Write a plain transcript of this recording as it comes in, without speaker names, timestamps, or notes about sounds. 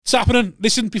It's happening.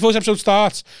 Listen, before this episode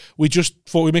starts, we just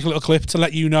thought we'd make a little clip to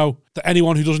let you know that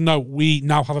anyone who doesn't know, we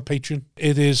now have a Patreon.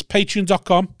 It is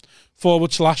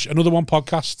patreon.com/another one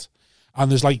podcast. And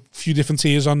there's like a few different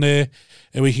tiers on there.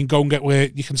 And we can go and get where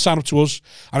you can sign up to us.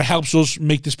 And it helps us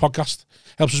make this podcast.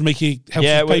 Helps us make it, helps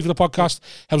us pay for the podcast.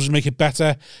 Helps us make it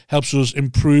better. Helps us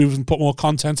improve and put more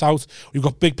content out. We've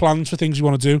got big plans for things we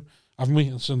want to do. Haven't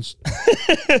we? Since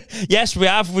yes, we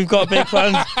have. We've got big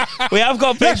plans. We have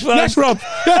got big plans. Yes, Rob.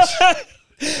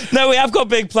 Yes. No, we have got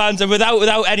big plans, and without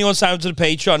anyone signing to the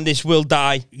Patreon, this will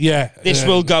die. Yeah. This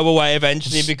will go away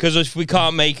eventually, because if we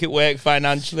can't make it work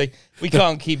financially, we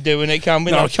can't keep doing it, can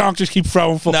we? No, we can't just keep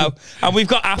throwing fucking... No, and we've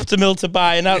got Aftermill to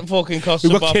buy, and that fucking costs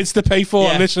We've got kids to pay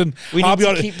for. Yeah. Listen, I'll be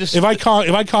honest, if I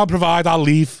can't provide, I'll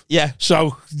leave. Yeah.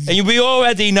 So... And we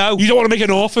already know. You don't want to make an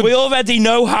orphan. We already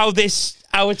know how it's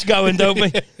going, don't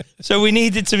we? So we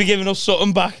needed to be giving us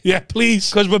something back. Yeah, please.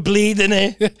 Because we're bleeding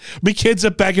here. My kids are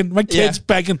begging. My kids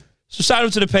begging. So sign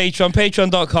up to the Patreon,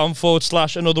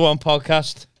 patreon.com/another one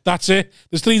podcast. That's it.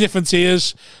 There's 3 different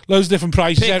tiers, loads of different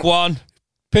prices. Pick one.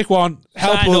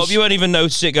 Help sign us. up. You won't even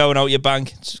notice it going out your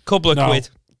bank. It's a couple of quid.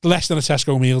 Less than a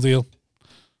Tesco meal deal.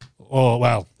 Or,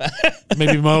 well,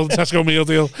 maybe more than a Tesco meal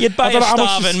deal. You'd buy a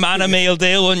starving man a meal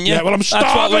deal, wouldn't you? Yeah, well, I'm starving.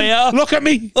 That's what we are. Look at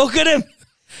me. Look at him.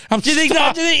 Do you think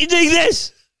that? Do you think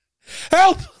this?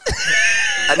 Help!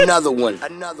 Another one.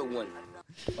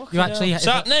 You actually... It's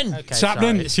happening. Okay, it's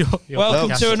happening. It's your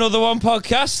Welcome to Another One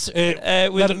podcast.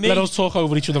 With me. Let us talk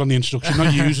over each other on the introduction,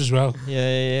 not use as well.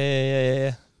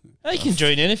 Yeah. You can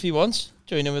join in if he wants.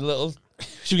 Join in with a little...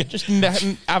 Just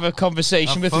have a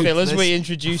conversation with Phil as we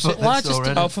introduce it.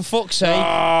 Oh, for fuck's sake.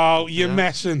 Oh, you're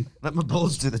messing. Let my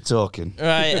balls do the talking.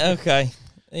 Right, okay.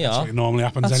 That's what normally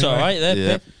happens That's anyway. all right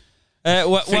there,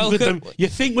 welcome. You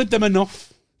think with them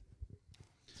enough.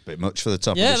 It's a bit much for the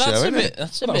top of the show, isn't it?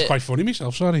 That's that was quite funny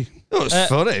myself, sorry. It was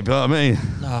funny, but I mean...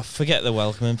 No, forget the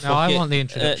welcoming. No, I want the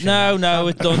introduction. No,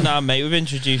 we're done now, mate. We've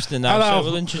introduced it now. Hello. So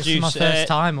we'll introduce... This is my first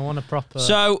time. I want a proper...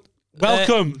 So...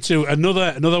 Welcome to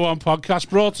another one podcast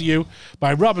brought to you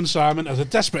by Rob and Simon as a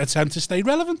desperate attempt to stay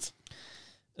relevant.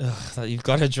 You've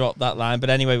got to drop that line, but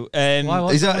anyway, Why,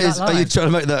 are you trying to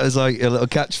make that as like a little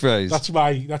catchphrase?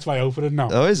 That's my opening now.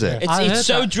 Oh, is it? Yeah. It's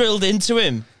so drilled into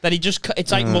him that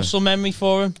it's like muscle memory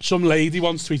for him. Some lady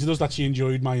once tweeted us that she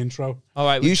enjoyed my intro. All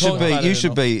right, It should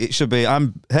be.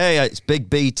 It's Big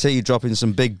BT dropping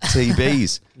some big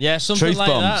TBs. Yeah, something Truth like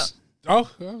bombs. that. Oh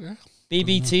yeah.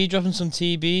 BBT dropping some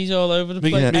TBs all over the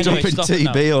place. Yeah, Anyway, dropping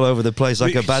TB all over the place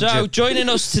like a badger. So joining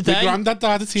us My today, granddad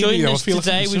died of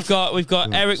TB. we've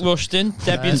got Eric Rushton,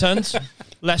 debutant,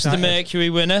 Leicester Mercury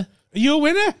winner. Are you a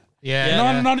winner?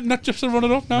 Yeah. Not just a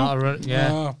runner-up now. Not a run,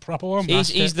 yeah. Oh, proper one.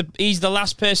 He's the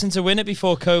last person to win it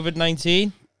before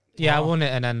COVID-19. Yeah, I won it,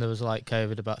 and then there was like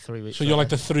COVID about 3 weeks. So you're like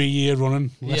the 3-year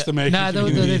running Leicester Mercury. No,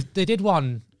 they did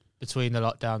one between the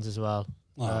lockdowns as well.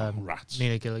 Rats.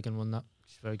 Nina Gilligan won that.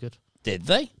 She's very good. Did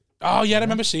they? Oh yeah, I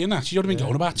remember seeing that. She'd only been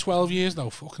going about 12 years though.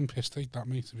 Fucking pissed take that,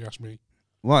 mate, if you ask me.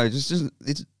 Why? Why does it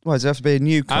have to be a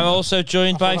new? I'm also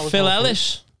joined by Phil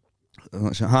Ellis.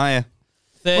 Hiya.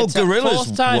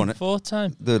 Gorillas won it. Fourth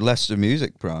time. The Leicester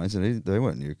Music Prize, and they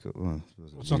weren't new. Well,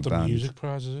 it's not the music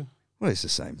prize, is it? Well, it's the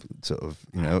same sort of,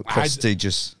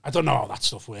 prestigious. I don't know how that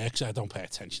stuff works. I don't pay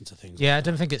attention to things. Yeah, I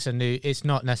don't think it's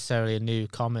not necessarily a new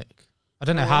comic. I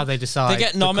don't know how they decide. They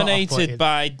get nominated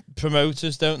by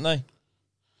promoters, don't they?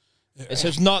 So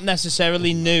it's not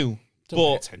necessarily new,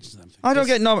 but I don't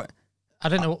get nominated. I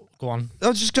don't know. Go on. I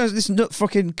was just going, this nut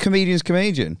fucking comedian's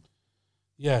comedian.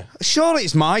 Yeah. Surely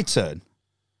it's my turn.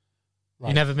 Right.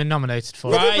 You've never been nominated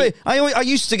for right. it. I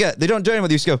used to get, they don't do it anymore.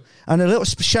 They used to go, and a little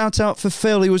shout out for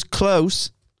Phil, he was close.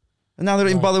 And now they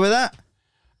don't even bother with that.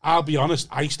 I'll be honest,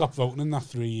 I stopped voting in that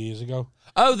 3 years ago.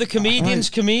 Oh, the comedian's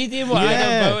comedian? Well, I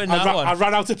don't vote in that one. I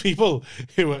ran out of people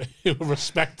who were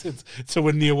respected to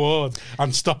win the award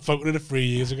and stopped voting in it 3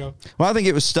 years ago. Well, I think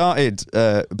it was started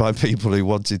by people who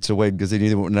wanted to win because they knew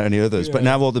they wouldn't know any others. Yeah. But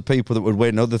now all the people that would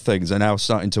win other things are now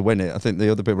starting to win it. I think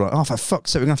the other people are like, oh, for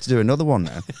fuck's sake, we're going to have to do another one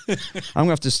now. I'm going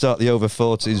to have to start the over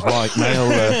 40s white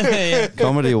male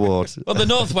comedy award. Well, the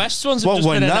Northwest ones have just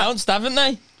been announced, haven't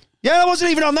they? Yeah, I wasn't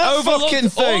even on that fucking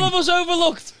thing. All of us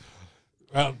overlooked.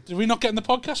 Did we not get in the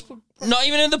podcast? Not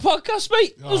even in the podcast,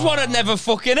 mate. There's one I'd never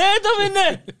fucking heard of in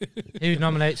there. Who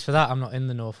nominates for that? I'm not in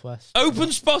the Northwest.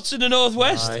 Open spots in the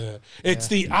Northwest. Right. It's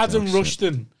the Adam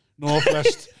Rushton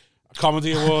Northwest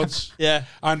Comedy Awards. Yeah.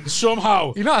 And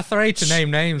somehow... You're not afraid to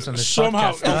name names on this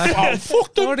podcast.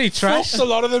 Fuck them. Already trashed. Fucked a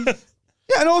lot of them.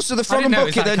 Yeah, and also the Frog and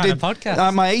Bucket then did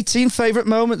my 18 favourite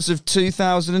moments of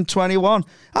 2021.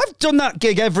 I've done that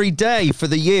gig every day for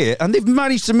the year, and they've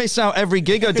managed to miss out every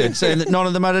gig I did, saying that none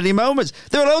of them had any moments.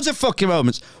 There were loads of fucking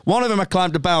moments. One of them, I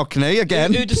climbed a balcony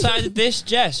again. Who decided this?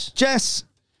 Jess.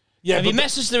 Yeah, have you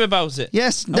messaged her about it?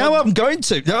 Yes. No, I'm going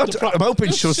to. No, I'm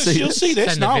hoping she'll see this. She'll see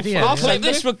this now. I'll clip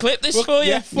this. We'll clip this for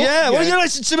you. Well, you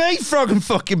listen to me, Frog and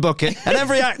fucking Bucket, and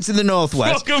every act in the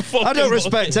Northwest. I don't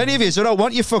respect any of you, so I don't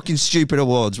want your fucking stupid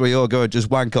awards where you all go and just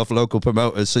wank off local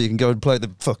promoters so you can go and play the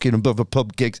fucking above a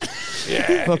pub gigs.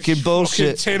 Yeah. Fucking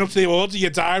bullshit. Turn up to the awards in your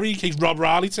diary in case Rob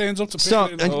Riley turns up to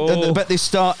start. And I bet they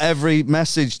start every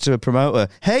message to a promoter.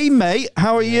 Hey, mate,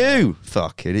 how are you?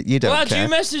 Fuck it, you don't care. How do you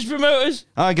message promoters?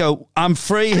 I go, I'm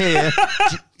free here.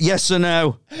 Yes or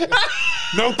no?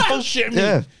 No bullshit.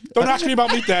 Yeah. Don't ask me about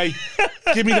my day.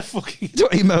 Give me the fucking.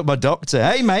 Don't email my doctor.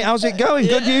 Hey mate, how's it going?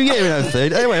 Good New Year and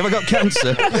everything. Anyway, have I got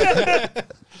cancer?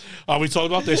 We talked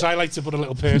about this. I like to put a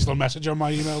little personal message on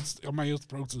my emails, on my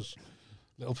proters.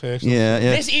 Little personal.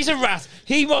 Yeah. He's a rat.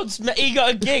 He got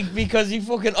a gig because he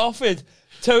fucking offered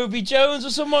Toby Jones or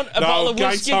someone a bottle of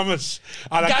whiskey. Guy Thomas.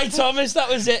 Thomas, that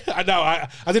was it. I know. I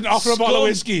didn't offer a bottle of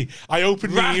whiskey. I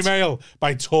opened my email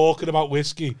by talking about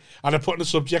whiskey, and I put in the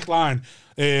subject line,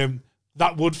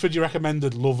 that Woodford you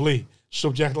recommended, lovely.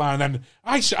 Subject line. And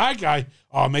I guy,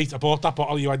 oh mate, I bought that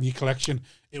bottle you had in your collection.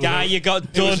 You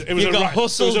got done. You got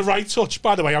hustled. It was a right touch,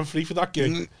 by the way. I'm free for that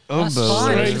gig. That's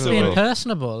fine. It's being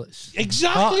personable.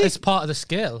 Exactly. It's part of the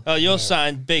skill. Oh, you're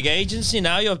signed big agency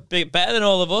now. You're better than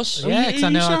all of us. Yeah, because I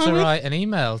know how to write an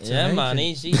email to me. Man,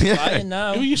 he's flying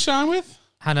now. Who are you signed with?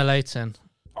 Hannah Layton.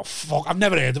 Oh, fuck. I've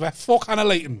never heard of her. Fuck Hannah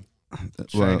Layton.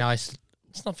 It's very nice.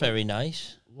 It's not very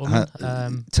nice.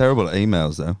 Woman. Terrible at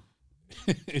emails, though.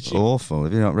 Awful.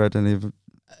 Have you not read any of them?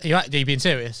 Are you being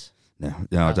serious?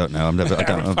 No, I don't know. I'm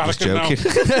just joking.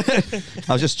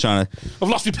 I was just trying to. I've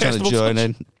lost my personal join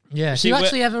in. Yeah. Do you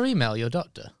actually ever email your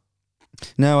doctor?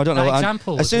 No, I don't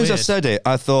know. As soon as I said it,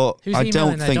 I thought I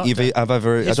don't think I've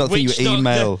ever. I don't think you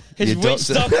email his witch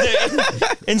doctor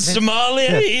in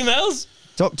Somalia emails.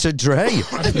 Dr. Dre.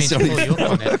 I didn't mean to pull you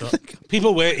up on it, but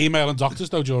people were emailing doctors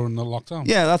though during the lockdown.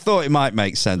 Yeah, I thought it might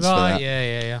make sense for that.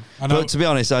 Yeah. But to be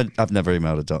honest, I've never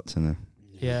emailed a doctor. No.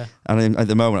 Yeah. And at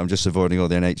the moment, I'm just avoiding all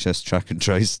the NHS track and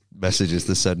trace messages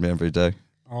they send me every day.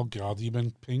 Oh God, you've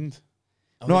been pinged.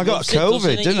 No, I got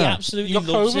COVID, didn't I? Absolutely, you got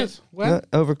COVID. When? Yeah,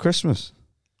 over Christmas.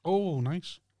 Oh,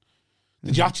 nice.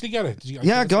 Did you actually get it?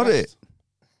 I got it.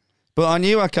 But I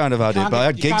knew I kind of had it, but I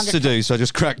had gigs to do, so I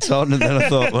just cracked on, and then I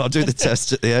thought, well, I'll do the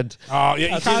test at the end. Oh,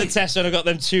 yeah, I'll do the test, and I got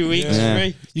them 2 weeks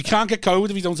free. You can't get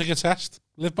COVID if you don't take a test.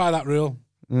 Live by that rule.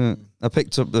 I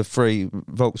picked up the free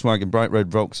Volkswagen, bright red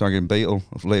Volkswagen Beetle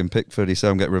of Liam Pickford. He said,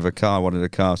 I'm getting rid of a car, I wanted a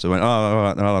car. So I went, all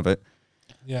right, then I'll have it.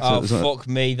 Yeah. Fuck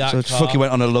me, that car. So fucking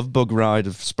went on a love bug ride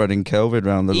of spreading COVID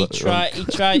around the...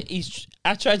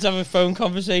 I tried to have a phone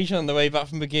conversation on the way back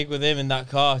from the gig with him in that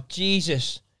car.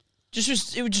 Jesus.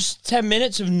 It was just 10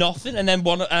 minutes of nothing, and then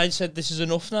I said, this is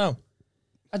enough now.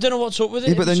 I don't know what's up with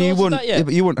it. Yeah, but then you wouldn't. Yeah,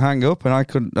 but you wouldn't hang up, and I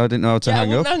didn't know how to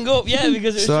hang up. Hang up, yeah,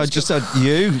 because it was so I just had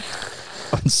you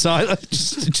on silent,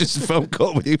 just a phone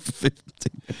call with you for 15.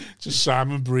 Just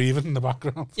Simon breathing in the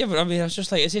background. Yeah, but I mean, I was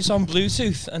just like, is this on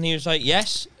Bluetooth? And he was like,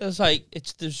 yes. I was like,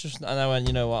 there's just, and I went,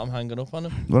 you know what, I'm hanging up on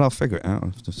him. Well, I'll figure it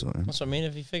out. That's what I mean.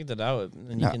 If you figured it out,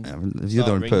 then you can. You're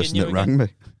the only person that rang me.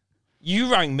 You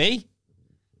rang me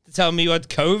to tell me you had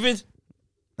COVID.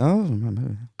 Oh,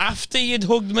 maybe. After you'd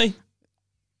hugged me.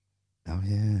 Oh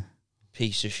yeah.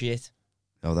 Piece of shit.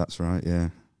 Oh, that's right. Yeah.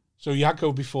 So you had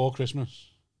COVID before Christmas.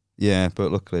 Yeah,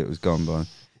 but luckily it was gone by.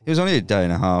 It was only a day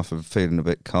and a half of feeling a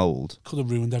bit cold. Could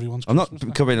have ruined everyone's I'm Christmas.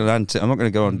 I'm not going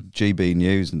to go on GB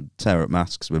News and tear up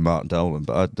masks with Mark Dolan,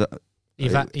 but you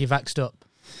vaxxed up?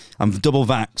 I'm double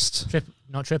vaxxed.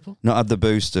 Not triple? Not had the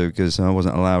booster because I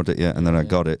wasn't allowed it yet, and then I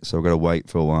got it, so I've got to wait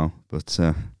for a while. But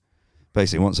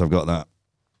basically, once I've got that,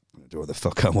 I'll do what the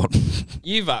fuck I want.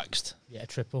 You vaxxed? Yeah,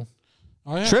 triple.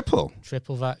 Oh, yeah. Triple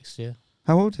vaxxed, yeah.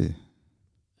 How old are you?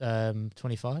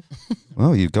 25.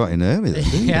 Well, you got in early then,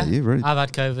 didn't yeah. you? Really... I've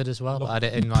had COVID as well, but I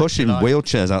did in pushing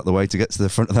wheelchairs out the way to get to the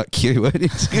front of that queue, weren't you?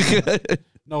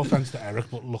 No offence to Eric,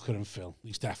 but look at him, Phil.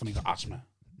 He's definitely got asthma.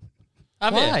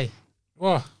 Why?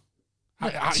 What?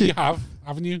 You have,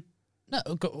 haven't you? No,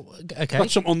 okay. You got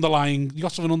something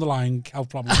underlying health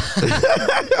problem. Do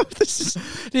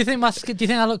you think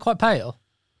I look quite pale?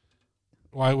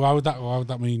 Why would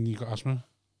that mean you got asthma?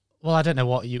 Well, I don't know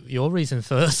what your reason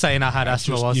for saying I had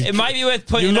asthma was. It might be worth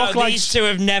pointing out these two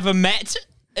have never met.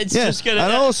 It's Yeah, just gonna.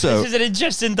 and also, this is an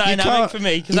interesting dynamic can't- for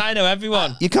me because I know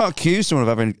everyone. You can't accuse someone of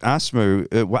having asthma,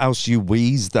 else you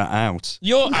wheeze that out.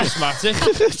 You're asthmatic.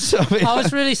 So, I mean, I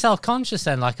was really self-conscious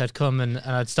then, like I'd come and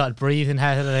I'd started breathing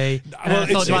heavily. And Well, I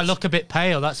thought, do I it's- look a bit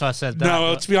pale? That's why I said that.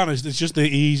 No, but- to be honest, it's just the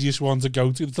easiest one to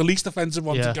go to. It's the least offensive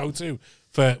one Yeah. to go to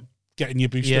for getting your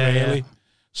booster Yeah, yeah. early.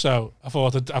 So I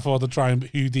thought to try and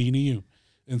Houdini you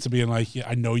into being like, yeah,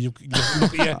 I know you.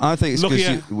 Look at you. I think it's Look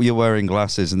because at you're wearing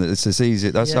glasses and it's as easy.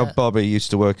 That's how Yeah. Bobby used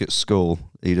to work at school.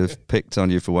 He'd have picked on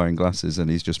you for wearing glasses and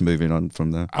he's just moving on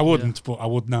from there. I wouldn't, but I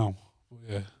would now.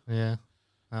 Yeah. Yeah.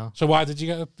 No. So why did you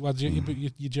get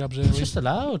your jabs It's early? just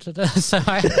allowed. So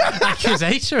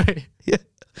accusatory.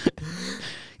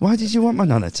 Why did you want my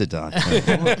nana to die?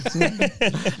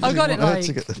 I got it want her like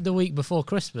to get the week before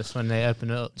Christmas when they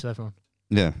opened it up to everyone.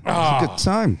 Yeah, it was a Ah. good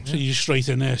time. So you're straight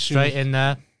in there. soon. Straight in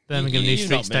there, Birmingham New You've Street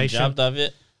not been Station. jabbed, have you?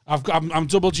 I'm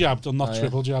double jabbed. I'm not Oh, yeah.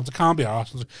 triple jabbed. I can't be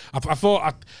arsed. I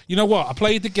thought, you know what? I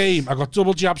played the game. I got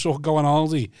double jabbed so I could go on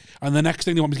holiday. And the next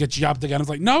thing they want me to get jabbed again. I was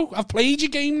like, no, I've played your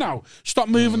game now. Stop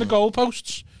moving the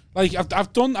goalposts. Like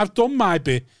I've done my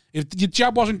bit. If your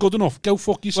jab wasn't good enough, go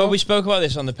fuck yourself. Well, we spoke about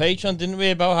this on the Patreon, didn't we?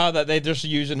 About how that they're just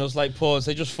using us like pawns.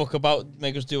 They just fuck about,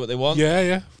 make us do what they want.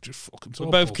 yeah. Just fucking.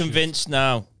 We're both convinced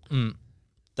now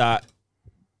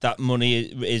that money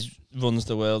is runs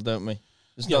the world, don't we?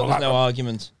 There's Yeah, no, well, there's no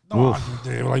argument. No,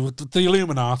 like the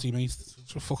Illuminati, mate.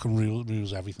 It's what fucking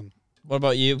rules everything. What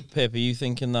about you, Pip? Are you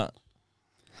thinking that?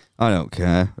 I don't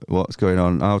care what's going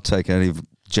on. I'll take any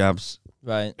jabs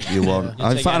Right. you want. You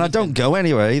In take fact, and I anything. don't go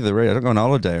anywhere either. Really. I don't go on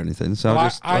holiday or anything. So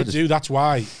Well, I I just do. That's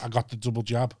why I got the double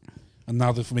jab. And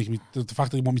now they're making me. The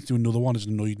fact that they want me to do another one has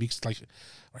annoyed me. It's like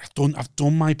I've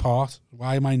done my part.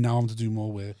 Why am I now having to do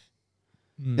more work?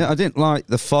 Yeah, I didn't like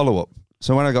the follow up.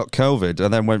 So when I got COVID, I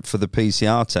then went for the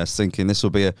PCR test, thinking this will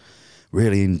be a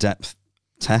really in depth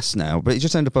test now. But it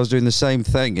just ended up I was doing the same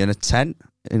thing in a tent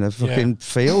in a fucking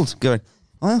field, going,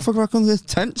 "Oh, fuck! I come to this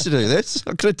tent to do this.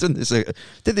 I could have done this. Did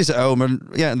this at home, and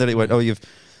yeah." And then it went, "Oh, you've."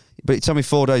 But he told me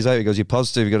 4 days later, he goes, "You're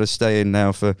positive. You've got to stay in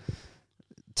now for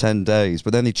 10 days."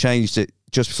 But then they changed it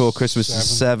just before Christmas to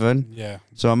 7. Yeah.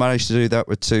 So I managed to do that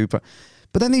with 2. But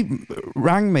then he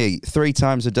rang me 3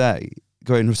 times a day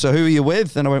going, "So who are you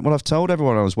with?" And I went, "Well, I've told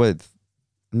everyone I was with."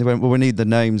 And they went, "Well, we need the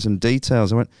names and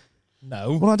details." I went,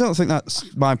 No. "Well, I don't think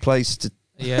that's my place to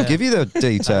Yeah. give you the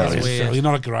details." That's weird. You're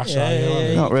not a grass, are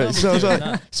you? Not really. So I was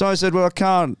like, so I said, "Well, I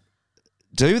can't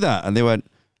do that." And they went,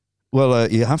 "Well,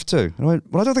 you have to." And I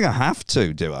went, "Well, I don't think I have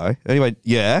to, do I?" And he went,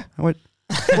 "Yeah." I went,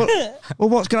 well,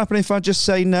 what's going to happen if I just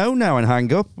say no now and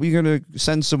hang up? Are you going to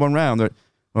send someone round? They went,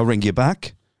 "I'll ring you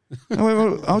back." I went,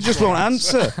 "Well, I just won't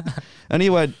answer." And he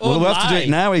went, "Well, we'll have to do it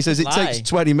now." He says, "It takes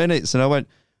 20 minutes." And I went,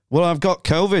 "Well, I've got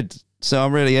COVID, so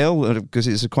I'm really ill because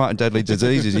it's quite a deadly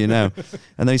disease, as you know."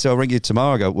 And then he said, "I'll ring you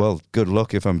tomorrow." I go, "Well, good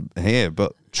luck if I'm here,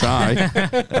 but try."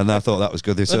 And I thought that was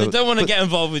good. Well, they don't want to get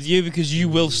involved with you because you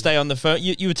will stay on the phone.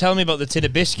 You were telling me about the tin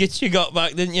of biscuits you got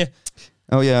back, didn't you?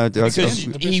 Oh, yeah. Because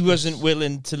he wasn't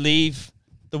willing to leave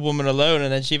the woman alone,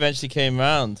 and then she eventually came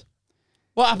round.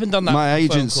 What happened on that? My phone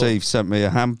agency sent me a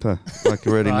hamper, like a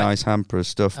really Right. nice hamper of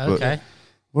stuff. Okay. But,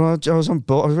 well, I was on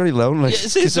board. I was really lonely. Yeah,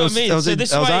 see, that's what I mean. I was So this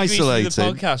is I was why I agreed to do isolated. the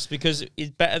podcast because it's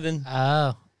better than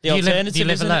Oh. the Do alternative. you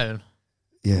live isn't it? alone?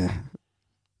 Yeah.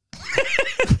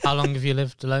 How long have you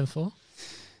lived alone for?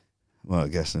 Well, I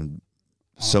guess in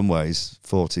some ways,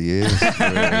 40 years.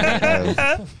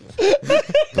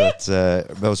 But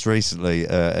most recently,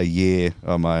 a year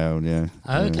on my own, yeah.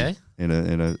 Oh, okay. In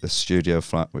a studio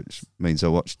flat, which means I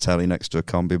watch telly next to a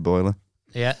combi boiler.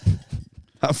 Yeah.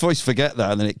 I always forget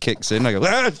that, and then it kicks in. I go,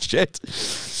 "Ah, shit!"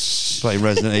 Playing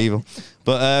Resident Evil.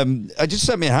 But I just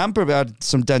sent me a hamper, but it had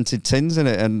some dented tins in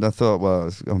it, and I thought,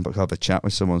 well, I'll have a chat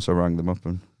with someone, so I rang them up,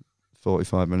 and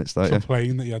 45 minutes later,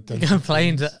 Complain that you had You them.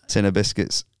 complained that. tin of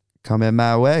biscuits come in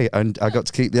my way, and I got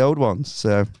to keep the old ones.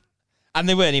 So And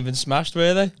they weren't even smashed,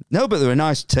 were they? no, but they were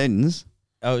nice tins.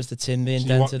 Oh, it was the tin being So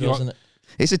you want- dented, you want- wasn't it?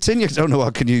 It's a tin you don't know what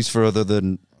I can use for other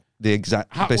than the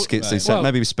exact How- biscuits they right. sent.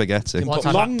 Well- Maybe spaghetti. What Put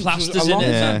type? Long- plasters a in long- it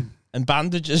Yeah. and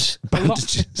bandages.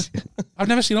 Bandages. I've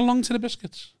never seen a long tin of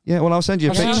biscuits. Yeah, well, I'll send you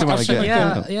a I've seen- picture when I've I seen get like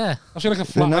Yeah, it. yeah. I've seen like a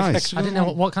flat, They're like nice. hexagon I didn't know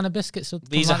one. what kind of biscuits would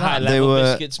These come are like high that. They level were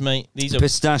biscuits, mate. These are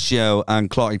Pistachio and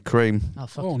clotted cream. Oh,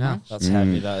 fucking Oh, hell. nice. that's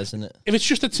heavy, that isn't it? If it's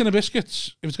just a tin of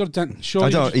biscuits, if it's got a dent, surely I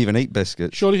you don't just, even eat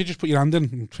biscuits. surely you just put your hand in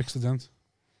and fix the dent.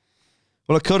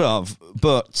 Well, I could have,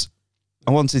 but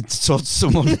I wanted to talk to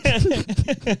someone.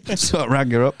 So I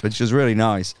rang her up, and she was really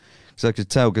nice. So I could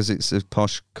tell, because it's a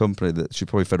posh company, that she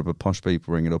probably fed up with posh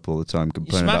people ringing up all the time You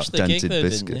complaining about smashed the gig dented though,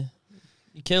 biscuit. didn't you?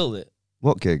 You killed it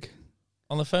What gig?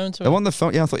 on the phone to Oh, her. on the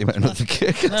phone? Yeah, I thought you meant another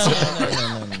gig.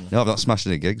 No. No, I've not smashed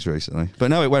any gigs recently. But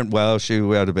no, it went well.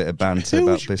 We had a bit of banter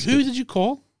about biscuits. Who did you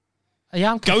call?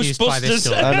 Yeah, I'm confused by this Ghostbusters.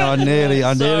 story. I know,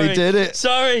 I nearly did it.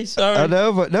 Sorry. I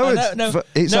know, but no,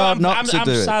 it's hard not to do I'm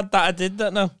it. sad that I did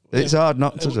that now. It's hard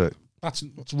not to do it. That's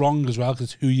wrong as well,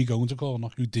 because who you're going to call,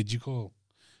 not who did you call.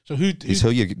 So It's who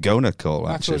you're going to call,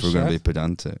 That's actually, what if we're I going to said. be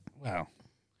pedantic. Well,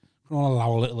 I want to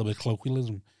allow a little bit of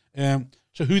colloquialism.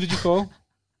 So who did you call?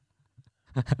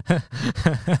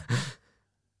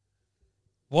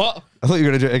 What? I thought you were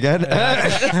going to do it again.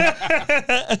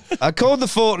 I called the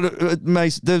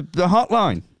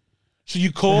hotline. So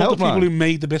you called the Helpline. people who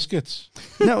made the biscuits?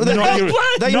 No, Not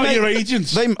they your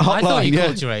agents? They I thought hotline. you Yeah.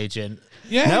 called your agent.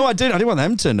 Yeah. No, I didn't. I didn't want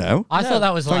them to know. I thought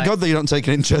that was Thank like. God that you don't take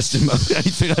an interest in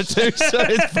anything I do, so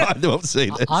it's fine. They won't see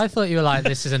this. I thought you were like,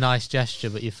 this is a nice gesture,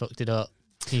 but you fucked it up.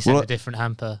 You sent a different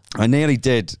hamper. I nearly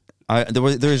did.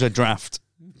 There is a draft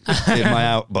in my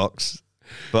outbox,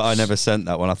 but I never sent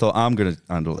that one. I thought I'm going to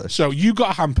handle this. So you got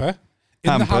a hamper.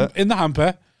 Hamper. In the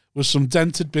hamper was some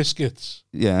dented biscuits.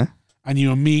 Yeah. And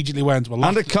you immediately went, well,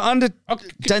 And a Okay,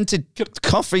 dented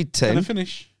coffee can I tin.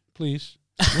 finish, please?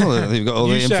 Well, you've got all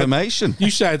You the said- information.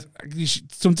 You said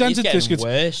some dented getting biscuits,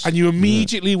 worse. and you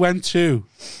immediately went to,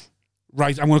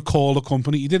 right, I'm going to call the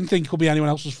company. You didn't think it could be anyone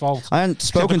else's fault. I hadn't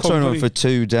spoken to anyone for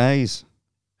 2 days.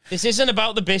 This isn't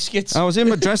about the biscuits. I was in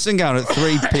my dressing gown at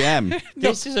 3 p.m.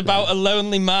 This is about a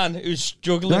lonely man who's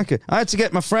struggling. Okay. I had to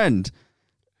get my friend,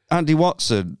 Andy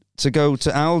Watson, to go to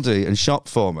Aldi and shop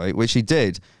for me, which he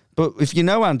did. But if you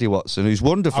know Andy Watson, who's I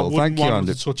wonderful, wouldn't thank you, want him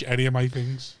Andy. to touch any of my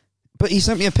things. But he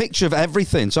sent me a picture of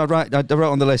everything. So I wrote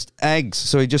on the list eggs.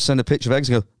 So he just sent a picture of eggs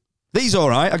and go, these all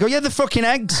right? I go, yeah, they're fucking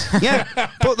eggs. Yeah,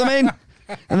 put them in.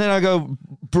 And then I go,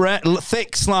 bread,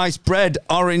 thick sliced bread,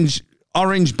 orange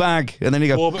bag. And then he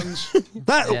go, Warburton's.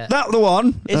 that the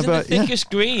one. Isn't But, the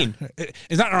thickest green?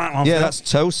 Is that the right one? yeah, that's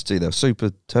toasty though, super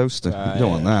toasty. You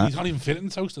don't want You that. can't even fit it in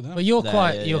the toaster now. Well, you're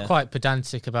yeah. quite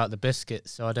pedantic about the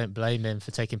biscuits, so I don't blame him for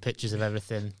taking pictures of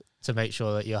everything to make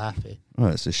sure that you're happy. Oh,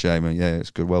 it's a shame. Yeah, it's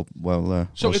good. Well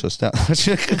So sussed out.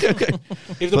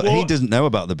 If the But he doesn't know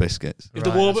about the biscuits. If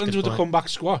the Right, that's a Warburtons good would have point. come back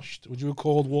squashed, would you have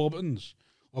called Warburtons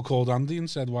or called Andy and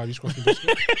said, why have you squashed the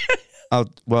biscuit?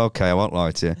 Well, okay, I won't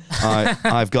lie to you.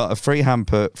 I've got a free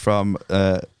hamper from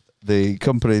the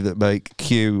company that make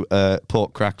Q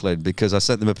pork crackling because I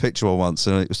sent them a picture once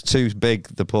and it was too big,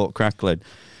 the pork crackling,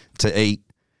 to eat.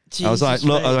 I was like,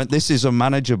 look, I went, this is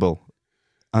unmanageable.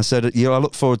 I said, I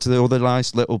look forward to the other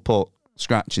nice little pork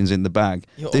scratchings in the bag.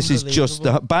 You're This is just,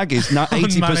 the bag is not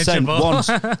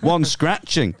 80% one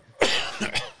scratching.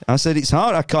 I said, it's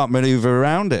hard. I can't maneuver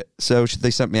around it. So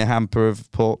they sent me a hamper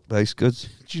of pork-based goods.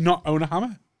 Do you not own a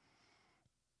hammer?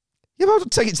 Yeah, but I'll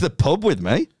take it to the pub with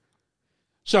me.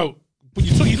 So, but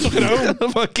you took it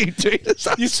home. Fucking Jesus.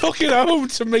 You took it home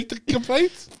to make the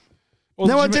complaint? Or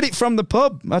No, I you did it from the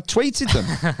pub. I tweeted them.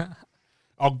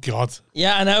 Oh, God.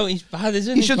 Yeah, I know. He's bad,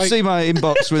 isn't You he? should see my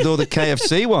inbox with all the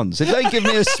KFC ones. If they give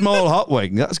me a small hot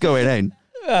wing, that's going in.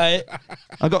 Right.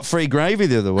 I got free gravy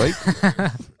the other week.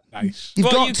 Nice. You've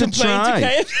What, got you to complained to try.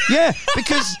 KFC? Yeah,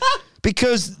 because You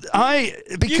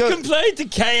complained to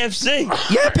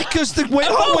KFC. because the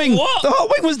hot wing what? the hot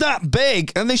wing was that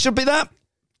big and they should be that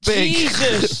big.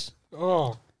 Jesus.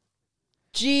 Oh.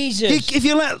 Jesus. If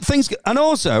you let things go, and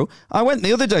also I went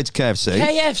the other day to KFC.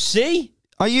 KFC?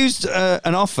 I used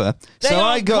an offer, They so are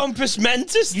I got compass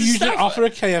mentis. You used an offer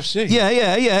at KFC?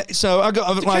 yeah. So I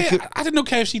got like I didn't know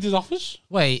KFC did offers.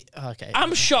 Wait, okay.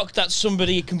 I'm shocked that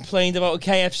somebody complained about a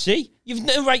KFC. You've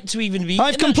no right to even be.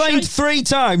 I've eating that complained shite. 3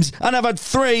 times and I've had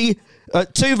 2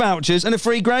 vouchers and a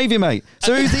free gravy, mate.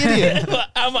 So who's the idiot?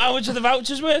 How much are the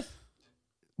vouchers worth?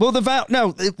 Well, the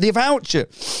voucher.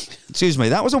 Excuse me,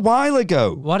 that was a while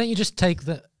ago. Why don't you just take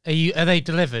the? Are they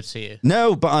delivered to you?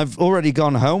 No, but I've already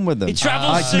gone home with them. He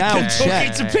travels I've to now Kentucky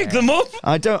checked. to pick them up.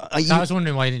 I don't. I was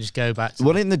wondering why you didn't just go back. To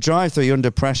Well, in the drive-through, you're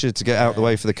under pressure to get out the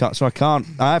way for the car, so I can't.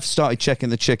 I have started checking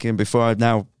the chicken before I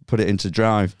now put it into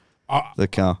drive the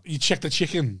car. You check the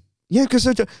chicken. Yeah, because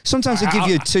sometimes they give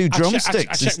you 2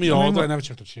 drumsticks. I check me order. I never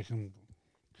check the chicken.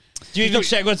 Do you even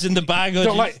check what's in the bag? Or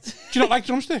Do you not like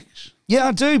drumsticks? Yeah,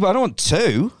 I do, but I don't want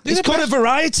 2. They're It's the called a best.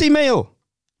 variety meal.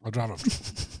 I'd rather.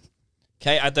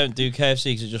 Okay, I don't do KFC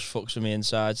because it just fucks with me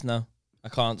insides now. I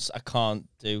can't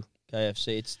do KFC.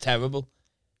 It's terrible.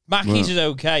 Mackey's is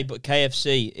okay, but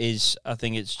KFC is. I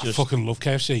think it's I just. fucking love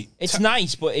KFC. It's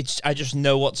nice, but it's. I just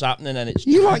know what's happening, and it's.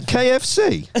 You like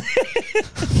KFC?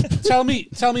 Tell me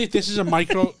if this is a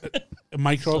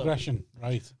microaggression,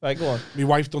 right? Right, go on. My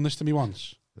wife done this to me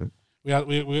once. We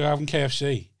were having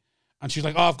KFC, and she's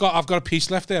like, "Oh, I've got a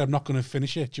piece left there. I'm not going to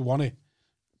finish it. Do you want it?"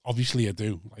 Obviously, I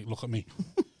do. Like, look at me.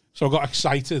 So I got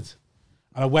excited,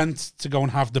 and I went to go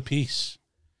and have the piece,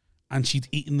 and she'd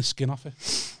eaten the skin off it.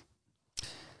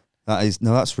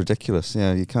 That's ridiculous.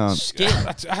 Yeah, you can't. Skin.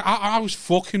 I was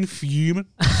fucking fuming.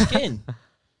 Skin.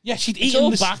 Yeah, she'd It's eaten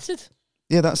all the battered.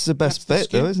 Yeah, that's the best That's the bit,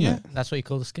 skin, though, isn't yeah. it? That's what you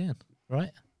call the skin,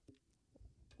 right?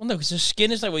 Well, no, because the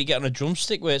skin is like what you get on a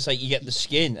drumstick, where it's like you get the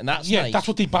skin, and that's nice. That's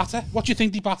what they batter. What do you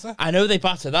think they batter? I know they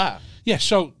batter that. Yeah,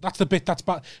 so that's the bit that's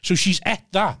bad. So she's ate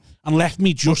that and left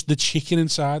me just the chicken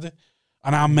inside it,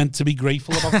 and I'm meant to be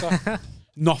grateful about that,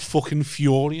 not fucking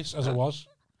furious as I was.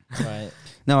 Right.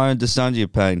 No, I understand your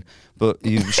pain, but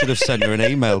you should have sent her an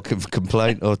email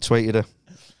complaint or tweeted her.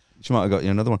 She might have got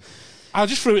you another one. I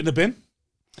just threw it in the bin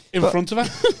in front of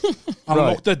her and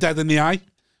Right. looked her dead in the eye,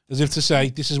 as if to say,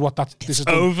 "This is what this is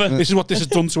over. This is what this has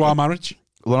done to our marriage."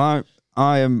 Well,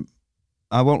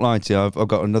 I won't lie to you. I've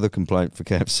got another complaint for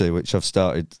KFC, which I've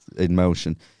started in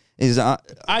motion. Is that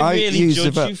I really use judge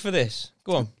about- you for this.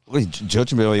 Go on. Well,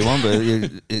 judge me all you want, but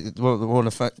it won't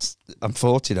affect. I'm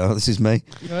 40 now. This is me.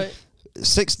 Right.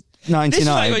 $6.99. This is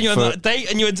like when you were for- on that date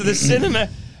and you went to the cinema.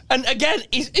 And again,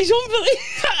 he's unbelievable.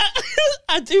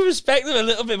 I do respect him a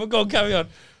little bit, but go on, carry on.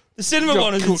 The cinema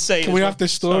one is insane. Can we have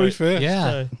this story first?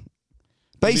 Yeah. Sorry.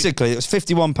 Basically, it was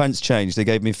 51 pence change. They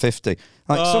gave me 50.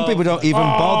 Like some people don't even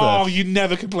bother. Oh, you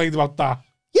never complained about that.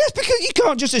 Yes, because you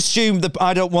can't just assume that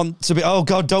I don't want to be. Oh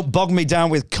God, don't bog me down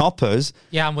with coppers.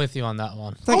 Yeah, I'm with you on that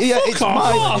one. Like, fuck it's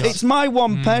off. it's my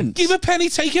 1 pence. Give a penny,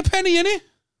 take a penny, innit?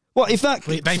 What if that?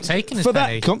 Wait, they've taken his for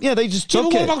penny. that. Yeah, they just Yeah,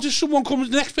 took but what it. about if someone comes,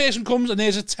 the next person comes, and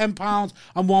there's a £10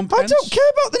 and 1 I pence? don't care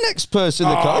about the next person.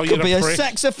 That Oh, it could you're be a a prick.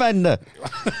 sex offender.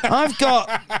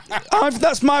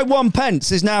 That's my 1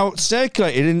 pence is now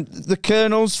circulated in the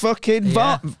Colonel's fucking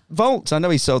vault. I know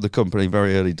he sold the company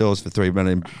very early doors for $3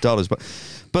 million,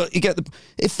 but you get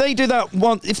if they do that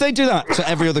to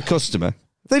every other customer.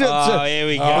 They don't. Oh, here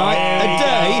we go. A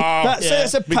day.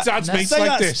 That's a My dad's mates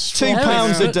like this.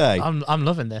 £2 a day. I'm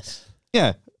loving this.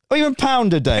 Yeah. Or even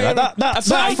 £1 a day. Like that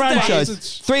pound a franchise, day.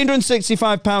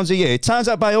 £365 a year. Turns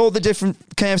out by all the different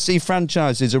KFC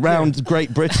franchises around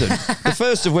Great Britain, the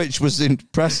first of which was in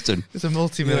Preston. It's a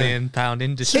multi-million pound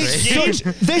industry.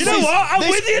 You know what? I'm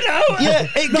with you now. Yeah,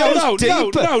 it goes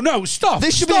deeper. No, stop.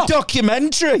 This should stop. be a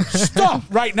documentary. Stop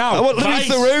right now. I want Louis Right.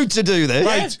 Theroux to do this.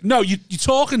 Right. No, you're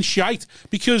talking shite,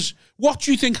 because what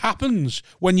do you think happens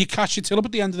when you cash your till up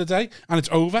at the end of the day and it's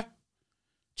over?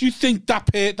 Do you think that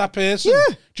person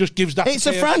just gives that It's to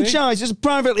a KFC? franchise. It's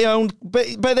privately owned, but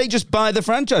they just buy the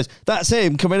franchise. That's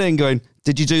him coming in going,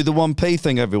 did you do the 1p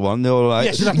thing, everyone? They're all like,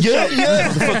 Yes, that's- yeah.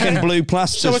 The fucking blue So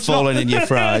plaster's it's not- falling in your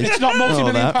fries. It's not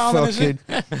multi-million All that pound, is it?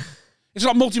 fucking- It's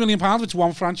not multi-million pounds, it's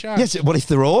one franchise. Yes, what if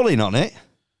they're all in on it?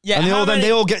 Yeah, And how many-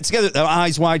 they all get together at their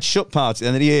eyes wide shut party at the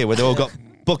end of the year where they all got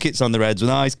buckets on their heads with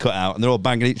eyes cut out and they're all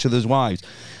banging each other's wives.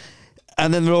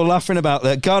 And then they're all laughing about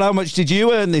that. God, how much did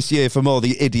you earn this year from all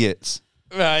the idiots?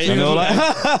 Right. And they're all like,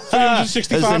 as the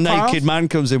 £365. naked man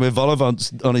comes in with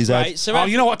vol-au-vents on his head. Right. So Oh,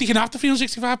 you know what? You can have the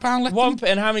 £365. Let them.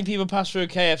 and how many people pass through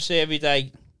KFC every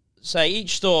day? Say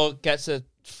each store gets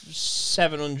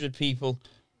 700 people.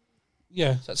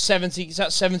 Yeah. Is that 70? Is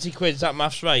that 70 quid? Is that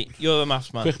maths right? You're a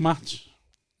maths man. Quick match.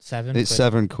 It's £7.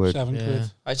 £7 Yeah. quid.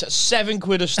 Right, so that's 7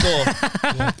 quid a store.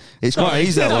 It's quite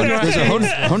easy, that one. There's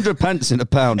 100 pence in a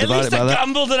pound At divided least by I that.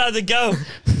 gambled and had to go.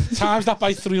 Times that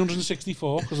by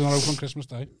 364 because they're not open on Christmas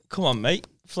Day. Come on, mate.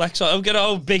 Flex on. I'm going to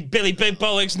old big Billy Big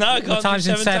Bollocks now. I can't What times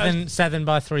do in 7 7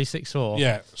 by 364?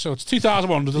 Yeah, so it's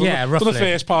 2,100. Yeah, Done roughly. the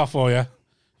first part for you.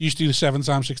 You used to do the 7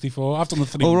 times 64. I've done the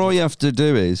 3. Or all you have to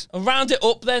do is I'll round it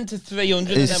up then to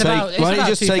 300. is and take, then about- it's why don't you about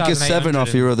just take a 7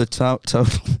 off 2,800. your other total?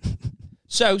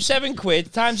 So 7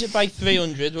 quid times it by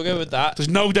 300. We'll go with that. There's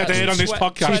no dead air on this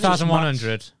podcast.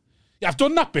 2,100. Yeah, I've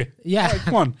done that bit. Yeah. Right,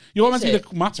 come on. You're meant to be Is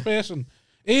the maths person.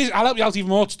 I'll help you out even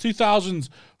more. It's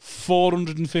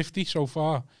 2,450 so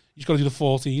far. You've got to do the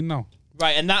 14 now.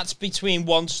 Right, and that's between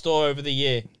one store over the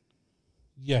year.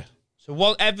 Yeah.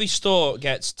 So every store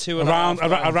gets Around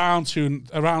 2.5 two.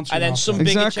 and then some grand.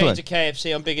 bigger Exactly. chains of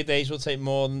KFC on bigger days will take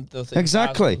more than they'll take.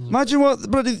 Exactly. Imagine what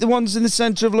the ones in the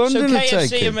centre of So London are KFC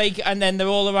taking. and then they're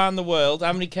all around the world.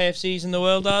 How many KFCs in the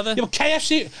world are there? Yeah, but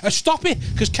KFC, stop it,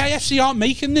 because KFC aren't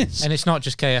making this. And it's not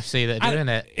just KFC that are doing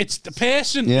it. It's the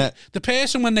person. Yeah. The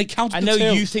person when they count I the know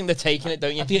till. you think they're taking it,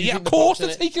 don't you? You Yeah, think of course they're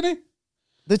they're boxing taking it.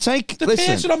 The person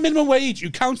listen, on minimum wage who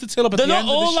counts the till up at They're the not end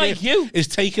all of the like shift you. is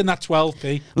taking that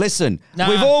 12p. listen. Nah.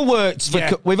 We've all worked for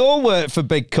Yeah. we've all worked for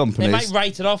big They companies. might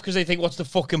write it off because they think, what's the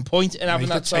fucking point in having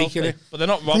Mate, that they're taking 12p? it. But they're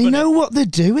not They robbing know it. what they're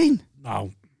doing.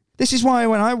 No. This is why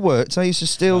when I worked, I used to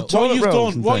steal toilet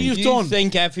rolls and things. You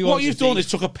think everyone's What you've a done thief?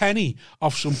 is took a penny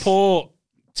off some poor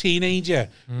teenager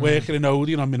working in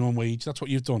Odeon on minimum wage. That's what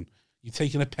you've done. You're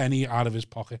taking a penny out of his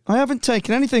pocket. I haven't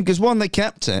taken anything because one, they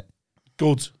kept it.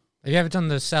 Good. Have you ever done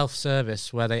the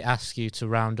self-service where they ask you to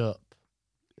round up?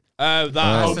 Oh, It's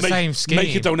the same scheme.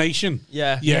 Make a donation.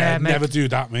 Yeah. Yeah, make- never do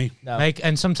that, me. No.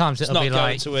 And sometimes it'll not be going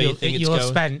like to where you think it's you'll have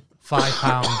going. spent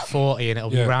 £5.40 and it'll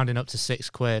be Yeah. rounding up to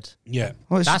 £6. Yeah.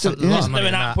 Well, it's That's just a lot of Isn't money. there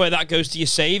an in app that. where that goes to your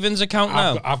savings account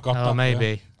now? I've got Oh, that. maybe.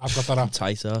 Yeah. I've got that app.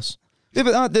 Tight ass. Yeah,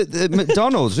 but the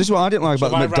McDonald's, this is what I didn't like So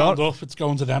about if I the McDonald's. round up, it's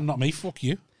going to them, not me. Fuck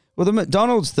you. Well, the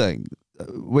McDonald's thing,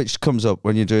 which comes up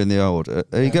when you're doing the order,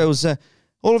 he goes,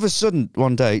 all of a sudden,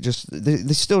 one day,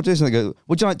 they still do something. They go,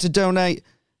 would you like to donate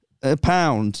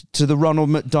 £1 to the Ronald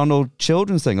McDonald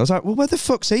Children's thing? I was like, well, where the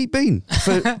fuck's he been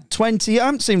for 20 years? I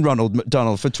haven't seen Ronald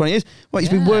McDonald for 20 years. Well, he's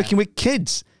been working with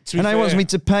kids. To be And now he wants fair- me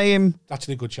to pay him. That's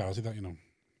a good charity, that, you know.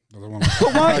 I don't want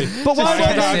But why? But why?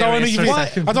 I don't want to make you Serious feel, for a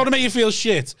second. I don't want to make you feel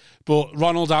shit, but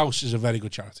Ronald House is a very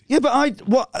good charity. Yeah, but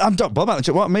I'm not bothered about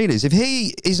it. What I mean is, if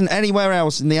he isn't anywhere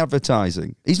else in the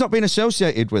advertising, he's not been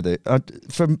associated with it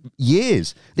for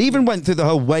years. They even went through the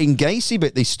whole Wayne Gacy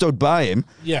bit. They stood by him,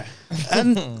 Yeah.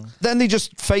 and then they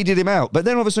just faded him out. But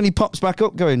then all of a sudden he pops back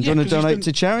up, going, "Do you want to donate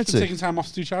to charity?" Taking time off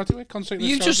to do charity work. Concentrating on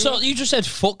You charity just work. you just said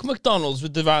fuck McDonald's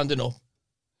with the rounding up.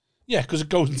 Yeah, because it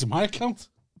goes into my account.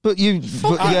 But you,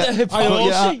 but,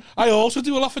 yeah, I also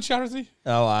do a lot for charity.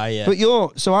 Oh, yeah. but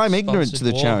you're so I'm ignorant to the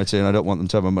Sponsored war. charity, and I don't want them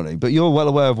to have my money. But you're well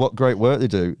aware of what great work they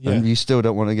do, Yeah. and you still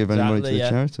don't want to give any money to the Exactly, yeah.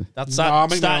 charity. That's No, I make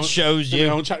my that own- shows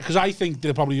you. Because I think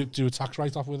they'll probably do a tax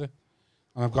write-off with it.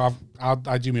 And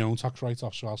I do my own tax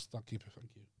write-off, so I'll keep it, thank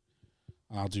you.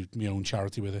 And I'll do my own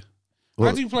charity with it. I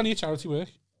Well- do plenty of charity work.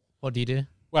 What do you do?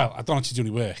 Well, I don't actually do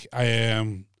any work.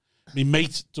 My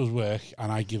mate does work,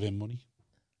 and I give him money.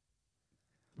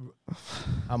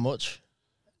 How much?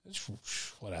 It's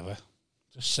whatever.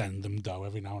 Just send them dough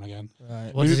every now and again.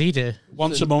 Right. What does he do?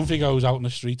 Once a month, he goes out in the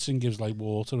streets and gives like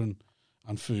water and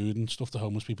food and stuff to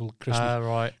homeless people. Christmas,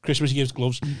 Right. Christmas he gives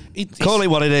gloves. Call it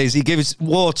what it is. He gives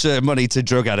water money to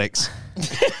drug addicts.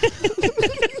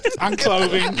 And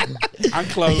clothing. And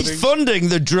clothing. He's funding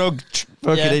the drug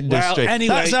fucking Yeah. industry. Well,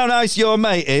 anyway- That's how nice your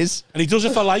mate is. And he does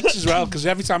it for likes as well, because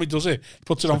every time he does it, he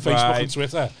puts it on Facebook Right. and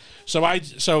Twitter.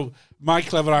 So my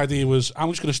clever idea was, I'm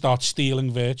just going to start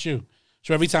stealing virtue.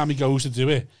 So every time he goes to do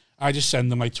it, I just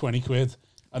send him like 20 quid,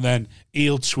 and then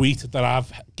he'll tweet that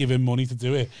I've given money to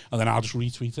do it, and then I'll just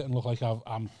retweet it and look like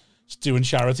I'm doing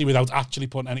charity without actually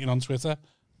putting anything on Twitter.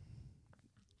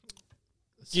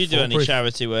 Do you do any Foolproof.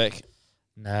 charity work?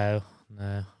 No.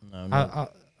 No. I,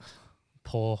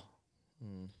 poor.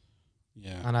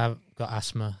 Yeah. And I've got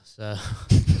asthma, so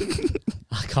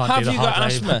I can't Have do the you got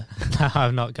hard labour. asthma? No,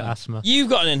 I've not got asthma. You've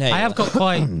got an inhaler. I have got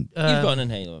quite. You've got an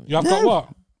inhaler. You have got what?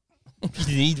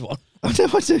 You need one. I know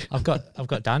what to. I've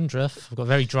got dandruff. I've got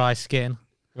very dry skin.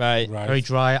 Right. Right. Very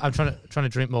dry. I'm trying to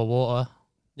drink more water.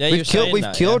 Yeah, you were saying We've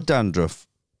that, cured dandruff.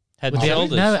 yeah. Head With and the-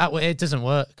 shoulders. no, it doesn't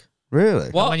work. Really?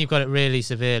 What? When you've got it really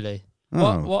severely.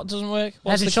 Oh. What doesn't work? Head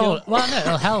What's and the shoulder. cure? Well, no,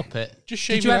 it'll help it. Just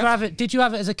shave Did you your ever head. have it? Did you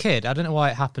have it as a kid? I don't know why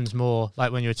it happens more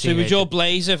like when you're a So teenager. was your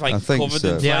blazer like I think covered so.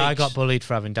 in flakes? Yeah, I got bullied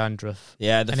for having dandruff.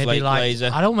 Yeah, the And it'd flake be like,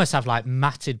 blazer. I'd almost have like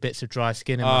matted bits of dry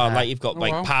skin in my Oh, hair. like you've got Oh,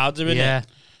 like wow. powder in yeah, it.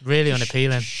 really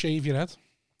unappealing. Shave your head.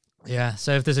 Yeah,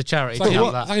 so if there's a charity, It's like, do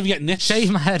it's that. like if you get nits. Shave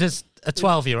my head as a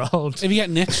 12-year-old. If you get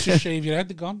nits, just shave your head.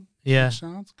 They're gone. Yeah.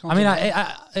 Sound. I mean,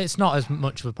 it's not as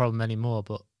much of a problem anymore,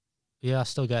 but yeah, I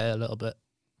still get it a little bit.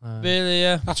 Really,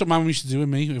 yeah. That's what my mum used to do with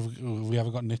me. If we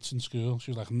ever got nits in school, she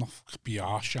was like, "I'm not be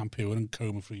arse shampooing and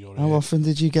combing through your How hair. often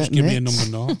did you get Just give me a nits?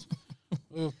 number naught."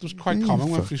 Well, it was quite Yeah, common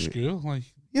when fuck through it. school. Like,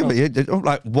 Yeah, but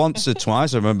like once or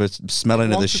twice, I remember smelling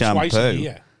of the once or twice shampoo. a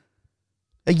year.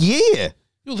 A year?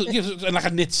 And like a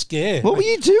nit scare. What were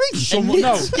you doing? Someone,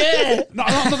 no, Scare. not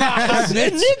that I had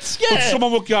nits. Nit scare. But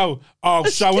someone would go, "Oh,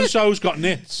 so and so's got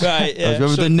nits." Right, I yeah.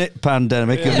 remember the knit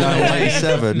pandemic of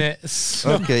 1987. Nits.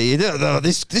 Okay, you don't know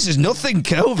this. This is nothing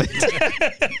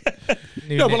COVID.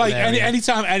 No, but like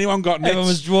anytime anyone got Everyone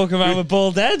nits, was walking around with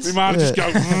bald heads. we might just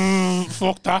go,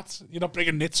 "Fuck that! You're not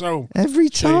bringing nits home." Every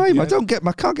time, yeah.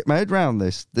 I can't get my head around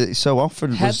this. That it's so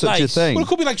often was such a Headlights. thing. Well, it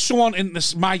could be like someone in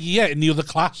my year in the other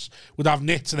class would have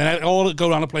nits, and then all go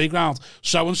around the playground.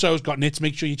 So and so's got nits.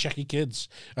 Make sure you check your kids.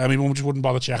 My mum just wouldn't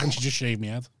bother checking. She just shaved me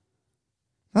head.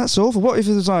 That's awful. What if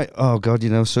it was like, oh god, you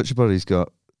know, such a body's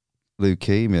got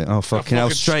leukemia. Oh fucking hell,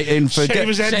 fucking straight in for Shave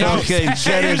his head now. fucking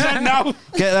Shave his head now.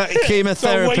 get that Don't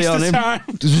chemotherapy waste on the him. time.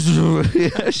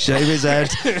 Yeah, shave his head.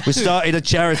 We started a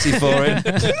charity for him.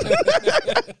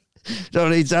 I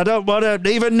don't want to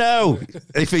even know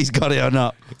if he's got it or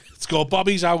not. It's called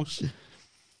Bobby's house.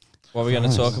 What are we going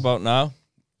to talk about now?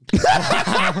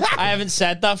 I haven't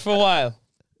said that for a while.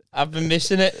 I've been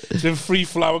missing it. It's been free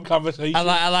flowing conversation. I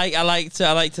like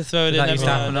to throw it in. That used every to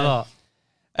now happen and a lot.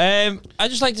 then. I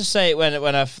just like to say it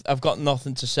when I've got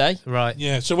nothing to say. Right.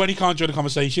 Yeah, so when he can't join the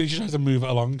conversation, he just has to move it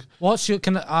along. What's your?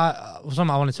 Something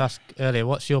I wanted to ask earlier.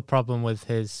 What's your problem with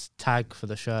his tag for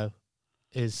the show?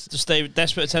 Is To stay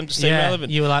desperate attempt to stay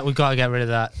relevant. You were like, we've got to get rid of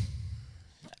that.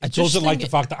 He doesn't like the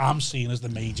fact that I'm seen as the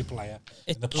major player.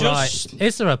 It The just Right.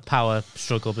 Is there a power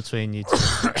struggle between you two?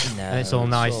 And it's all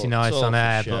nice on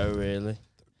air, show, but really.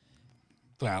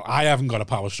 Well, I haven't got a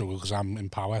power struggle because I'm in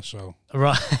power, so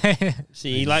right.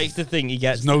 See, he likes to think he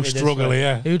gets. there's no to be this struggle way.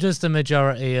 here. Who does the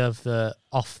majority of the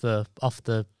off the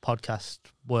podcast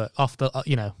work? Off the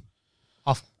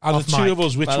off. Out of off the two mic? of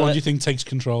us, which Well, one do you think takes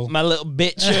control? My little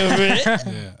bitch over it.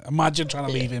 Yeah. Imagine trying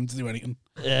to leave him to do anything.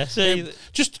 Yeah. So,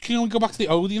 Just can we go back to the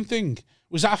Odeon thing?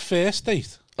 Was that a first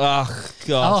date? oh Oh, I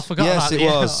god. forgot Yes, about it the-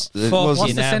 was. It Fuck was. What's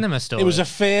you the know. cinema story? It was a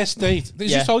first date. They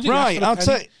Yeah. just told you. Right, I'll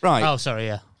tell you. Right. Oh, sorry,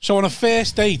 yeah. So on a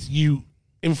first date, you,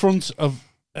 in front of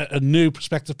a new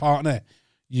prospective partner,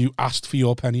 you asked for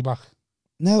your penny back.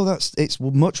 No, it's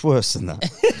much worse than that.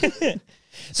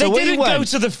 They we didn't go went-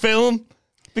 to the film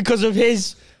because of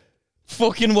his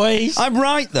fucking ways. I'm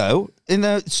right though. In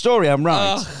the story, I'm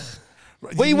right.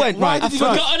 We went right. I've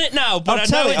forgotten it now, but I'll I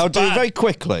tell know it. it's I'll do it bad very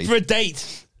quickly. for a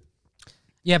date.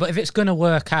 Yeah, but if it's going to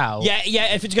work out,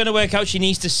 Yeah. If it's going to work out, she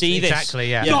needs to see this.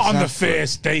 Exactly, yeah. Not on the Exactly.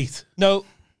 first date. No.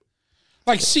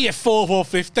 Like, see a fourth or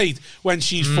fifth date when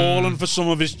she's fallen for some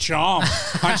of his charm.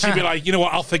 And she'd be like, you know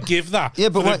what, I'll forgive that. Yeah,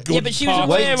 but for the wait- good Yeah, but she was part.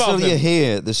 aware Wait of until him. you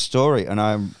hear the story,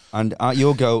 and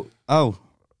you'll go, oh,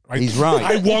 he's right.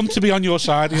 I want to be on your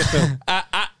side here, Phil.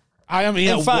 I am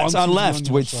here. In fact, wanting I to be on left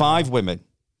your with side. 5 women.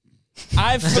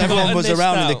 I've Everyone forgotten was this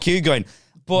around now, in the queue going,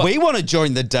 but we want to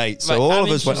join the date. So Right, all I'm of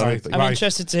us went. interested- I'm Right.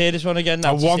 interested to hear this one again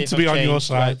now. I see want if to be I've on your changed.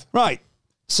 side. Right.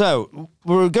 So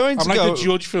we're going to I'm like go. the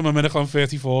judge from A Miracle on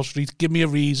 34th Street. Give me a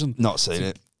reason. Not seen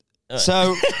it.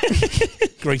 So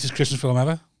Greatest Christmas film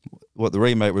ever. what, the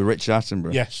remake with Richard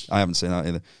Attenborough? Yes. I haven't seen that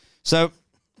either. So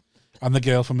And the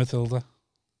girl from Matilda.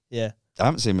 Yeah. I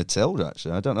haven't seen Matilda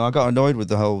actually. I don't know. I got annoyed with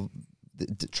the whole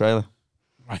trailer.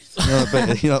 Right.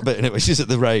 You're not bit in it when she's at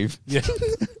the rave. Yeah.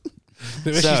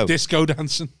 She's So- disco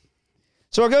dancing.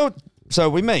 So I go. So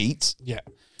we meet. Yeah.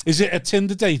 Is it a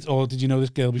Tinder date or did you know this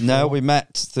girl before? No, we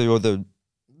met through other.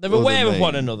 They're aware of me.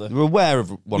 one another. We're aware of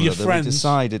one Your another. friends? We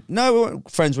decided. No, we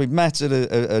weren't friends. We met at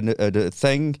a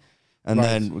thing, and Right.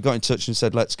 then we got in touch and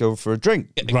said, "Let's go for a drink."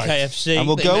 Right. KFC. And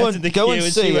we'll They go met and- in the go queue and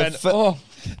she see a went, fi- oh,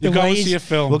 You the go and ways- see a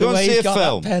film. We'll go the and way see he's a got that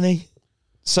film. penny.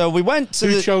 So we went to.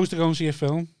 Who chose to go and see a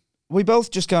film? We both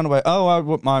just kind of went, "Oh, I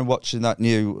wouldn't mind watching that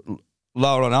new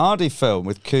Laurel and Hardy film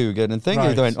with Coogan and thinking."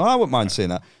 Right. Going, "Oh, I wouldn't mind seeing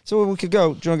that." So we could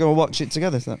go. Do you want to go and watch it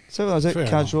together? So that was it. Fair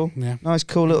Casual, enough, yeah. nice,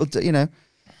 cool little,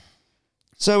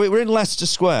 So we were in Leicester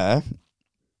Square.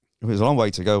 It was a long way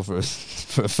to go for a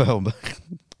film. But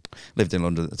lived in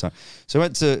London at the time. So I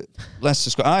went to Leicester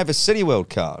Square. I have a Cineworld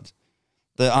card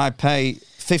that I pay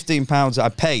 £15. I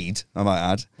paid, I might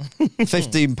add,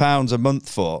 £15 a month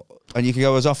for. And you can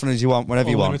go as often as you want, whenever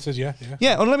you want. Unlimited, yeah.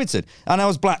 Yeah, unlimited. And I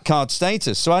was black card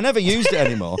status, so I never used it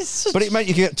anymore. But it meant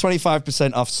you could get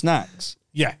 25% off snacks.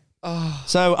 Yeah.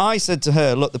 So I said to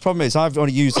her, look, the problem is I've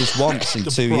only used this once in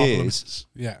The 2 problem years. is-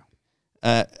 Yeah.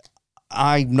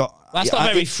 I'm not... That's yeah,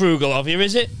 not very frugal of you,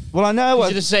 is it? Well, I know. You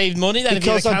should have saved money then if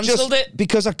you had cancelled it.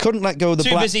 Because I couldn't let go of the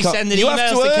Too black busy card. sending You have emails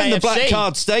to to earn the black KFC.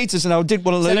 card status, and I didn't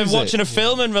want to lose Instead of watching it. a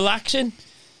film and relaxing.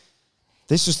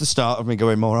 This was the start of me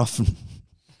going more often.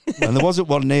 And there wasn't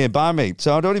one nearby me.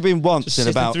 So I'd only been once Just in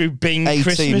sitting about through Bing 18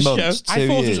 Christmas months, show. 2 I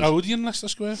thought years. it was Odeon Leicester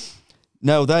Square.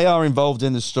 No, they are involved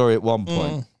in the story at one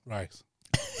point. Right.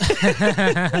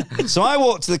 So I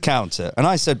walked to the counter and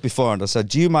I said beforehand, I said,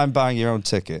 do you mind buying your own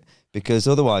ticket? Because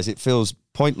otherwise it feels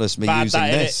pointless me Bad, using that,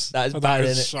 innit? this. That is Oh, bad, that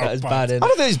innit? is so That is bad. bad, I innit?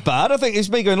 don't think it's bad. I think it's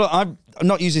me going, look, I've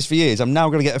not used this for years. I'm now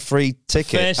going to get a free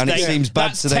ticket. First and it date. seems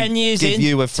bad That's to then 10 years give in.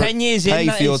 you a free 10 years in, pay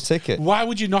that for your is. ticket. Why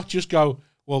would you not just go,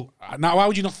 well, now why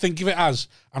would you not think of it as,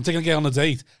 I'm taking a girl on a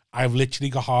date, I've literally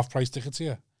got half price tickets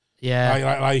here.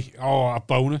 Yeah. Like, oh, a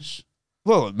bonus.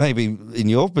 Well, maybe in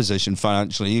your position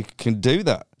financially, you can do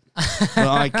that. But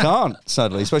I can't,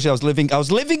 sadly. Especially I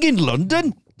was living in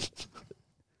London.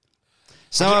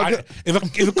 So If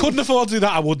I couldn't afford to do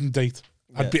that, I wouldn't date.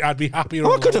 I'd be happier.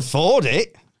 well, I could alone. afford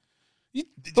it.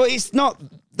 But it's not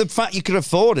the fact you could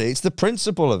afford it, it's the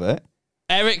principle of it.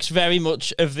 Eric's very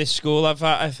much of this school,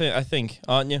 I think,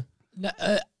 aren't you?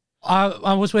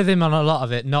 I was with him on a lot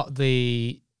of it, not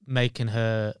the making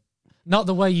her, not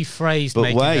the way you phrased But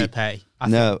making her wait. pay.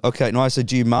 No, okay. No, I said,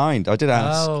 do you mind? I did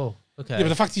ask. Oh, Okay. Yeah, but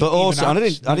the fact he's But also, I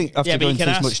didn't have Yeah, to but go you into can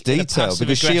as ask much in a detail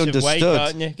because she passive-aggressive way, understood.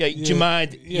 can't you? Go, do you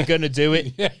mind? You're going to do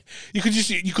it. Yeah, you could just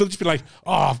be like,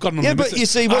 "Oh, I've got an Yeah, unlimited." but you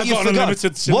see, what I've you got an forgot,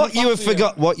 unlimited cinema what you have pass,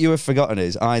 forgot, what you have forgotten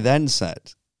is, I then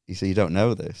said, you see, you don't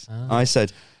know this. I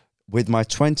said, with my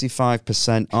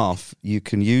 25% off, you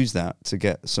can use that to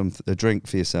get a drink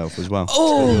for yourself as well.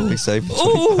 Oh. You'll be saving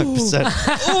 25%.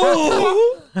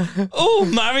 Oh,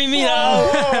 marry me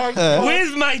now.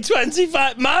 With my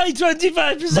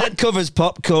 25%. That covers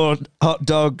popcorn, hot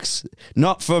dogs.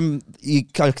 Not from. I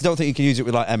don't think you can use it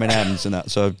with like M&Ms and that.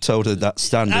 So I've told her that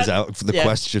standards out for the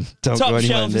question. Don't Top go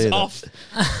anywhere shelf near is that. off.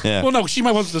 Yeah. Well, no, she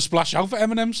might want to splash out for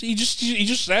M&Ms. He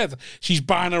just said she's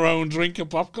buying her own drink and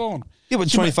popcorn. Yeah, but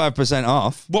 25%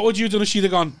 off. What would you have done if she'd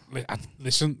have gone,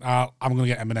 listen, I'm going to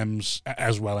get M&Ms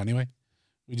as well anyway?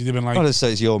 Would you have been like... I'd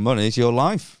say it's your money, it's your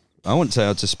life. I wouldn't tell you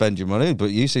how to spend your money,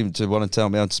 but you seem to want to tell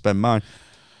me how to spend mine.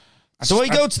 So we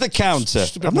go to the counter.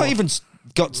 I've not even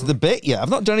got to the bit yet. I've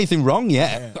not done anything wrong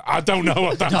yet. I don't know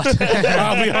what that...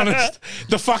 I'll be honest.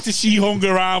 The fact that she hung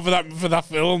around for that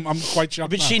film, I'm quite shocked.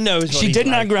 But now. she knows what She he's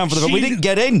didn't like. hang around for the film. We didn't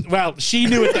get in. Well, she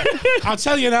knew it. I'll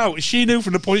tell you now, she knew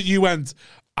from the point you went,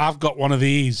 I've got one of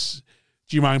these.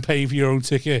 Do you mind paying for your own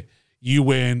ticket? You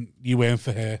win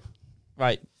for her.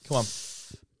 Right, come on.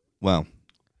 Well,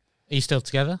 Are you still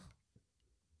together?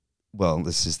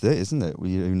 this is it, isn't it?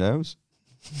 Who knows?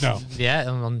 No. Yeah,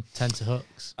 I'm on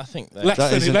tenterhooks. I think that. Let's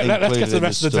That isn't get to included the in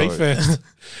rest the of the day story. first.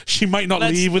 She might not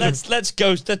leave with him. Let's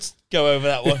go over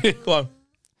that one. Go on.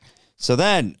 So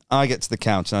then I get to the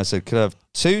counter and I said, could I have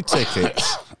 2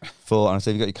 tickets for, and I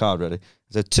said, have you got your card ready?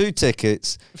 I said, 2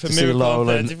 tickets For to see Miracle on Laurel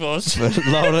and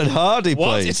 34th. Laurel and Hardy,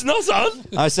 What? please. It's not on.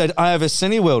 I said, I have a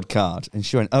Cineworld card. And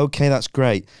she went, okay, that's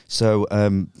great. So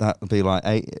that'll be like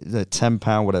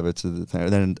 £10, whatever, to the thing.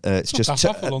 And then it's just, that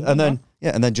bad for London, and then,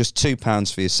 yeah, and then just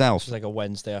 £2 for yourself. It's like a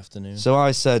Wednesday afternoon. So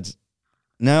I said,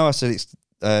 no, I said,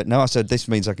 this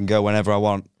means I can go whenever I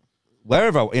want,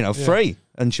 wherever, free.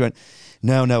 And she went,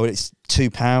 no, it's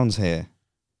 £2 here.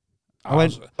 I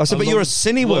said, but you're a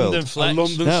Cineworld. London Flex. A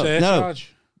London No,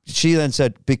 surcharge. She then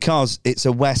said, because it's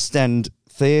a West End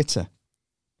theatre.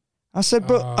 I said,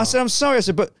 I'm sorry. I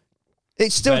said, but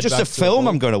it's still Red just back a to the film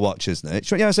ball. I'm going to watch, isn't it?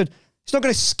 She went, yeah, I said, it's not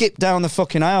going to skip down the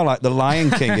fucking aisle like The Lion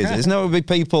King is. There's not going to be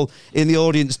people in the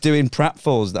audience doing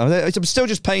pratfalls. I'm still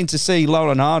just paying to see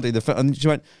Laurel and Hardy. And she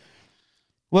went,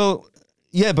 well,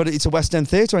 yeah, but it's a West End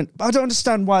theatre. I went, I don't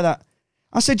understand why that...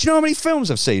 I said, do you know how many films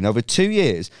I've seen over 2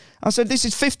 years? I said, this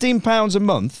is £15 a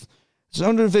month. It's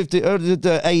 150,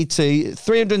 80,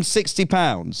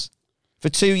 £360 for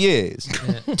 2 years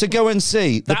to go and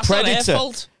see The That's not Predator. their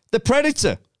fault. The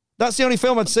Predator. That's the only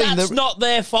film I'd seen. That's not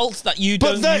their fault that you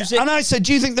don't use it. And I said,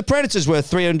 do you think The Predator's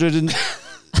worth £360?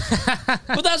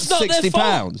 But that's not their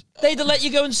fault. £60. They'd have let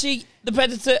you go and see The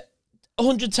Predator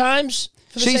 100 times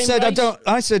for the She same said, price.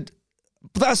 I said,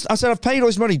 I said, I've paid all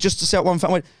this money just to see that one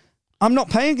film. I went, I'm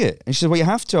not paying it. And she said, well, you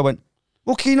have to. I went,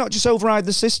 well, can you not just override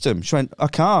the system? She went, I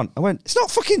can't. I went, it's not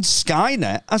fucking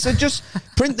Skynet. I said, just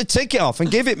print the ticket off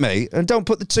and give it me and don't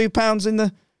put the £2 in the...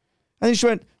 And then she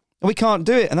went, we can't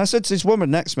do it. And I said to this woman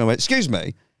next to me, I went, excuse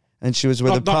me. And she was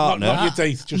with a partner. Not your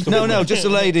date. Just a No, woman. just a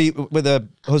lady with her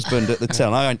husband at the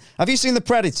till. I went, have you seen The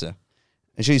Predator?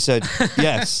 And she said,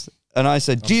 yes. And I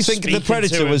said, do you think speaking The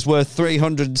Predator to her. was worth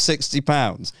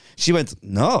 £360? She went,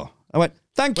 no. I went,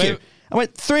 thank you. Wait. I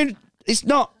went, it's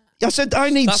not. I said, I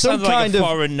need That some sounds like kind a of...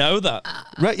 foreign no, that.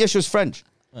 Right, yeah, she was French.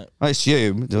 I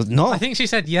assume. No. I think she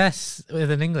said yes with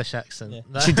an English accent.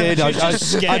 She did. She was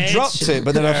just I scared. dropped it,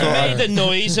 but then I thought... Made a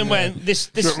noise and went,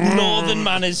 this northern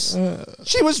man is...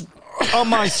 She was on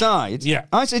my side. Yeah.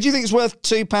 I said, do you think it's worth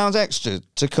 £2 extra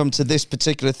to come to this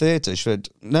particular theatre? She said,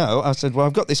 no. I said, well,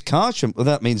 I've got this card. She went, well,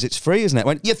 that means it's free, isn't it? I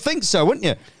went, you think so, wouldn't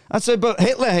you? I said, but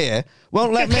Hitler here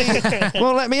won't let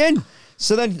me in.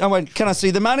 So then I went, can I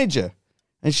see the manager?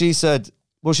 And she said,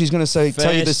 well, she's going to tell you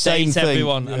the same First date, thing.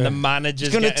 everyone, and the manager's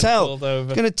She's going to pulled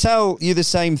over. tell you the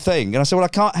same thing. And I said, well, I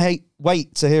can't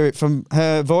wait to hear it from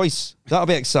her voice. That'll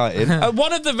be exciting.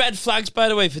 One of the red flags, by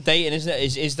the way, for dating, isn't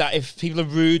it, is that if people are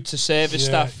rude to service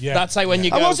staff, yeah. that's like when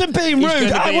you go... I wasn't being "He's rude,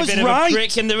 gonna I be a was bit of a right.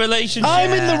 prick in the relationship.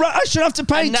 I'm in the right. I should have to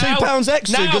pay And now- £2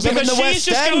 extra now, because I'm in the she's West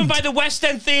just going End. by the West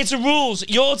End theatre rules.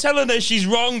 You're telling her she's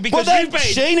wrong because Well, you then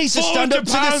paid she needs to stand up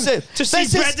to £400 to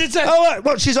see Predator. Oh, right,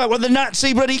 what she's like? Well, the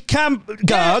Nazi bloody camp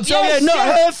guards. yes, not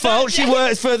yeah. her fault. She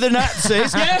works for the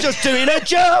Nazis, Yeah. just doing her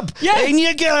job. Yeah. In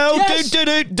you go. Yes.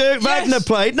 Do. Wagner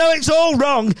played. No, it's all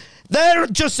wrong. They're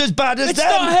just as bad as It's them.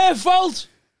 not her fault.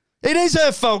 It is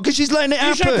her fault because she's letting it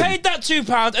You should have happen. paid that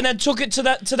 £2 and then took it to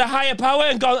the higher power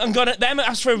and gone at them and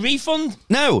asked for a refund.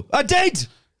 No, I did.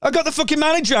 I got the fucking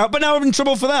manager out, but now I'm in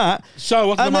trouble for that. So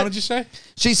what did the And manager say?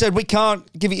 She said, we can't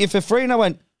give it you for free. And I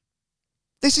went,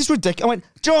 this is ridiculous. I went,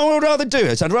 do you know what I'd rather do?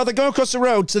 I'd rather go across the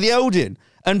road to the Odeon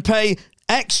and pay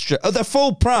extra at the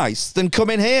full price than come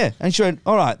in here. And she went,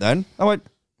 all right then. I went,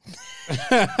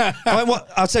 what?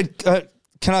 I said,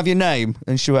 can I have your name?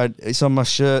 And she went, it's on my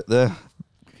shirt there.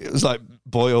 It was like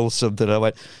Boyle something. I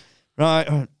went,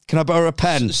 right, can I borrow a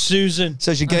pen? Susan.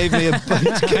 So she gave me a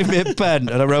pen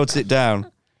and I wrote it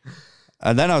down.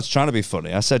 And then I was trying to be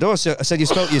funny. I said, I said, you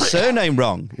spelled your surname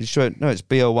wrong. And she went, no, it's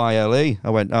Boyle. I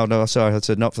went, oh, no, sorry. I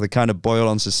said, not for the kind of Boyle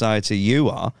on society you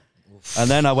are. And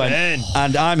then I went,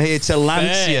 and I'm here to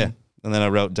lance you. And then I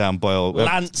wrote down Boyle.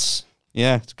 Lance.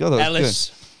 Yeah, it's good. Ellis.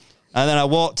 Good. And then I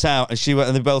walked out and she went,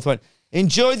 and they both went,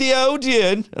 enjoy the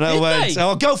Odeon. And I went,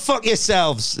 oh, go fuck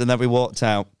yourselves. And then we walked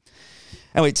out.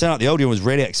 Anyway, it turned out the Odeon was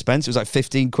really expensive. It was like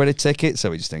 15 quid a ticket, so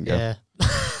we just didn't go. Yeah.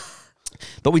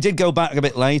 But we did go back a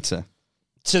bit later.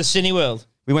 To the Cineworld.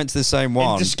 We went to the same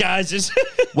one. In disguises.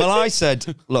 Well, I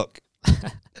said, look,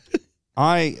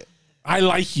 I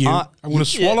like you. I'm going to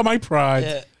swallow my pride.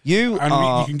 Yeah. You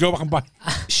can go back and buy.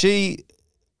 She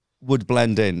would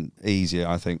blend in easier,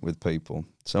 I think, with people.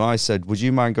 So I said, would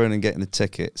you mind going and getting the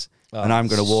tickets? And I'm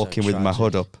going to walk in with my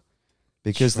hood up.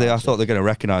 Because I thought they're going to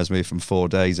recognise me from 4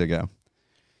 days ago.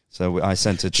 So I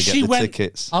sent her to get the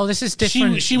tickets. Oh, this is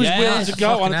different. She was willing to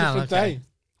go on a different day.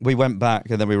 We went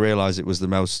back and then we realised it was the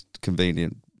most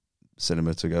convenient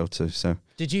cinema to go to. So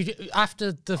did you,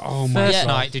 after the first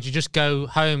night, did you just go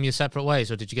home your separate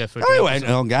ways or did you go for a drink? We went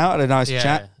and hung out, had a nice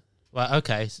chat. Well,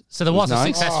 okay. So there was a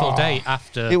successful date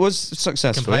after. It was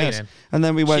successful, yes. And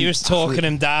then we went. She was talking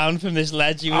him down from this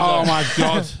ledge. He was oh my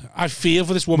God. I feel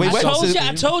for this woman.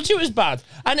 I told you it was bad.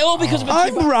 And all because of a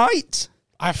I'm right.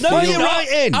 No, you're right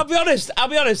in. I'll be honest.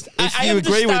 If you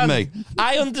agree with me.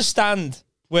 I understand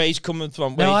where he's coming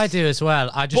from. No, I do as well.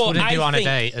 I just wouldn't do it on a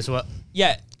date as well.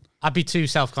 Yeah. I'd be too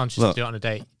self-conscious to do it on a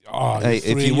date. Oh, hey,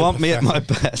 if you want me at my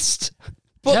best.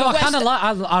 But no, I kind of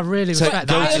like. I really respect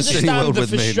that. I understand the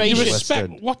frustration. You respect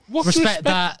what? Respect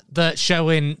that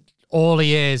showing all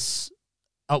he is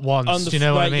at once. Do you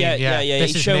know what I mean? Yeah.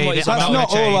 This is me. That's not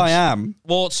all I am.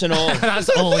 Warts and all. That's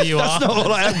all you are. That's not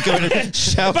all I am. Going and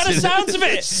shouting. By the sounds of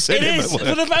it, it is.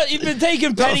 But you've been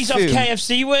taking pennies off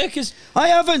KFC workers. I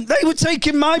haven't. They were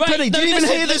taking my penny. Did you even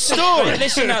hear the story?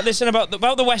 Listen about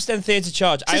the West End Theatre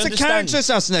charge. It's a character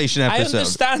assassination episode. I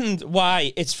understand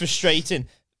why it's frustrating.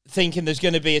 Thinking there's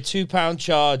going to be a £2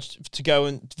 charge to go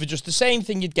and for just the same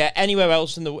thing you'd get anywhere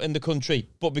else in the country,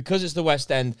 but because it's the West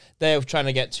End, they're trying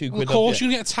to get £2 quid. Of course, you're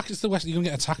going to get attacked. It's the West. You're going to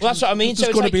get attacked. Well, that's what I mean.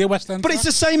 There's going to be a West End, but it's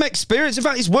the same experience. In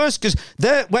fact, it's worse because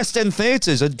their West End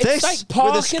theatres are this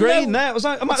with a screen there. It was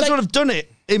like I might as well have done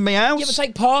it in my house. Yeah, but it's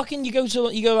like parking. You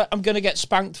go. I'm going to get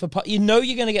spanked for. You know,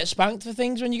 you're going to get spanked for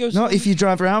things when you go. Not if you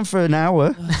drive around for an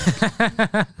hour,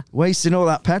 wasting all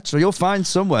that petrol. You'll find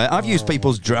somewhere. I've used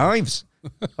people's drives.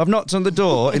 I've knocked on the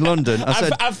door in London. I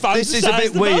said, this is a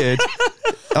bit weird.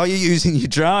 Are you using your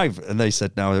drive? And they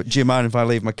said, no. Do you mind if I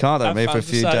leave my car there maybe for a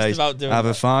few days? Have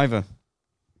a $5.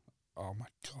 Oh, my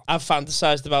God. I've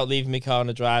fantasized about leaving my car on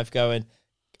a drive going,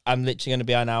 I'm literally going to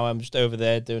be an hour. I'm just over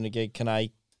there doing a gig. Can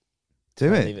I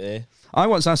leave it here? I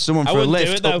once asked someone for a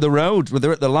lift up the road. When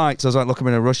they're at the lights, I was like, look, I'm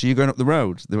in a rush. Are you going up the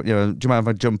road? Do you mind if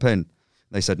I jump in?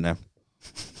 They said no.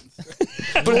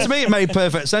 But to me, it made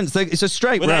perfect sense. It's a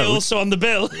straight road. Were they also on the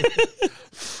bill?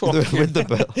 With the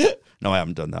bill. No, I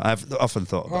haven't done that. I've often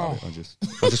thought about it.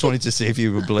 I just wanted to see if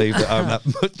you would believe that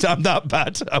I'm that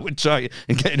bad. I would try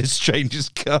and get in a stranger's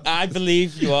car. I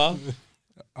believe you are.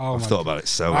 I've thought about it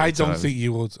so much. I don't think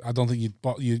you would. I don't think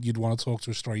you'd want to talk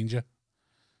to a stranger.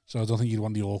 So I don't think you'd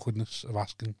want the awkwardness of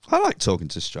asking. I like talking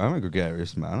to strangers. I'm a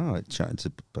gregarious man. I like chatting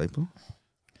to people.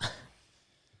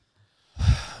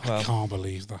 I can't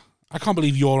believe that. I can't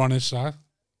believe you're on his side.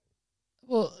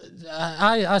 Well,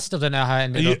 I still don't know how I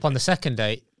ended up on the second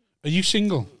date. Are you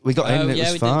single? We got in and it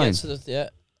was fine.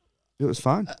 It was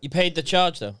fine. You paid the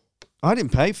charge, though? I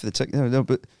didn't pay for the ticket. No,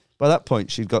 but by that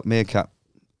point, she'd got Meerkat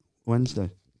Wednesday.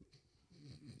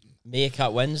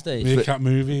 Meerkat Wednesdays? Meerkat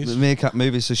movies. Meerkat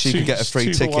movies, so she could get a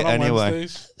free ticket anyway.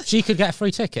 She could get a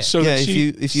free ticket? So yeah,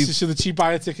 so did she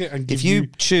buy a ticket and give if you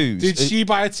choose... Did she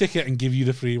buy a ticket and give you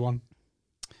the free one?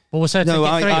 What was her ticket?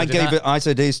 I gave it. I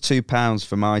said, "Here's £2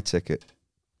 for my ticket,"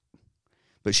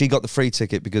 but she got the free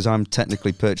ticket because I'm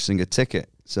technically purchasing a ticket.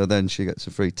 So then she gets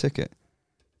a free ticket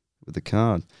with the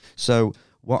card. So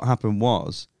what happened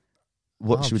was,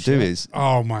 what she would do is,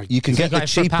 you can get the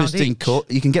cheapest in court.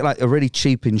 You can get like a really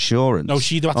cheap insurance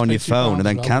on your phone and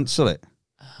then cancel it.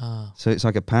 So it's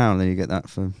like £1, then you get that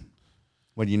for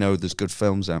when you know there's good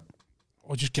films out.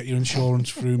 Or just get your insurance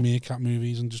through Meerkat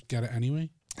Movies and just get it anyway.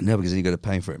 No, because then you got to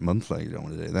pay for it monthly. You don't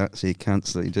want to do that, so you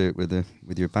cancel it. You do it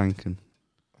with your bank and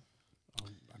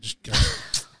I just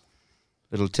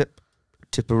little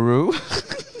tipperoo.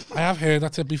 I have heard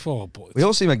that tip before, but We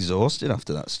all seem exhausted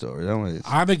after that story, don't we?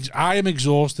 I am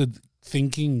exhausted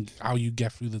thinking how you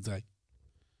get through the day.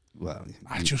 Well,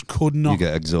 I just could not. You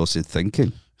get exhausted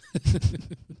thinking.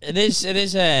 It is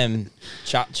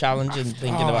challenging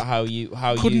thinking about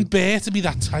how couldn't bear to be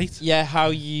that tight. Yeah, how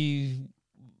you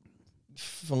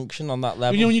function on that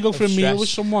level. You know when you go for a meal stress. with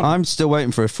someone. I'm still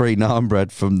waiting for a free naan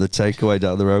bread from the takeaway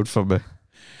down the road from me.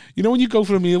 You know when you go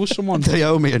for a meal with someone, They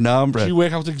owe me a naan bread. you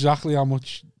work out exactly how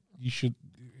much you should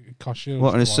cost you.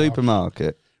 What, in a Something like that.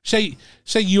 supermarket?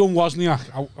 Say you and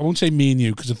Wozniak. I won't say me and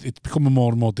you because it's becoming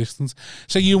more and more distant.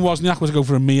 Say you and Wozniak were to go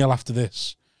for a meal after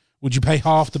this. Would you pay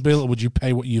half the bill or would you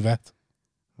pay what you've ate?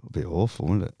 It would be awful,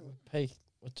 wouldn't it? Pay.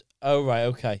 Oh right,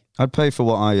 okay. I'd pay for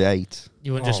what I ate.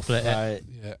 You wouldn't just split it. Right.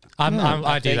 Yeah.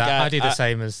 I do think that. I do the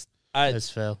same as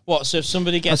Phil. What? So if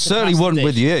somebody I gets certainly wouldn't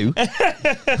with you.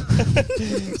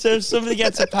 So if somebody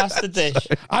gets a pasta dish,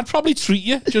 I'd probably treat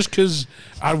you just because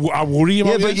I worry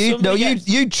about Yeah, but you.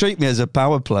 you treat me as a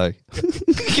power play.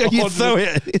 You throw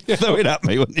it at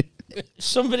me, wouldn't you?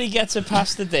 somebody gets a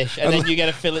pasta dish, and then you get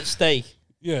a fillet steak.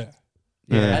 Yeah.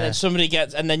 And then somebody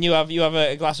gets, and then you have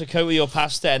a glass of Coke with your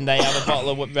pasta, and they have a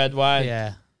bottle of red wine.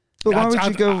 Yeah. But why would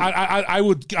you go? I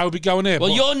would be going there. Well,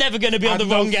 but you're never going to be on I'd the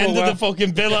know wrong end full of the well.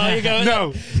 fucking bill, are you? Going?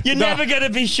 No, You're no. never going to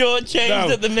be shortchanged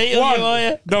No. at the meal, One, you are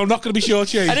you? No, not going to be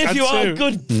shortchanged. And if you are a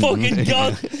good fucking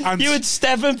god, And- you and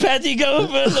Stephen Petty go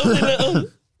for a lovely little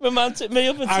romantic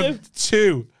meal for two. And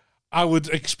two, I would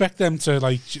expect them to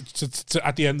to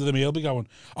at the end of the meal be going,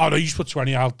 oh no, you just put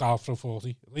 20 out, I'll throw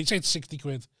 40. They say it's 60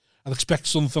 quid. I'd expect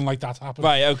something like that to happen.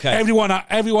 Right, okay. Everyone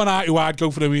who I'd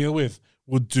go for the meal with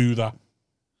would do that.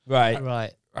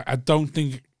 Right. I don't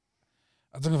think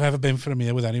I've ever been for a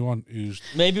meal with anyone who's.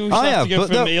 Maybe we should have to go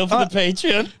for a meal for the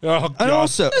Patreon. Oh, God. And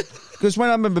also, because when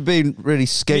I remember being really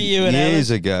skint You and years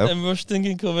Ellen ago, and Rushton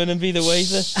can come in and be the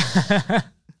waiter.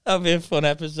 That'd be a fun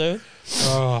episode.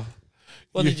 Oh,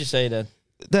 What did you say then?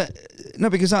 no,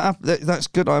 because that's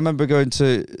good. I remember going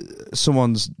to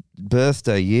someone's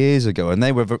birthday years ago, and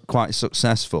they were quite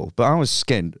successful, but I was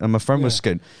skint, and my friend was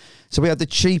skint, so we had the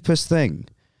cheapest thing.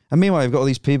 And meanwhile, you've got all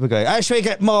these people going, should we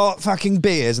get more fucking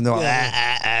beers? And they're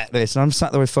like, this. And I'm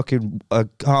sat there with fucking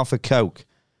half a Coke.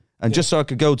 And just so I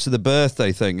could go to the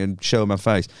birthday thing and show my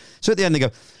face. So at the end they go,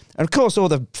 and of course all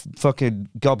the fucking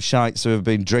gobshites who have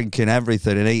been drinking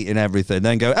everything and eating everything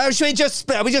then go, should we just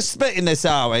split? Are we just splitting this,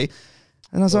 are we?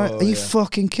 And I was like, are you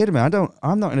fucking kidding me?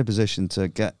 I'm not in a position to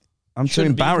get, I'm too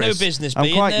embarrassed. No business I'm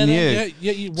being quite there, new.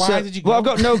 Yeah, why did you go? Well, I've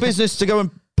got no business to go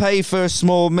and pay for a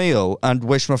small meal and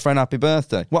wish my friend happy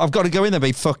birthday. Well, I've got to go in there and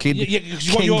be fucking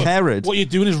King Herod. What you're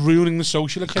doing is ruining the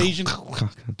social occasion. I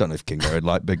don't know if King Herod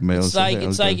liked big meals.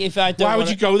 It's like if I don't. Why would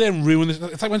you go there and ruin this?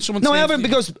 It's like when someone. No, I turns haven't, to you-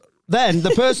 because then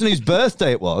the person whose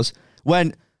birthday it was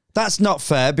went, that's not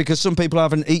fair because some people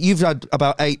haven't. You've had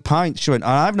about 8 pints, She went,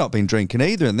 and I've not been drinking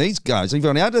either. And these guys, you've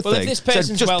only had a Well, if thing. this So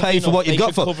person's just wealthy pay for enough, what you've they got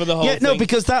should for. cover the whole No, thing.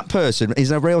 because that person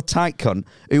is a real tight cunt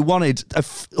who wanted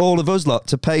all of us lot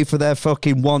to pay for their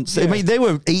fucking wants. I mean, they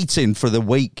were eating for the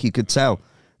week. You could tell.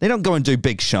 They don't go and do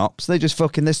big shops. They just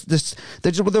fucking They're just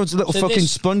those little So fucking this-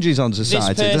 sponges on This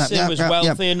society. person was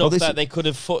wealthy enough that they could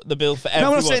have foot the bill for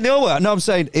everyone. No, I'm not saying they all were. No, I'm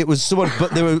saying it was someone, but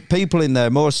there were people in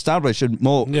there more established and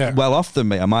more well off than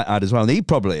me, I might add as well. And he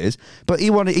probably is. But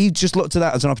he just looked at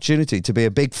that as an opportunity to be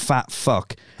a big fat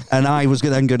fuck. And I was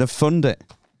then going to fund it.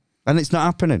 And it's not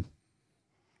happening.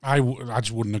 I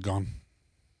just wouldn't have gone.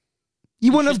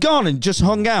 You wouldn't have gone and just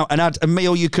hung out and had a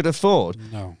meal you could afford.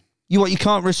 No. You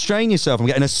can't restrain yourself from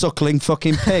getting a suckling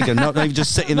fucking pig and not even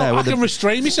just sitting there I with can a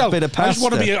restrain myself. bit of I pasta.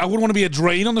 wouldn't want to be a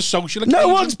drain on the social occasion. No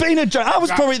one's been a drunk. I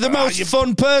was probably the most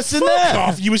fun person there. Fuck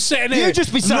off. You were sitting here. You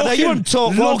just be sat there. You wouldn't talk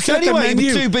looking once at the anyway.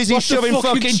 menu. You're too busy What's the shoving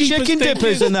fucking cheapest chicken thing dippers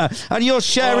is? in there, and you're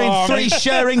sharing Oh, three mate.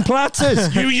 sharing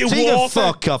platters. You so you can water.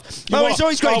 fuck off. You Oh, it's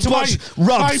always great to watch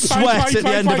Rob sweat at the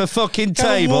end of a fucking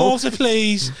table. Water,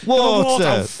 please. Water.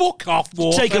 Oh, fuck off,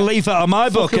 water. Take a leaf out of my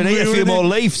book and Fucking eat a few ruin more it.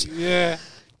 leaves. Yeah.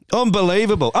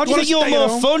 Unbelievable. How do you wanna think you're stay more at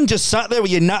home? fun just sat there with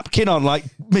your napkin on like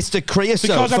Mr. Creosote?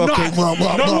 Because I'm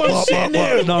not. No one's sitting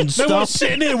there. No non-stop. one's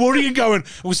sitting there worrying, going,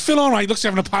 "Was Phil all right? Looks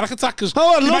like having a panic attack."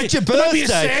 Oh, I loved your There might be a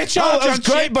birthday. surcharge Oh, it was on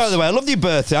great, chips. by the way. I loved your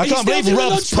birthday. I Are you can't still believe doing the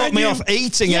Rob's lunch put me menu? off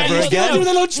eating Yeah, ever you're still again. doing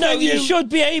the lunch No, menu. you should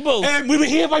be able. We were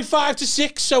here by 5 to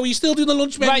 6, so you still doing the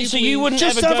lunch menu? Right, so you please? wouldn't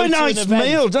Just ever have go a to an nice event.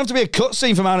 meal. Don't have to be a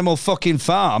cutscene from Animal fucking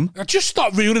Farm. Just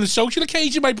stop ruining the social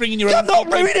occasion by bringing your You're own.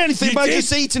 not ruining anything You by did.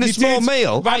 just eating a You small did.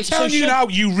 meal. Right, I'm telling you now,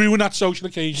 you ruin that social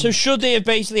occasion. So should they have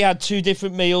basically had 2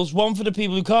 different meals, one for the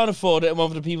people who can't afford it and one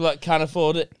for the people that can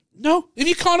afford it? No, if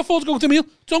you can't afford to go to the meal,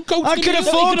 don't go to I the can meal.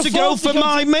 afford to go for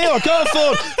my meal. I can't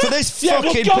afford for this Yeah,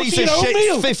 fucking go piece for of your own shit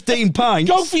meal. 15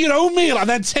 pints. Go for your own meal and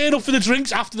then turn up for the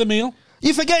drinks after the meal.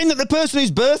 You're forgetting that the person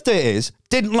whose birthday it is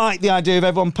didn't like the idea of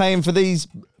everyone paying for these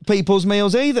people's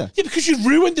meals either. Yeah, because you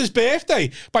ruined his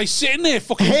birthday by sitting there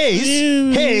fucking...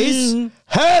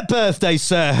 Her birthday,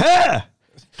 sir, her.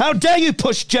 How dare you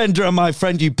push gender on my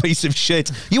friend, you piece of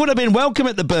shit. You would have been welcome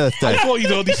at the birthday. I thought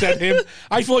you'd already said him.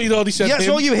 Yes,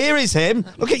 all you hear is him.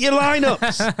 Look at your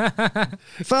lineups.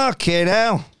 Fucking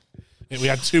hell. Yeah, we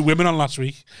had 2 women on last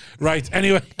week. Right,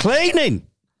 anyway. Cleaning.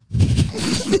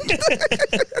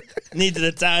 Needed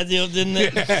a tidy up, didn't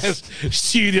it? Yes,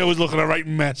 studio was looking a right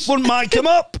mess. Wouldn't mic him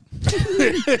up.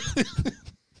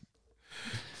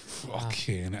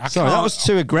 Fucking... Sorry, that was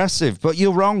too aggressive, but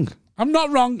you're wrong. I'm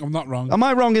not wrong. Am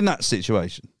I wrong in that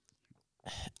situation?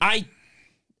 I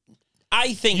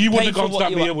think You wouldn't pay have gone for to what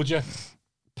that you meal, want. would you?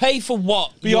 Pay for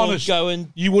what Be you're honest.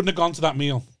 going. You wouldn't have gone to that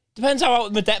meal. Depends how out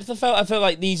of my depth I felt. I felt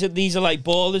like these are like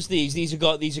ballers. These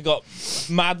have got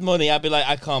mad money. I'd be like,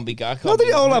 I can't be. No,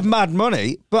 they all have mad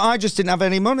money, but I just didn't have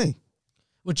any money.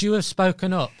 Would you have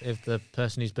spoken up if the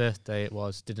person whose birthday it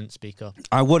was didn't speak up?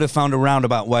 I would have found a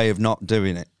roundabout way of not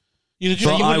doing it. You Luckily,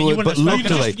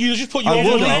 just put your I own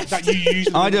would money have. that you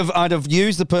used. I'd have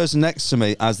used the person next to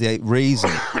me as the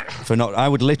reason for not. I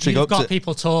would literally You've go up got to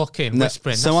people talking, No,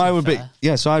 whispering. So that's I would unfair.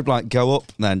 be So I'd like go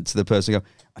up then to the person and go,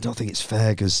 I don't think it's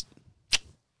fair because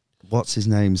what's his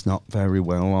name's not very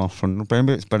well off, and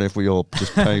maybe it's better if we all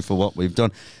just pay for what we've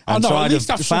done. And no, so at I'd least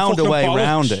have have some found a fucking way bollocks.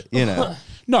 around it, you know.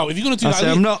 No, if you're going to do I that, say,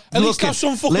 at I'm not least looking- have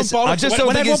some fucking Listen, bollocks. I just when don't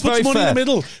when think everyone it's puts very money in fair. the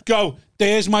middle, go,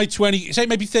 there's my 20, say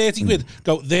maybe 30 quid,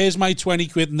 go, there's my 20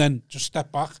 quid, and then just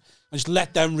step back and just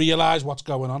let them realise what's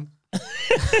going on.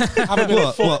 Have a bit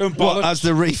of fucking What, bollocks. as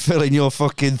the refilling your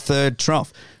fucking third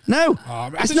trough? No,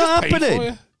 it's not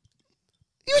happening.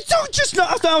 You don't just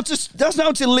not know that's not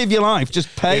how to live your life.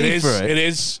 Just pay for it. It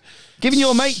is. Giving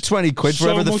your mate 20 quid for So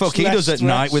whatever the much fuck he less does at stress.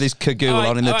 night with his cagoule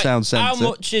on in the town centre. How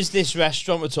much is this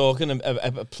restaurant we're talking?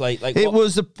 A plate? Like It what?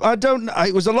 was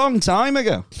it was a long time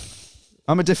ago.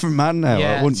 I'm a different man now.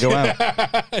 Yeah. I wouldn't go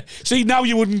out. See, now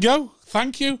you wouldn't go.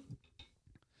 Thank you.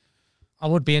 I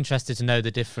would be interested to know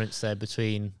the difference there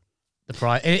between the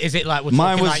price. Is it like we're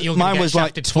Mine talking was like you're gonna mine get was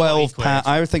like shafted 40 £12. quid?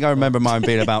 I think I remember mine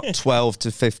being about 12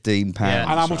 to 15 pounds. Yeah. And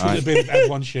how much would it have been if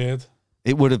everyone shared?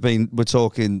 It would have been. We're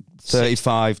talking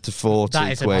 35 to 40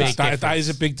 That is a quid. big That is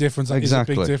a big difference. That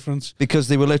Exactly. is a big difference. Because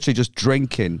they were literally just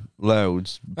drinking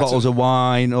loads, bottles of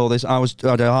wine, all this. I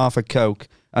had a half a Coke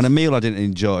and a meal I didn't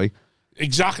enjoy.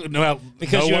 Exactly. Well,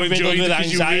 because no you're one riddled enjoyed with it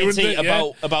 'cause you ruined anxiety it,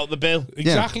 yeah. about the bill.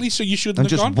 Exactly. So you shouldn't And have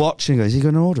just gone. watching, is he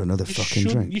going to order another You fucking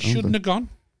shouldn't- drink? You shouldn't have gone.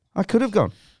 I could have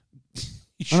gone. You And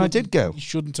I shouldn't- did go. You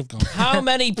shouldn't have gone. How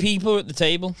many people are at the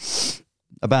table?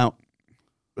 About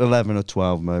 11 or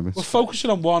 12, maybe. We're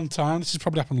focusing on one time. This has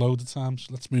probably happened loads of times.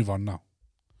 Let's move on now.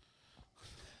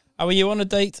 How are you on a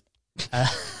date?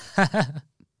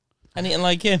 Anything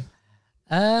like him?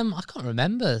 I can't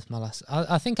remember my last.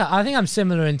 I think I'm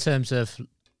similar in terms of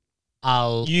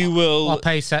I'll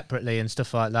pay separately and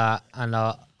stuff like that, and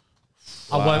I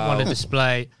won't want to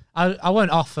display. I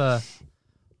won't offer.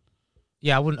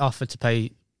 Yeah, I wouldn't offer to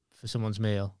pay for someone's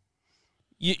meal.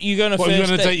 You going to What, if you're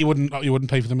first on a date? date, you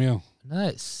wouldn't pay for the meal. No,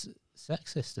 it's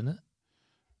sexist, isn't it?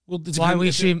 Well, it Why depends- we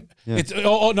assume? It's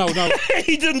no.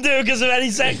 He doesn't do it because of any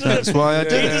sex. That's why I He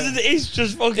did it. doesn't. He's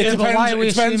just fucking. It but why depends, are we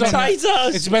it depends on assuming Tight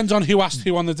ass. it depends on who asked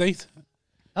who on the date.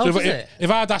 Oh, So does if, it?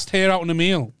 if I'd asked her out on a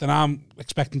meal, then I'm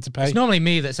expecting to pay. It's normally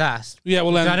me that's asked. Yeah,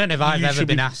 well then I don't know if I've you ever should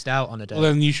been be- asked out on a date. Well,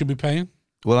 then you should be paying.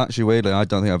 Well, actually, weirdly, I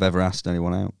don't think I've ever asked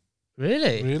anyone out.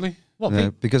 Really? Really? What? Yeah,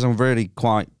 because I'm really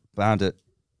quite bad at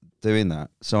doing that.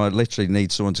 So I literally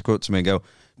need someone to come up to me and go,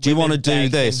 do you want to do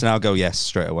begging. this? And I'll go, yes,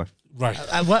 straight away. Right.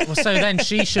 So then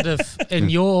she should have,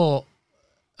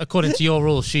 according to your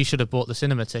rules, she should have bought the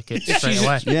cinema ticket straight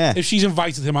away. Yeah. If she's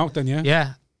invited him out, then yeah.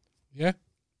 Yeah. Yeah.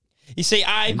 You see,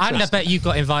 And I bet you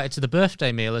got invited to the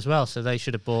birthday meal as well, so they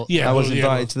should have bought. Yeah. I was well,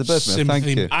 invited to the birthday meal, thank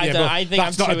sympathy- you. I yeah, don't- but I think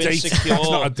that's I'm not a too date. insecure. That's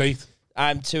not a date.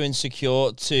 I'm too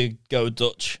insecure to go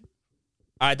Dutch.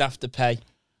 I'd have to pay.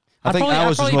 I think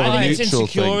ours was more I of a think it's neutral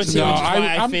insecurity, thing. No, which is why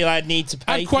I I'm- feel I'd need to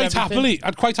pay. I'd quite for everything.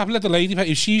 happily let the lady pay.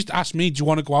 If she's asked me, do you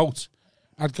want to go out?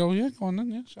 I'd go, yeah, go on then,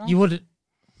 yeah. Sound. You would.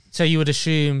 So you would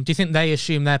assume? Do you think they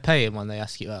assume they're paying when they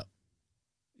ask you out?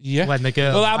 Yeah. When the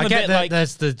girl, Well, I'm I a get bit that. like-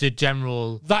 There's the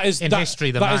general. That is in that,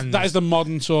 history, the that is man. that is the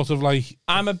modern sort of like.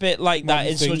 I'm a bit like that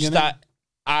Modern in thing, such innit? that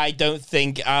I don't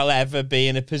think I'll ever be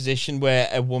in a position where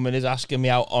a woman is asking me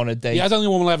out on a date. Yeah, I don't think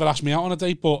a woman will ever ask me out on a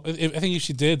date, but I think if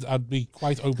she did, I'd be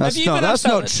quite open. That's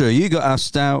not true. You got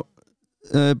asked out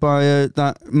by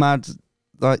that mad,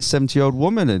 like 70-year-old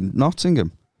woman in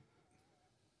Nottingham.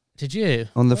 Did you?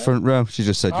 On the front row. She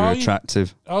just said you're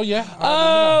attractive. Oh, yeah.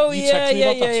 Oh,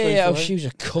 yeah. Oh, she was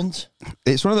a cunt.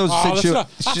 It's one of those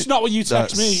situations. That's not what you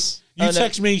text me. You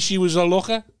text me she was a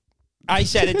looker. I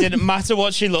said it didn't matter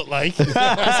what she looked like.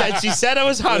 I said she said I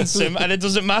was handsome, and it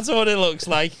doesn't matter what it looks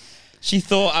like. She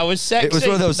thought I was sexy. It was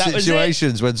one of those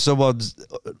situations when someone's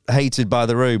hated by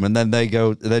the room, and then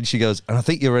then she goes, and I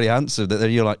think you're really handsome. And then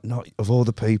you're like, not of all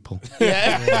the people.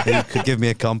 Yeah. Who could give me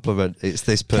a compliment? It's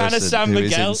this person. Kind of Sam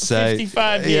Miguel,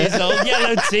 55 years old,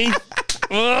 yellow teeth.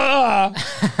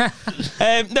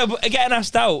 No, but getting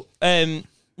asked out.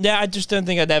 Yeah, I just don't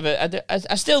think I'd ever.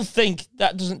 I still think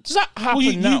that doesn't. Does that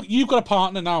happen now? You've got a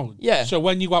partner now. Yeah. So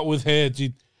when you go out with her,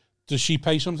 does she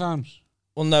pay sometimes?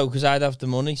 Well, no, because I'd have the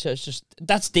money, so it's just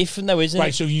that's different, though, isn't it?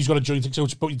 Right. So you've got a joint thing, so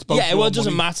it's both. Yeah, well, it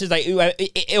doesn't matter. Like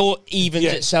it all evens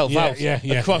itself out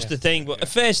across the thing. But a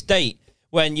first date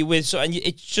when you're with someone,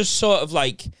 it's just sort of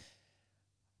like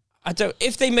I don't.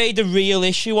 If they made a real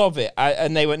issue of it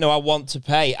and they went, "No, I want to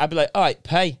pay," I'd be like, "All right,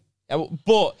 pay."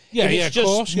 But if it's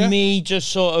just me, just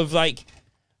sort of like.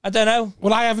 I don't know.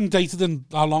 Well, I haven't dated in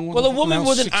how long? Well, a woman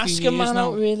wouldn't ask a man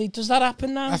out, really. Does that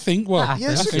happen now? I think. Well,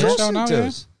 yes, of course it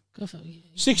does.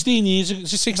 16 years.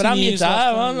 16 but I'm years. Your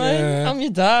dad, aren't I? Yeah. I'm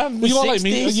your dad. Well, you are like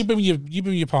me. You've been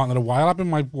with your partner a while. I've been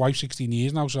with my wife 16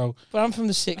 years now. So. But I'm from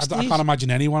the 60s. I can't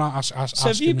imagine anyone asking. So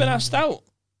have you been asked out?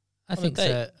 I think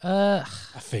so. I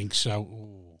think so.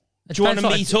 Do you want to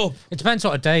meet up? It depends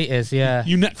what a date is. Yeah.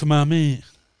 You net for my mate.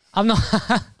 I'm not.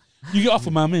 You get off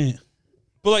for my mate.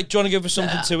 But like, do you want to go for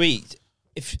something to eat?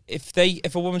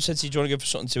 If a woman said to you, do you want to go for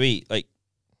something to eat? Like,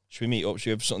 should we meet up?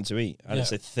 Should we go for something to eat? And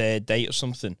it's a third date or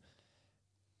something.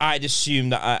 I'd assume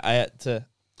that I had to.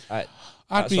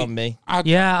 That's on me.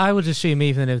 I would assume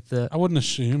even if I wouldn't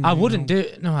assume. I wouldn't do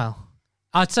it. No, well,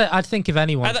 I'd think if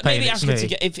anyone's paying maybe it ask to her me. to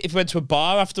get if we went to a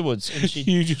bar afterwards. And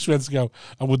you just went to go.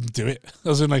 I wouldn't do it.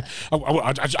 As in, like,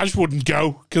 I just wouldn't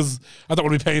go because I don't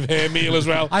want to be paying for her meal as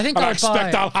well. I think I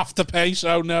expect I'll have to pay.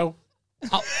 So no.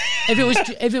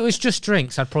 If it was just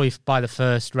drinks, I'd probably buy the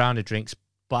first round of drinks,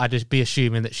 but I'd just be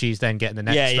assuming that she's then getting the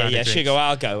next round of drinks. She'll go,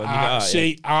 I'll go. And you go,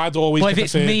 see, I'd always. But if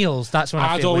it's meals, that's when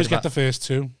I'd always get the first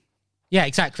two. Yeah,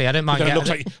 exactly. I don't mind. It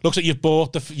looks like you've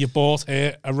bought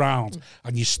her a round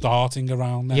and you're starting a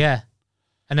round. Then. Yeah,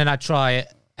 and then I'd try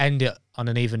it, end it on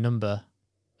an even number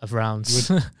of rounds.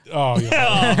 Oh, fucking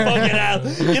hell!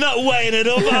 You're not weighing it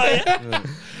up, are you?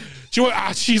 Do you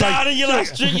want, she's down like, in your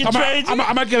last drink, you trade.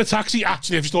 I might get a taxi.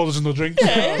 Actually, I've just ordered another drink.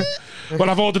 Yeah. But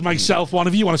I've ordered myself one.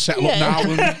 If you want to settle up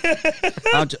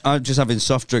now, I'm just having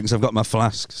soft drinks. I've got my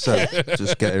flask, so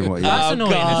just getting what you want. That's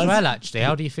annoying as well. Actually,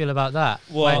 how do you feel about that?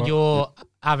 When you're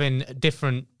having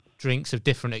different drinks of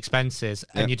different expenses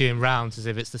and you're doing rounds as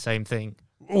if it's the same thing.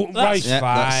 That's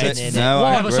fine. No,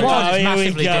 I agree. One is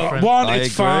massively different. One,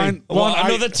 it's fine. One,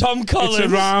 another Tom Collins. It's a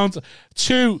round.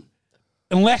 Two.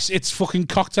 Unless it's fucking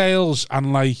cocktails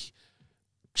and like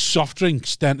soft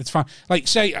drinks, then it's fine. Like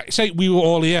say we were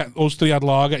all here, us three had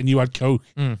lager and you had Coke.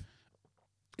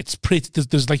 It's pretty.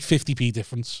 There's like 50p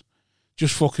difference.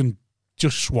 Just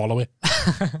swallow it.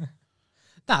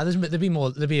 There'd be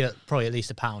probably at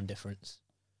least £1 difference.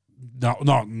 No.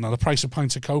 The price of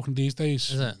pints of Coke these days.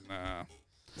 Is it? Nah.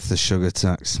 It's the sugar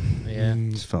tax. Yeah,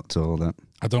 it's fucked all that.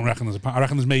 I don't reckon there's I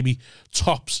reckon there's maybe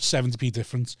tops 70p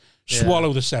difference.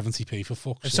 Swallow the 70p for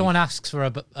fuck's sake. If someone asks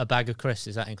for a bag of crisps,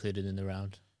 is that included in the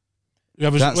round?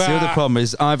 That's the other problem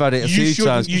is I've had it a few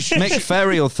times. Mick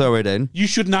Ferry will throw it in. You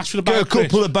shouldn't ask for the bag of crisps. Get a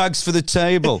couple of bags for the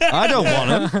table. I don't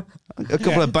want them. A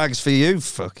couple of bags for you,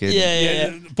 fucking.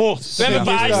 Yeah. But whoever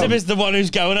buys them is the one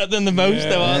who's going at them the most,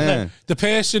 though, aren't they? The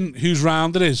person whose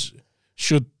round it is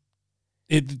should...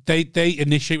 They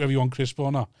initiate whether you want crisp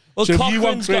or not. Well, so if you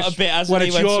want crisp, got a bit, when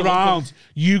it's your round,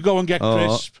 you go and get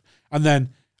crisp, and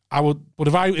then I would. But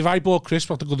if I bought crisp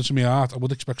after goodness of my heart, I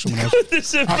would expect someone else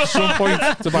at some point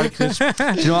to buy crisp. Do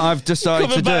you know what I've decided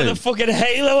to do? Coming by the fucking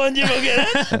halo on you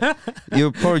again.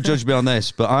 You'll probably judge me on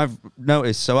this, but I've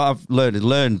noticed. So I've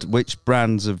learned which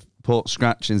brands of pork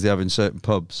scratchings they have in certain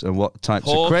pubs and what types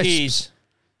of crisps.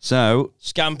 So,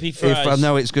 Scampi fries. If I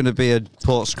know it's going to be a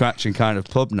pork scratching kind of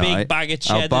pub night, big bag of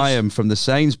cheddars. I'll buy them from the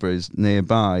Sainsbury's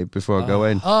nearby before I go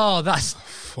in. Oh,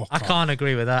 I can't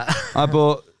agree with that. I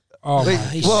bought...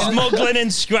 he's smuggling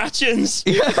in scratchings.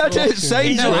 Yeah, I did.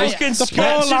 Sainsbury's.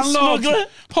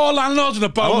 Poor landlords in the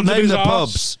bones of his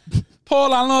arse. Poor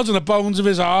landlords in the bones of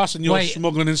his arse and you're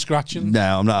smuggling in scratching.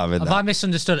 No, I'm not having that. Have I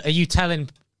misunderstood? Are you telling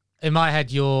in my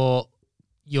head, you're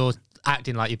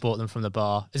acting like you bought them from the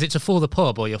bar. Is it to fool the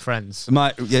pub or your friends?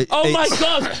 My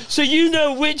God! So you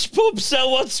know which pubs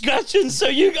sell what scratchings? So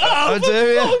you... I do,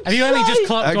 yeah. Have you only just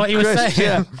clocked what you were saying?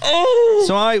 Yeah. Oh.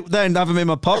 So I then have them in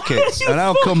my pockets, and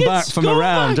I'll come back from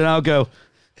around, and I'll go...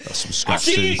 That's some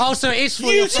scratches. Oh, so it's for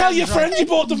you tell your friends you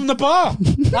bought them from the bar.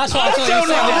 That's what I thought you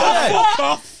said. Fuck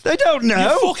off. They don't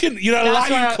know. You're a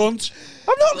lying cunt.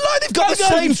 I'm not lying. They've got the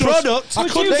same product.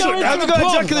 I've got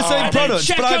exactly the same product,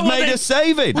 but I've made a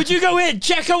saving. Would you go in,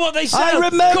 check out what they sell? I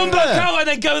remember. Come back out and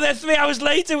then go there 3 hours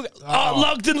later,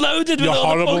 locked and loaded with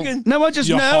all the fucking... No, I just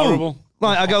know. Horrible.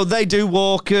 Like, I go, they do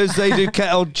walkers, they do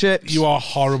kettle chips. You are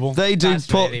horrible. They do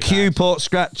Q-port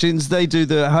scratchings, they do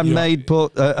the homemade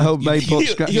port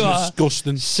scratchings. You are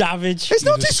disgusting. Savage. It's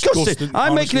not disgusting.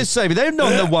 I'm making a saving. They're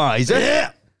none the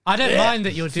wiser. I don't mind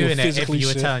that you're doing it if you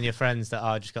were telling your friends that,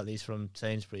 I just got these from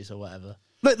Sainsbury's or whatever.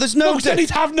 Look, there's no... Then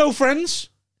he'd have no friends.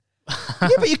 Yeah,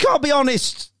 but you can't be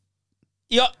honest.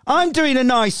 Yeah. I'm doing a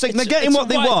nice thing. They're getting what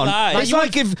they want. It's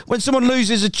like when someone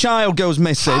loses a child, goes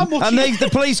missing, and the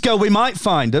police go, we might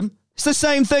find them. It's the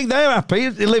same thing. They're happy.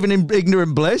 They're living in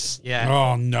ignorant bliss. Yeah.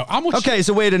 Oh, no. How much? Okay, it's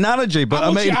a weird analogy, but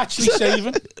how much you actually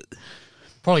saving?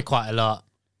 Probably quite a lot.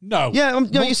 No. Yeah,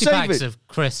 you're saving. Multi-packs of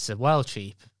crisps are well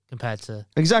cheap compared to...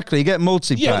 Exactly, you get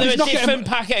multi-packs. Yeah, they're a different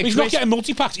packet of He's not getting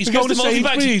multi-packs. He's going to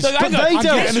Sainsbury's. But they don't.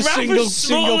 Getting a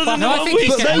single pack. No, I think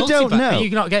he's getting multi-packs. Are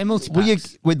you not getting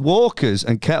multi-packs? With walkers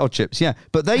and kettle chips, yeah.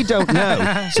 But they don't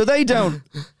know. So they don't...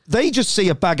 They just see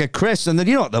a bag of crisps and then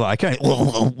you know what they're like, and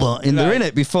they're in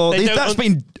it before that's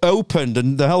been opened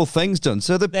and the whole thing's done.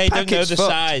 So they don't know the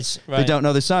size. Right. They don't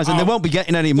know the size, and they won't be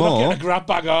getting any more. They're not getting a grab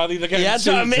bag, are they? They're getting that's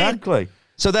what I mean. Exactly.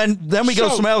 So then we go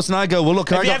somewhere else, and I go, well, look,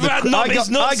 have you ever had Nobby's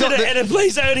nuts in a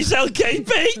place that only sell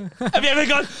KP? Have you ever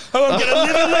gone, I'm going to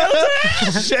live a little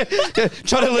bit?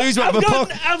 Trying to lose my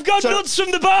pocket. I've got nuts from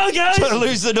the bar, guys. Trying to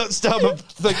lose the nuts down my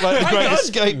thing like the Great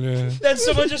Escape. Yeah. Then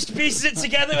someone just pieces it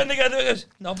together and they go,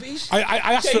 Nobby's? I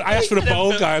asked for a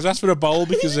bowl, guys. I asked for a bowl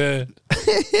because...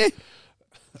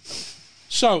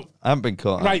 So... I haven't been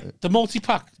caught. Right, the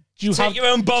multi-pack. Take your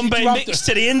own Bombay mix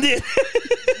to the Indian.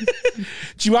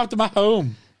 Do you have them at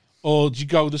home? Or do you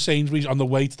go to Sainsbury's on the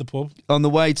way to the pub? On the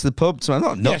way to the pub, so I'm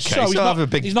not nutcase. I have a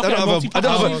big. He's not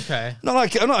okay. Not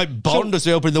like Bond as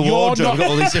they open the wardrobe. I've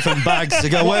got all these different bags to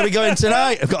go. Where are we going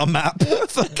tonight? I've got a map.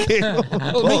 Fucking the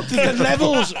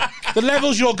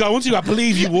levels you're going to, I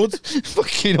believe you would.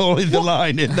 Fucking all in the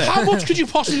line in there. How much could you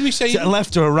possibly be saving?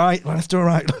 Left or a right? Left or a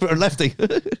right? Or a lefty?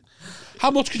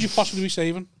 How much could you possibly be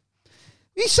saving?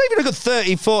 You're saving a good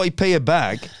 30, 40p a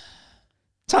bag.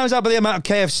 Times out by the amount of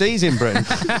KFCs in Britain.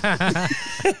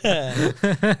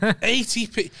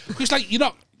 80p. Because like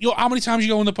how many times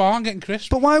you go in the bar and getting crisps?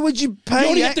 But why would you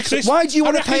pay extra? Why do you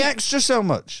want to pay extra so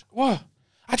much? What?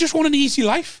 I just want an easy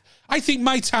life. I think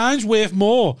my time's worth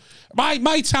more.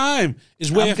 My time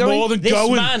is worth more than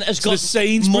going to the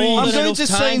Sainsbury's. I'm going to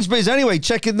Sainsbury's anyway,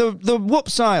 checking the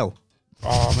whoops aisle.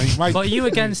 Oh, mate. But are you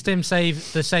against him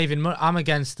saving money? I'm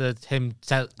against him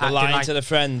lying to the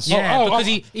friends. Yeah, because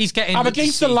he's getting... I'm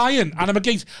against the lying, and I'm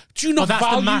against... Do you not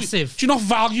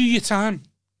value your time?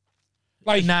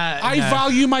 Like, I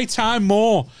value my time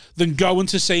more than going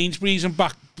to Sainsbury's and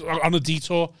back on a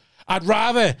detour. I'd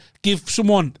rather give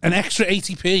someone an extra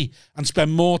 80p and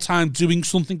spend more time doing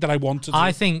something that I want to do.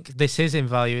 I think this is in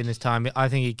value in this time. I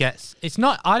think he gets... It's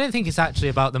not... I don't think it's actually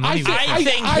about the money. I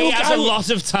think he has a lot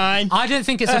of time. I don't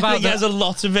think it's about... He has a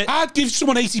lot of it. I'd give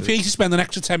someone 80p to spend an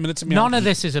extra 10 minutes. None of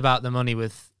this is about the money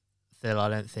with Phil, I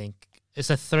don't think. It's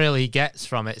a thrill he gets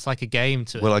from it. It's like a game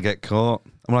to it. Will I get caught?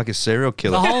 I'm like a serial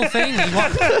killer. The whole thing.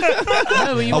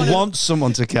 I want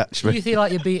someone to catch me. You feel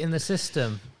like you're beating the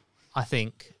system, I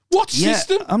think. What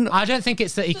system? I don't think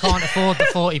it's that he can't afford the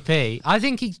 40p. I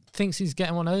think he thinks he's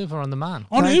getting one over on the man.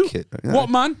 On who? What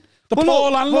man? The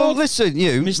poor landlord? Well, listen,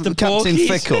 you, Mr. Captain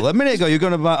Fickle. A minute ago, you're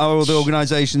going about how all the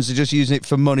organisations are just using it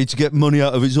for money to get money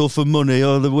out of it. It's all for money.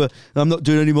 I'm not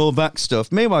doing any more vax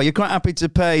stuff. Meanwhile, you're quite happy to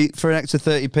pay for an extra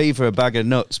 30p for a bag of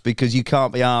nuts because you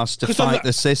can't be asked to fight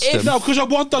the system. No, because I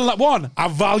want the one. I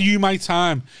value my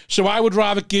time, so I would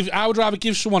rather give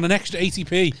someone an extra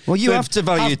 80p. Well, you have to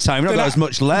value your time. You've not got as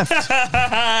much left.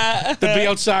 To be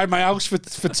outside my house for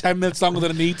 10 minutes longer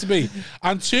than I need to be.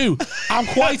 And two, I'm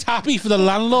quite happy for the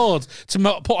landlord to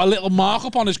put a little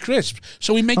markup on his crisp,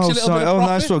 so he makes a little bit of profit.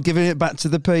 Nice one, giving it back to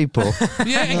the people.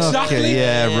 Yeah, exactly. Okay,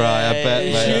 yeah, right. I bet,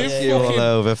 mate. You're all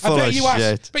over, full of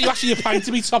shit. But you ask your pint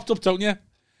to be topped up, don't you? I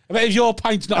bet if your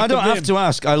pint's not. I don't have to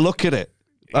ask. I look at it.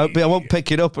 I won't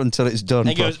pick it up until it's done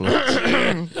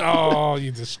properly. Oh,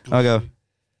 you disgusting. I go,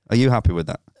 are you happy with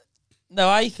that? No,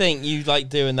 I think you like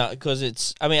doing that because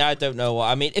it's. I mean, I don't know what.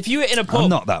 I mean, if you were in a pub, I'm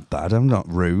not that bad. I'm not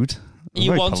rude.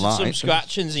 You wanted some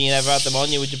scratchings and you never had them on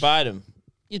you. Would you buy them?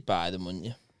 You'd buy them, wouldn't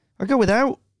you? I go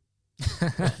without.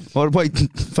 Or wait,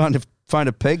 find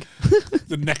a pig.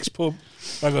 The next pub,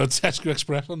 I got a Tesco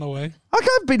Express on the way.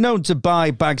 I've been known to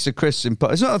buy bags of crisps in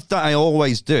pub. It's not that I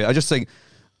always do it. I just think,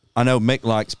 I know Mick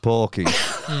likes porky.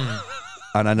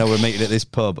 And I know we're meeting at this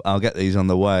pub. I'll get these on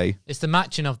the way. It's the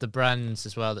matching of the brands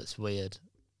as well that's weird.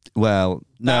 Well,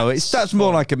 no, that's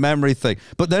more like a memory thing.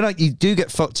 But then you do get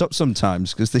fucked up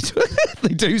sometimes because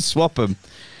they do swap them.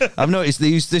 I've noticed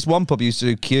this one pub used to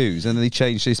do Q's and then they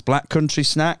changed this Black Country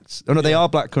Snacks. Oh no, they are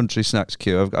Black Country Snacks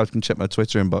Q. I can check my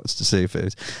Twitter inbox to see if it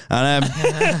is. And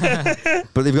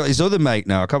but they've got this other make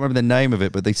now. I can't remember the name of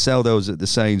it, but they sell those at the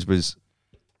Sainsbury's,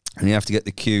 and you have to get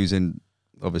the Q's in.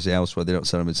 Obviously, elsewhere they don't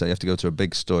sell them, so you have to go to a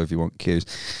big store if you want Q's.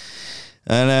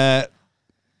 And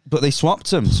but they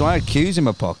swapped them, so I had Q's in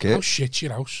my pocket. Oh shit,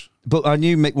 your house! But I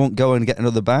knew Mick won't go and get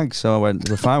another bag, so I went,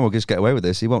 well, fine, we'll just get away with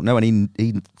this. He won't know, and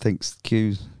he thinks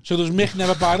Q's. So does Mick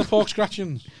never buy the pork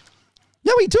scratchings?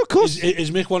 No, he do, of course.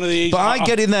 Is Mick one of these? But I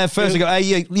get in there first and go,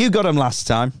 hey, you got them last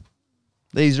time.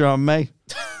 These are on me.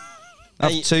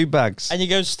 I have 2 bags. And you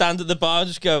go stand at the bar and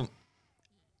just go,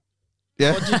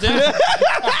 yeah. What'd you do?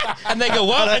 And they go,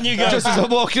 what? And you go, just as I'm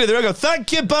walking in there, I go,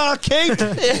 thank you, barkeep.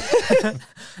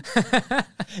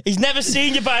 He's never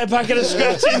seen you buy a packet of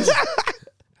scratchings.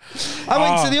 I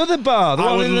went to the other bar.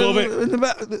 I would love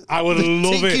it. I would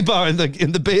love it. Tiki bar in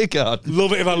the beer garden.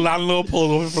 Love it if a landlord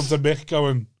pulled over from the Mick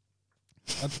going,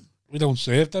 we don't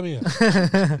serve them here.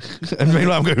 And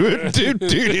meanwhile I'm going,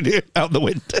 out the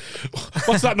window.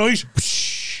 What's that noise?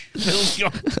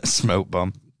 Smoke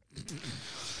bomb.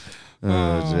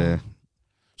 Oh, dear.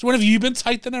 So when have you been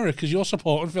tight then, Eric? Because you're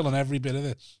supporting Phil on every bit of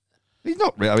this. He's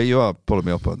not really. I mean, you are pulling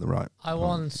me up on the right. I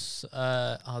once,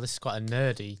 this is quite a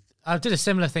nerdy. I did a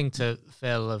similar thing to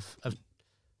Phil of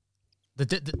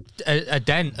a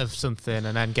dent of something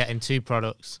and then getting 2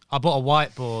 products. I bought a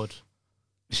whiteboard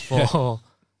for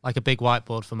like a big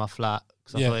whiteboard for my flat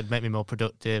because I thought it'd make me more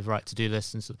productive, write to-do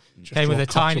lists and stuff. Came with a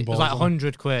tiny, it was like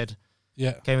 £100.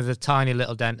 Yeah. Came with a tiny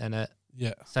little dent in it.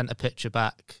 Yeah. Sent a picture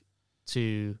back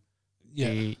to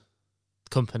the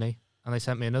company and they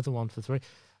sent me another one for 3.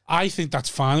 I think that's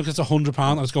fine because it's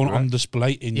 £100 that's going on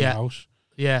display in your house.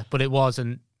 Yeah, but it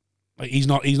wasn't. Like he's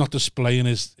not displaying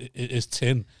his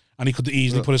tin, and he could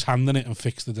easily put his hand in it and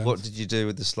fix the dent. What did you do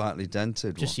with the slightly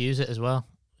dented Just one? use it as well.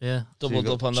 Yeah, doubled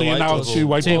up on the whiteboard. So you're now 2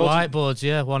 whiteboards? 2 whiteboards,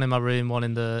 yeah. One in my room, one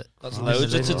in the... That's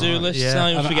loads of to-do lists. Yeah. Now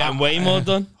you're getting way more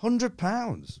done.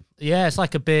 £100? Yeah, it's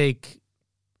like a big...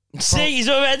 See, he's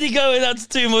already going, that's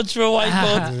too much for a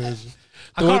whiteboard.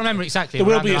 I can't remember exactly. There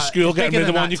will be a school getting rid of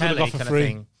the one you could have got for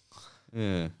free.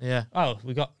 Yeah. Yeah. Oh,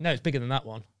 it's bigger than that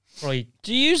one. Probably.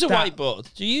 Do you use a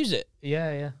whiteboard? Do you use it?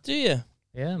 Yeah. Do you?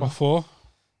 Yeah. What for?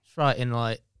 Just writing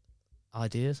like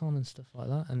ideas on and stuff like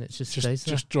that, and it just stays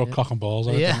there. Just draw cock and balls.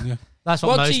 Yeah. That's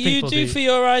what most people do. What do you do for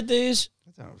your ideas?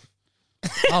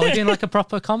 Oh, we're doing like a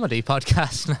proper comedy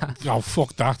podcast now. Oh,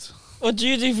 fuck that. What do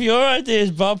you do for your ideas,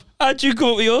 Bob? How do you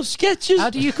come up with your sketches? How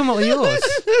do you come up with yours?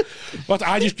 But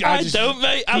I don't,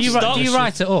 mate. Do you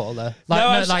write it all, though?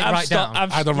 Like, write down?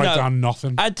 I don't write down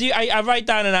nothing. I do. I write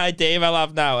down an idea I'll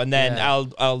have now, and then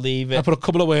I'll leave it. I put a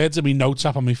couple of words in my notes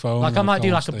app on my phone. Like I might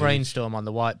do like a brainstorm on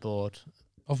the whiteboard.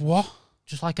 Of what?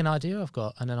 Just like an idea I've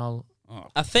got, and then I'll...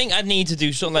 I think I need to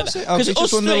do something like that. Because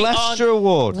just won the Leicester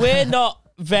Award. We're not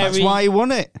very... That's why he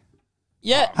won it.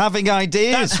 Yeah, having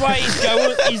ideas. That's why he's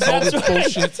going.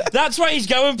 That's why he's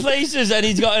going places, and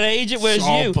he's got an agent.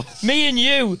 Whereas me and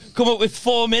you come up with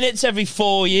 4 minutes every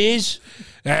 4 years,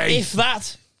 if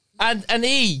that. And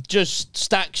he just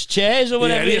stacks chairs or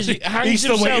whatever. He's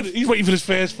waiting for his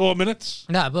first 4 minutes.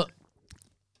 No, but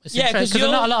because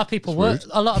not a lot of people work.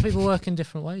 A lot of people work in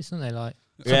different ways, don't they? Like.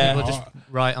 Some people just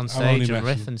write on stage and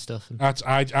riff and stuff.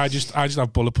 I just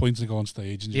have bullet points to go on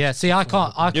stage. And see, I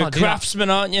can't. You're a craftsman,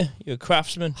 aren't you? You're a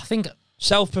craftsman. I think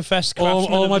self-professed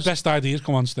craftsman. All my best ideas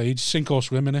come on stage. Sink or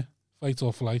swim, innit? Fight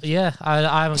or flight. Yeah,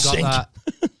 I haven't got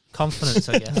that confidence,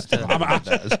 I guess. I'm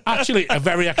actually a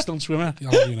very excellent swimmer.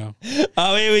 You know.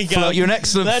 Oh, here we go. You're an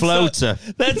excellent floater.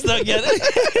 Let's not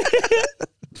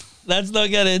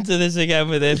get into this again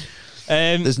with him.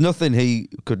 There's nothing he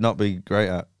could not be great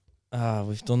at.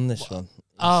 We've done this one.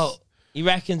 He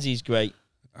reckons he's great.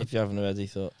 If you haven't already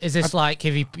thought, is this like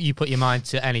if you put your mind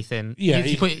to anything? Yeah,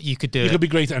 you could do it. You could be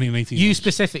great at any 18 You months.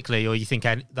 Specifically, or you think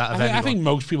that of anyone? I think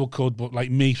most people could, but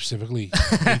like me specifically,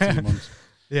 18 months.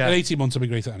 Yeah, at 18 months, I'd be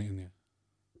great at anything.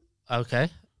 Yeah. Okay.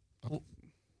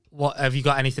 What have you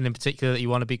got? Anything in particular that you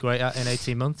want to be great at in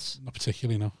 18 months? Not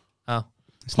particularly, no. Oh,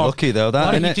 It's lucky though,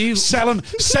 that isn't it? Selling a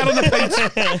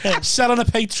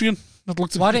Patreon.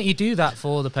 Why don't you do that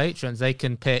for the patrons? They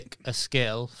can pick a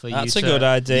skill for you. That's a good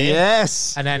idea.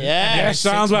 Yes. And then yes,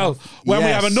 sounds well. When we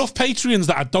have enough Patreons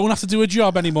that I don't have to do a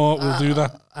job anymore, we'll do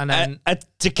that. And then a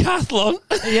decathlon.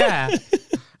 Yeah.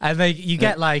 And you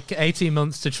get like 18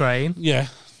 months to train. Yeah.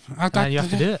 And then you have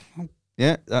to do it.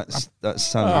 Yeah, that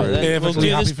sounds really We'll do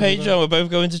this Patreon. We're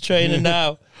both going to training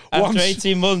now. After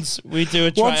 18 months, we do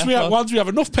a triathlon. Once we have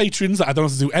enough Patreons that I don't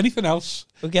have to do anything else,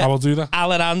 I will do that.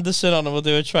 Alan Anderson on and we'll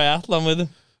do a triathlon with him.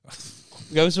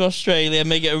 Go to Australia and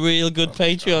make it a real good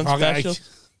Patreon special.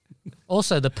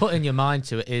 Also, the putting your mind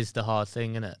to it is the hard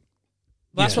thing, isn't it?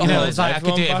 That's what it's like I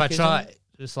could do it if I try it.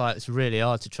 It's like it's really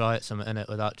hard to try it something in it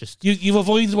without just. You've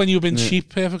avoided when you've been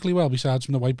cheap perfectly well, besides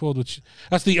from the whiteboard, which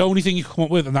that's the only thing you come up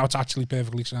with, and now it's actually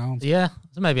perfectly sound. Yeah,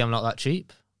 so maybe I'm not that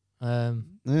cheap. Yeah.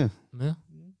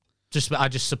 I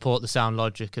just support the sound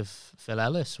logic of Phil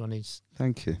Ellis when he's.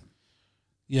 Thank you.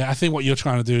 Yeah, I think what you're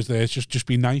trying to do is just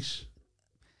be nice.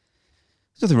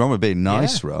 There's nothing wrong with being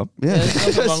nice, Rob. Yeah, there's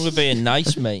nothing wrong with being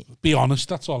nice, mate. Be honest.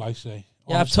 That's all I say.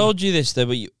 Yeah, I've told you this though,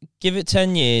 but give it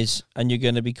 10 years and you're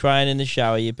going to be crying in the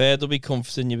shower. Your bed will be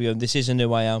comforting. You'll be going, "This isn't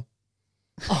who I am."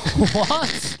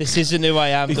 What? This isn't who I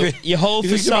am. Your whole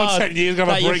facade that you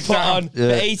put on for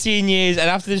 18 years, and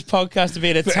after this podcast of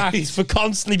being attacked for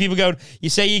constantly people going, "You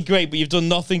say you're great, but you've done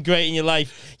nothing great in your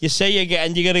life." You say you're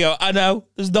getting, you're going to go, "I know,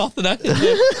 there's nothing I can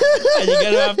do." And you're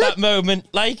going to have that moment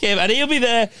like him, and he'll be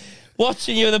there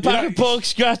watching you with a pack of pork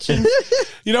scratching.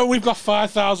 You know, we've got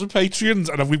 5,000 Patreons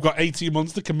and we've got 18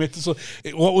 months to commit to. So,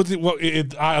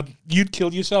 you'd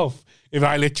kill yourself if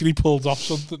I literally pulled off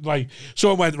something like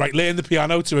someone went, right, learn the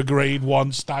piano to a grade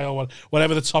 1 style,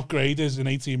 whatever the top grade is in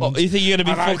 18 months. You think you're going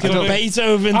to be fucking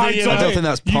Beethoven? I don't think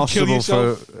that's possible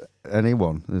for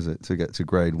anyone, is it, to get to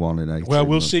grade 1 in 18 Well,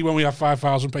 we'll see when we have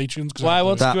 5,000 patrons. Why?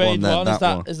 What's grade 1?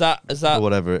 Is that or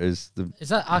whatever it is? Is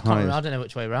that I can't remember, I don't know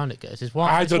which way around it goes. Is one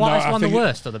I don't know. Is one the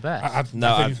worst or the best? I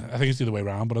think it's the other way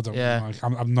around, but I don't know.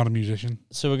 I'm not a musician.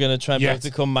 So we're going to try and both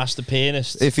become master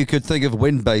pianists. If you could think of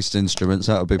wind-based instruments,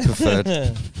 that would be preferred.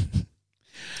 What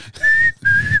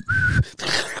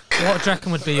do you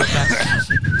reckon would be your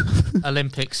best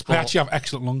Olympic sport? I actually have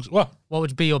excellent lungs. What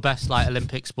would be your best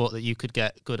Olympic sport that you could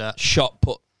get good at? Shot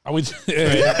put. I would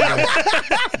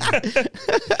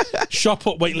shot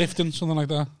put, weightlifting, something like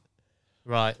that.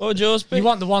 Right. What would yours be? You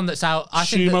want the one that's out? I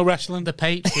think sumo wrestling. The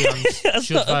Patreons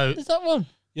should vote. Is that one?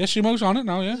 Yeah, sumo's on it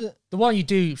now. Yeah. The one you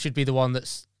do should be the one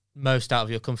that's most out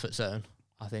of your comfort zone.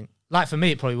 I think. Like for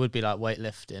me, it probably would be like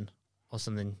weightlifting or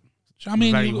something. I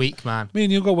mean, very weak man. Me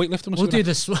and you'll go weightlifting. We'll do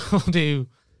this. We'll do.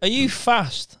 Are you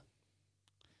fast?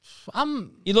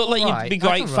 You look like you'd be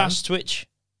quite fast twitch.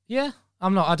 Yeah,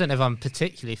 I'm not. I don't know if I'm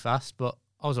particularly fast, but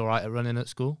I was all right at running at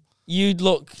school. You'd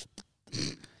look.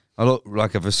 I look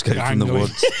like I've escaped from the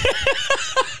woods.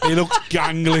 He looks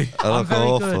gangly. I look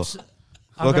awful.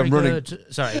 I'm running.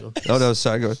 Sorry. Oh no,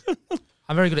 sorry. Go ahead.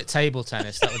 I'm very good at table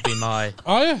tennis. That would be my.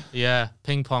 Oh yeah. Yeah,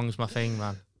 ping pong's my thing,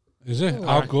 man. Is it?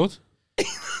 How good?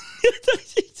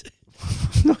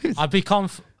 I'd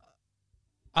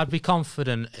be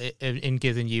confident in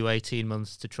giving you 18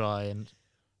 months to try and.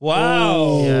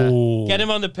 Wow! Yeah. Get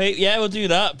him on the ping. Yeah, we'll do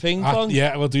that. Ping pong.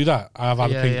 Yeah, we'll do that. I've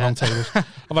had a ping pong table.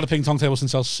 I've had a ping pong table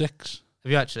since I was 6.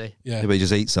 Have you actually? Yeah. But he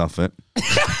just eats off it.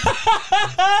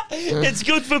 It's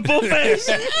good for buffets.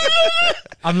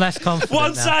 I'm less confident.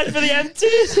 One side for the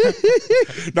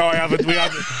empties. No, I haven't. We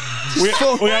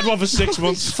had one for 6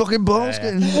 months. It's fucking balls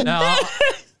getting. No.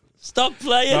 Stop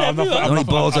playing. I'm not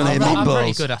balls on him. I'm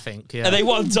pretty good, I think. Yeah. Are they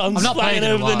wontons flying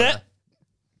over the net?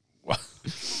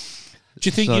 Do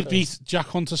you think you'd beat Jack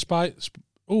Hunter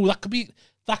Oh, that could be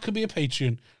a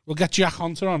Patreon. We'll get Jack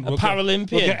Hunter on. We'll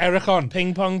Paralympian. We'll get Eric on.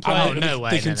 Ping pong player. No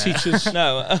way. They can teach us.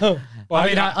 No. Well, I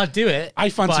mean, I'd do it. I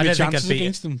fancy my chances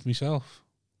against them myself.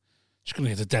 Just going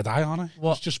to hit a dead eye on it.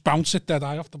 What? Just bounce it dead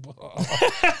eye off the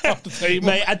table.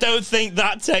 Mate, I don't think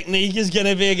that technique is going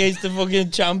to be against the fucking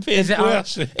champion. Is it?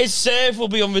 His serve will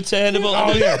be unreturnable.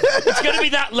 Oh, yeah. It's going to be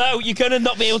that low. You're going to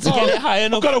not be able to get it high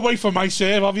enough. I've got to wait for my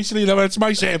serve, obviously. When it's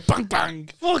my serve, bang, bang.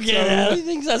 Fucking hell. He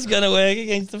thinks that's going to work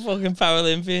against the fucking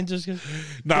Paralympian just because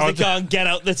they can't get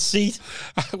out the seat.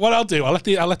 What I'll do, I'll let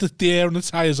the air and the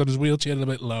tyres on his wheelchair a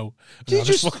bit low.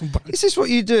 Is this what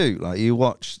you do? Like, you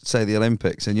watch, say, the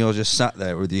Olympics, and you're just sat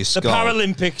there with your skull. The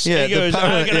Paralympics. Yeah, he goes,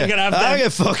 I'm going to have that. I can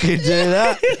fucking do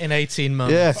that. In 18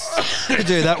 months. Yeah. You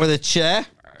do that with a chair.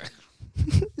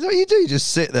 Is that what you do? You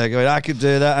just sit there going, I could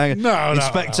do that. No,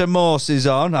 Inspector Morse is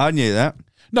on. I knew that.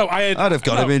 No, I'd have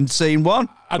got him in scene 1.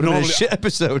 I'd normally, a shit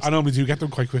episode. I normally do get them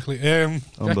quite quickly.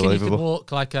 Unbelievable. You could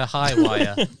walk like a high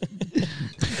wire.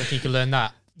 You could learn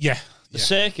that. Yeah. The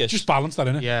circus. Just balance that,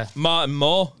 innit? Yeah. Martin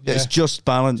Moore. Yeah, it's just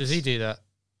balance. Does he do that?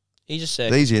 He's a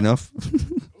circus. Easy enough.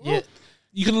 Yeah.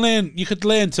 You could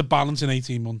learn to balance in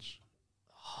 18 months.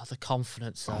 Oh, the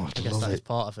confidence, though. Oh, I guess that is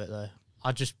part of it, though.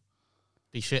 I'd just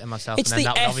be shitting myself. It's and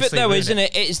then the that would effort, though, isn't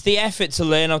it? It's the effort to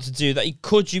learn how to do that.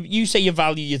 You say you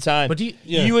value your time, but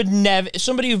you would never.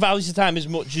 Somebody who values your time as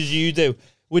much as you do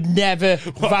would never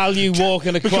value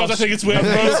walking across. Because I think it's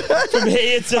worth from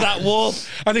here to that wall.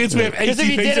 I think it's worth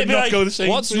 80 feet and not go the same.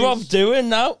 What's Rob doing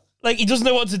now? Like, he doesn't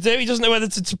know what to do. He doesn't know whether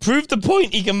to prove the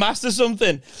point he can master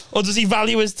something, or does he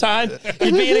value his time?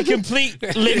 He'd be in a complete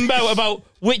limbo about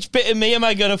which bit of me am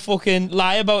I going to fucking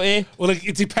lie about here. Well, like,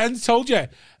 it depends. Told you.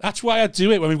 That's why I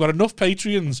do it when we've got enough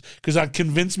Patreons, because I'd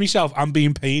convince myself I'm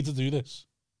being paid to do this.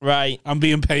 Right. I'm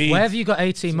being paid. Where have you got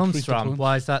 18 months from?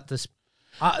 Why is that this?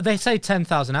 They say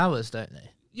 10,000 hours, don't they?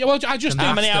 Yeah, well, I just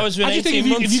how many hours in 18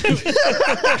 months?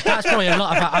 That's probably a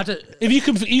lot of that. If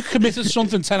you commit to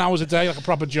something 10 hours a day, like a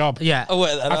proper job, Yeah.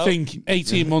 I think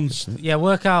 18 months. Yeah,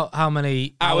 work out how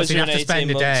many hours you have to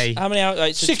spend a day. How many hours?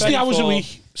 Like, so 60 hours a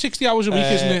week. 60 hours a week,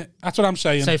 isn't it? That's what I'm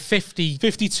saying. So 50.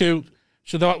 52.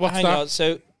 So what's Hang that? on,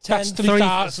 so 10,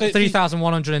 That's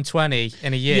 3,120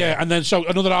 in a year. Yeah, and then so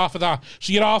another half of that.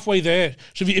 So you're halfway there.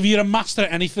 So if you're a master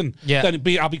at anything, then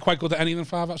I'll be quite good at anything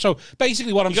for 5 hours. So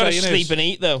basically what I'm saying is... You got to sleep and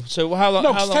eat, though. So how long?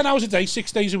 No, how it's 10 hours a day,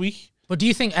 6 days a week. But do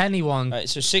you think anyone Right,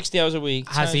 so 60 hours a week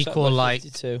has equal, like,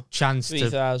 chance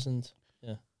 3,000.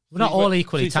 Yeah. We're not all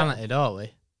equally talented, are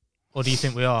we? Or do you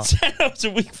think we are? 10 hours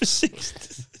a week for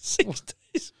 6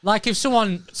 days. Like, if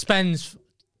someone spends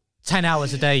 10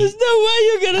 hours a day... There's no way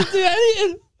you're going to do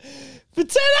anything for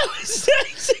 10 hours a day,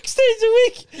 6 days a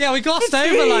week. Yeah, we glossed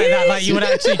over like that, like you would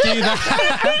actually do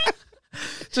that.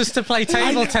 Just to play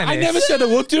table tennis. I never said I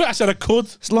would do it. I said I could.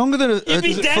 It's longer than a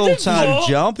full-time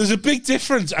job. There's a big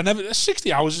difference.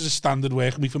 60 hours is a standard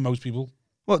work week for most people.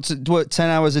 What, to work 10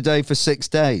 hours a day for 6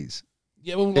 days?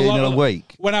 Yeah, well, in a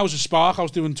week? When I was a Spark, I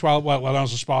was doing 12... Well, when I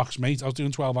was a Sparks mate, I was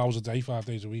doing 12 hours a day, 5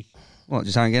 days a week. What,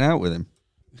 just hanging out with him?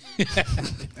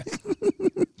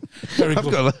 Very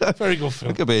good. Very good, Phil.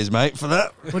 I could be his mate for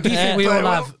that. Well, do you think we all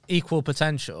have equal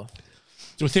potential?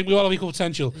 Do we think we all have equal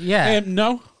potential? Yeah.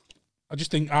 No. I just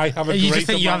think I have a You great just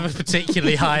think you have a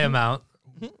particularly high amount?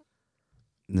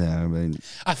 No, I mean...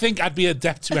 I think I'd be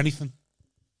adept to anything.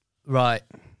 Right.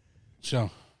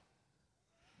 So...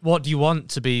 What do you want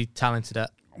to be talented at?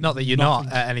 Not that you're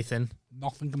not at anything.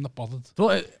 Nothing, I'm not bothered.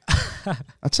 But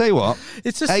I'll tell you what,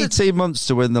 it's just 18 months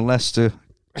to win the Leicester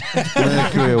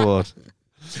Mercury Award.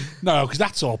 No, because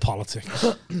that's all politics.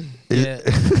 Yeah.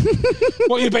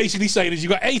 What you're basically saying is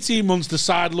you've got 18 months to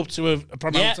sidle up to a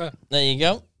promoter. Yeah, there you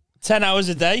go. 10 hours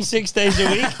a day, 6 days a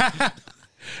week.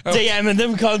 DMing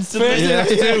them constantly. First thing you have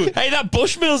to do. Hey, that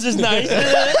Bushmills is nice.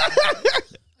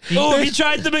 Oh, have you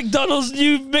tried the McDonald's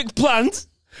new McPlant?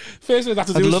 First thing you have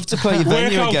to do I'd is love to play your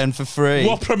venue again for free.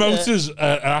 What promoters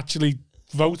actually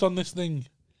vote on this thing?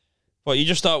 What, you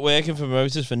just start working for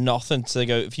promoters for nothing? So they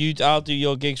go, I'll do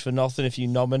your gigs for nothing if you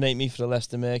nominate me for the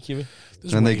Leicester Mercury.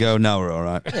 And they go, no, we're all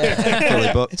right.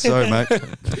 Fully booked. Sorry, mate.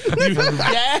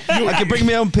 I can bring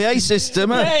my own PA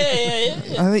system. Yeah.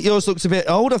 I think yours looks a bit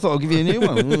old. I thought I'll give you a new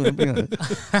one.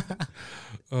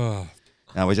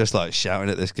 Now we're just like shouting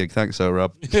at this gig. Thanks,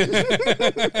 Rob.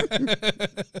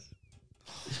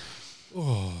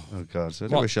 Oh God! So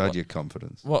I wish I had your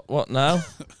confidence. What now?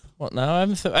 What now?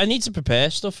 I need to prepare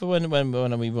stuff for when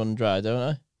we run dry,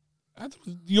 don't I?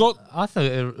 I thought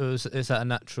it's at a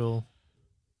natural.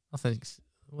 I think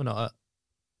we're not.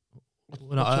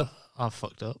 I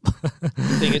fucked up. I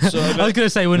think it's sort of I was going to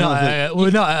say we're not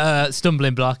at a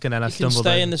stumbling block, and then I stumbled.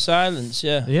 Stay in the silence,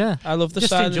 yeah. Yeah, I love the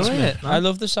just silence. Enjoy it, man. I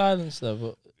love the silence though,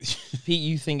 but Pete,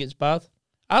 you think it's bad?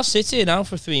 I'll sit here now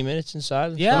for 3 minutes in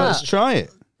silence. Yeah, well, let's try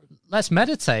it. Let's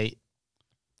meditate.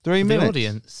 3 minutes. The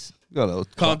audience.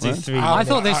 Can't do 3 minutes. I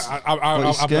thought this.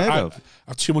 I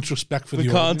have too much respect for the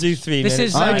audience. We can't do 3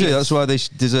 minutes. I do. That's why they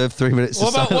deserve 3 minutes.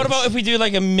 What about if we do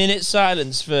like a minute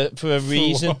silence for a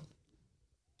reason?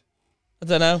 I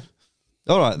don't know.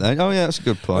 All right then. Oh yeah, that's a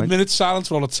good point. A minute silence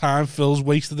for all the time Phil's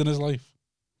wasted in his life.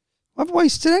 I've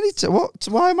wasted any time. What?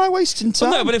 Why am I wasting time?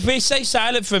 Well, no, but if we say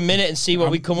silent for a minute and see what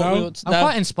we come up with. I'm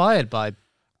quite inspired by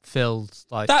Phil's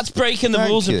that's breaking the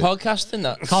rules of podcasting.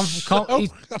 That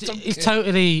he's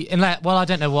totally well. I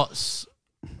don't know if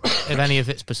any of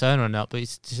it's persona or not, but he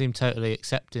seemed totally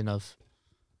accepting of.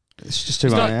 It's just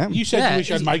who I am. You said you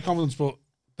wish I had my confidence, but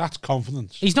that's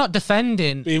confidence. He's not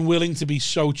defending. Being willing to be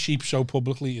so cheap so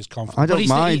publicly is confidence. I don't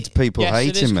mind people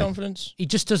hating me. Confidence. He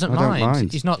just doesn't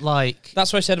mind. He's not like.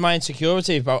 That's why I said my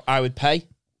insecurity about I would pay.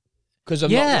 Because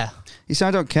I'm not. You say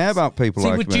I don't care about people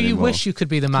like me do you anymore. wish you could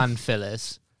be the man Phil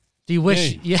is? Do you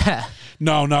wish? Me? Yeah.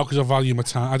 No, because I value my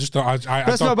time. I just don't.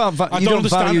 That's not about you don't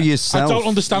value yourself. I don't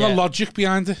understand the logic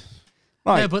behind it.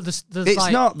 Right. No, but there's it's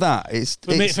like, not that. It's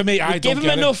for me. I give don't him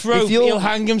get enough it. rope, he'll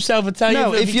hang himself and tell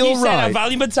you. If you're right, I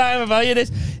value my time, I value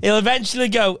this. He'll eventually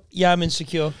go, yeah, I'm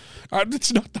insecure.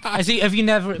 It's not that. Have you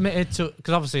never admitted to?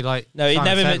 Because obviously, like, no, he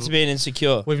never admitted to being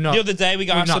insecure. We've not. The other day we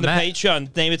got asked on the met.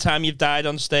 Patreon, name a time you've died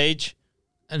on stage,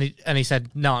 and he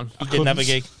said none. He didn't have a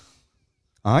gig.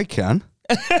 I can.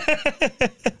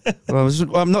 Well,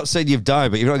 I'm not saying you've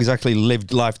died, but you've not exactly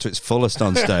lived life to its fullest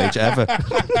on stage ever.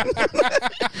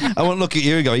 I won't look at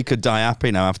you and go, you could die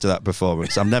happy now after that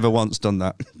performance. I've never once done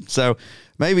that. So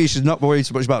maybe you should not worry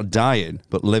so much about dying,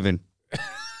 but living.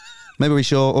 Maybe we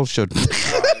all should.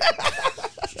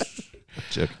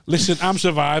 Listen, I'm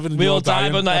surviving. We all die,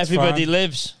 but not everybody fine.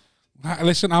 lives.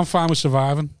 Listen, I'm fine with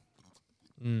surviving.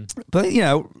 But,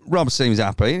 Rob seems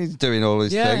happy. He's doing all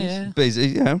his things. Yeah.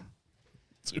 Busy,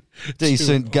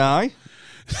 Decent guy.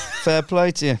 Fair play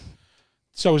to you.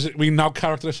 So is it we now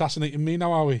character assassinating me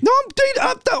now, are we? No,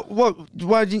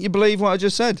 why didn't you believe what I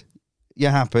just said?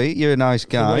 You're happy. You're a nice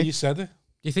guy. The way you said it.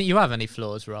 Do you think you have any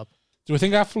flaws, Rob? Do I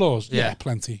think I have flaws? Yeah.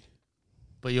 Plenty.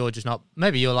 But you're just not.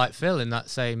 Maybe you're like Phil in that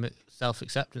same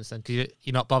self-acceptance then, because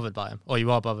you're not bothered by him, or you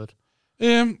are bothered.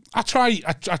 I try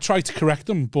to correct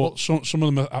them, but some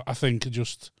of them I think are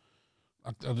just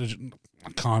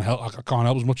I can't help. I can't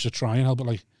help as much as I try and help. But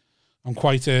like, I'm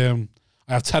quite. I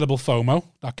have terrible FOMO.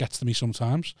 That gets to me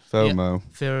sometimes. FOMO.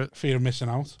 Yeah. Fear of missing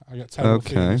out. I get terrible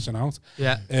fear of missing out.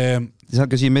 Yeah. Is that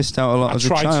because you missed out a lot as a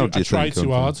child? I try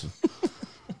too hard.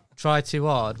 Try too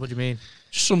hard. What do you mean?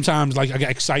 Sometimes, like, I get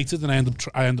excited and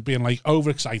I end up being like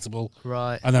overexcitable,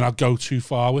 right? And then I'll go too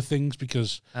far with things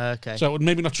because. Okay. So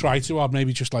maybe not try too hard.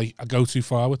 Maybe just like I go too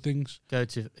far with things.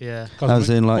 As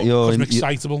in, like I'm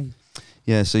excitable.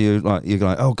 Yeah, so you're like,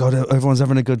 oh god, everyone's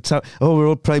having a good time. Oh, we're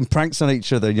all playing pranks on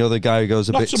each other, and you're the guy who goes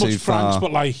a bit too far. Not so much pranks,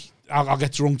 but like I'll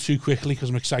get drunk too quickly because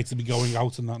I'm excited to be going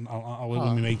out and I'll with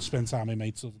my mates, spend time with my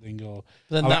mates, sort of thing. Or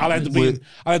I'll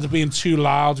end up being too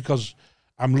loud because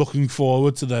I'm looking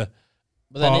forward to the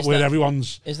part where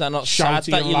everyone's. Is that not sad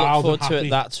that you look forward to it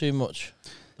that too much?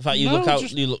 The fact you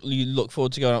look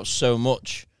forward to going out so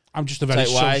much. I'm just a very.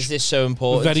 Like, why is this so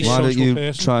important? Why don't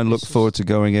you try and look forward to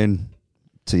going in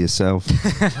to yourself?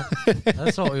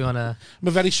 That's what we want to. I'm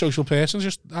a very social person.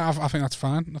 Just I think that's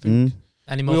fine. I think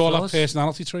any more we flaws? all have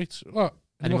personality traits. What?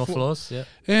 Any more flaws?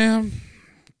 Yeah.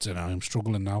 Don't know. I'm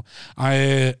struggling now.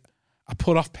 I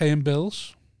put off paying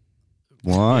bills.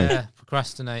 Why? Yeah,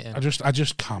 procrastinating. I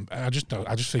just can't. I just don't.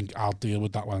 I just think I'll deal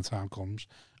with that when the time comes,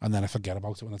 and then I forget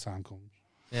about it when the time comes.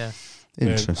 Yeah.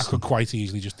 Interesting. I could quite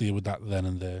easily just deal with that then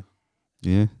and there.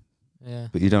 Yeah. Yeah.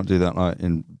 But you don't do that like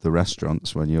in the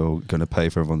restaurants when you're going to pay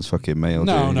for everyone's fucking meal.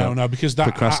 No, because that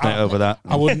procrastinate over that.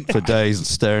 I wouldn't for days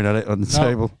staring at it on the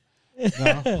table.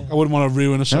 No, I wouldn't want to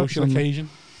ruin a social occasion.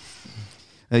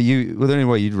 Were the only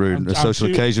way you'd ruin a social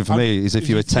occasion for me is if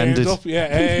you attended. Up, yeah,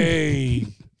 hey.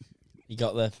 You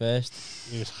got there first.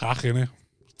 He was hacking it.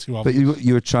 Too but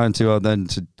you were trying too hard then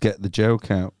to get the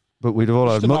joke out. But we'd have all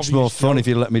had much more fun if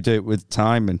you let me do it with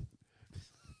timing.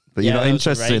 But you're not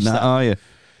interested in that, are you?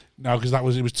 No, because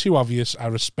it was too obvious. I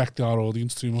respect our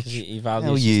audience too much. He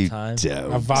values his time.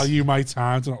 Don't. I value my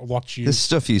time to not watch you. The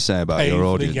stuff you say about your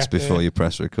audience before you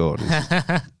press record is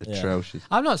atrocious.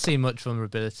 I've not seen much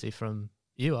vulnerability from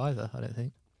you either, I don't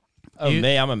think. Oh,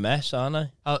 me, I'm a mess, aren't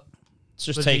I? Oh, it's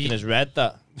just taken as read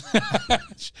that.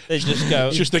 They just go.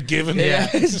 It's just a given. Yeah,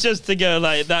 it's just to go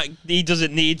like that. He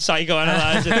doesn't need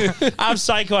psychoanalyzing. I've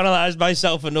psychoanalyzed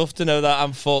myself enough to know that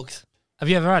I'm fucked. Have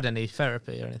you ever had any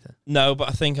therapy or anything? No, but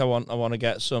I think I want to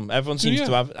get some. Everyone seems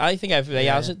to have. I think everybody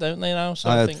has it, don't they now? So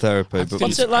I had therapy, but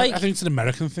what's it like? I think it's an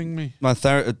American thing, me. My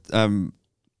therapy,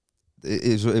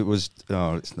 it was.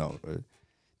 Oh, it's not.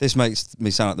 This makes me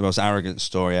sound like the most arrogant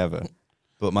story ever.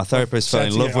 But my therapist fell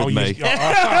in love with me,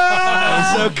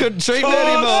 and so couldn't treat me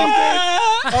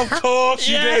anymore. Of course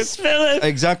she did. Philip.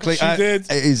 Exactly. She did.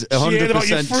 It is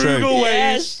 100% frugal true.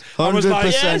 Ways. I was like,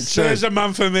 100% true. There's a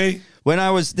man for me. When I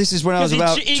was about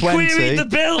 20. He queried the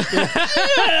bill.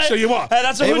 So you what?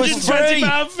 That's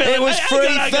 £120. It was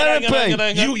free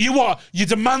therapy. You what? You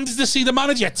demanded to see the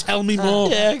manager? Tell me more.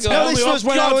 Yeah, no, this was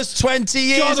when I was 20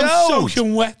 years I'm old.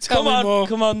 soaking wet. Tell me more.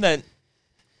 Come on then.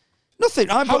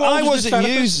 Nothing. I wasn't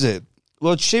used to it.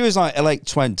 Well, she was like late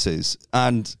 20s,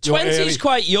 and 20 is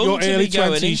quite young to be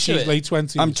going into she's it. Late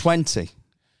 20s. I'm 20.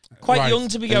 Quite young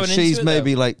to be going into it. She's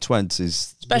maybe late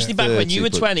 20s. Especially back when you were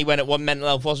 20, when mental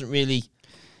health wasn't really.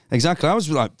 Exactly. I was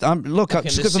like, look,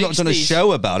 just because I've not done a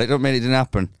show about it, don't mean it didn't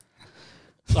happen.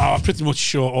 Oh, I'm pretty much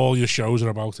sure all your shows are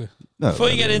about it. No, before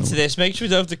you get into this, make sure we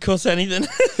don't have to cut anything.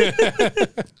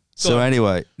 So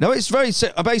anyway, no, it's very...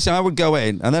 Basically, I would go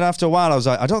in, and then after a while, I was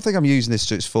like, I don't think I'm using this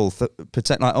to its full...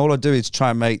 Like, all I do is try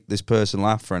and make this person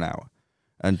laugh for an hour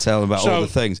and tell them about all the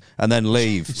things, and then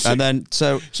leave.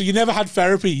 So you never had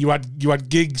therapy. You had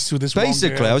gigs with this.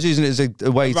 Basically, I was using it as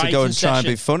a way to go and try and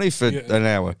be funny for an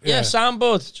hour. Yeah,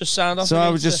 soundboard, just sound off. So I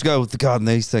would just go, God,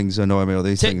 these things annoy me, or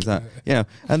these things that,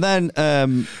 and then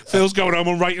Phil's going home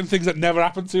and writing things that never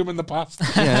happened to him in the past,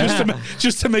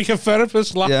 just to make a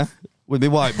therapist laugh. Yeah, with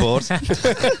my whiteboard.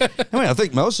 I mean, I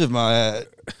think most of my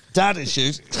dad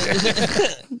issues.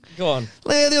 Go on.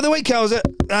 The other week I was at.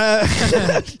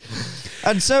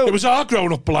 And so it was our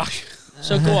grown up black.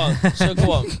 So go on.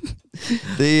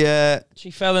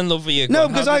 She fell in love with you. No,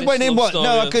 because I went in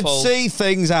I could see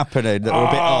things happening that were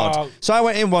a bit odd. So I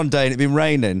went in one day and it'd been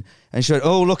raining, and she went,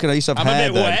 "Oh, look, I used to have hair."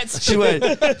 I'm a bit wet. She went,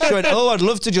 "Oh, I'd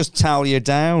love to just towel you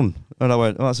down." And I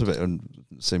went, "Oh, that's a bit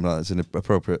seemed like it's an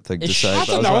appropriate thing to say." I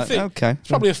don't know. I think okay, it's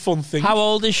probably a fun thing. How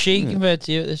old is she compared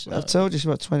to you at this? I told you she's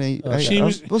about 28. She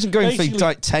wasn't going for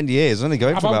like 10 years. I was only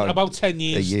going for about 10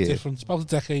 years a year. difference, about a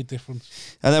decade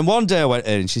difference. And then one day I went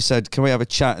in and she said, "Can we have a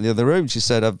chat in the other room?" She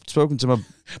said, "I've spoken to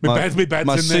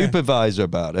my supervisor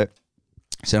about it."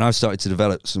 So I've started to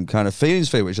develop some kind of feelings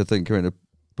for you, which I think are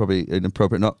probably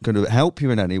inappropriate, not going to help you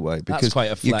in any way. Because that's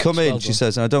quite a flex. You come in, she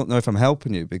says, "I don't know if I'm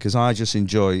helping you because I just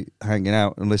enjoy hanging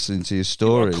out and listening to your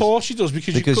stories." Of course she does,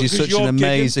 because you're such an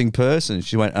amazing person.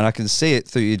 She went, and I can see it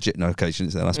through your... No, okay, she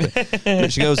didn't say that last bit.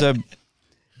 But she goes,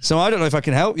 so I don't know if I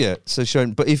can help you. So she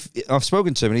went, but if I've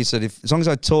spoken to him and he said, as long as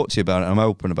I talk to you about it, I'm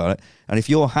open about it, and if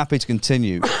you're happy to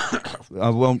continue,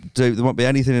 there won't be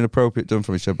anything inappropriate done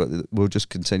from each other, but we'll just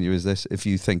continue as this if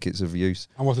you think it's of use.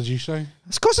 And what did you say?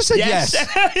 Of course I said yes.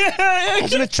 I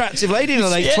was an attractive lady in the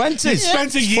late 20s. You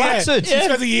spent a year. Flattered. You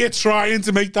spent a year trying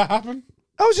to make that happen.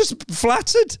 I was just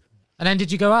flattered. And then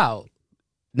did you go out?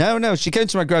 No. She came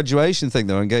to my graduation thing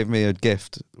though and gave me a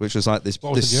gift, which was like this.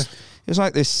 What was the gift? It was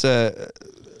like this.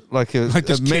 Like a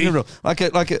mineral, like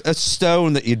a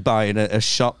stone that you'd buy in a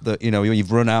shop that,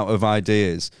 you've run out of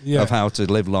ideas of how to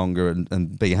live longer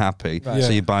and be happy. Right.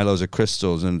 So you buy loads of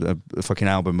crystals and a fucking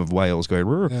album of whales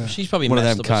going. Yeah. She's probably one of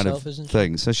them kind herself, of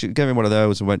things. So she gave me one of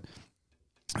those and went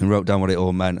and wrote down what it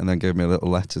all meant, and then gave me a little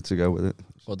letter to go with it.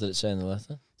 What did it say in the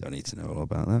letter? Don't need to know all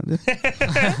about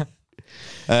that.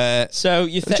 So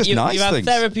you had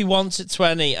therapy once at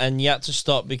 20 and you had to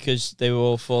stop because they were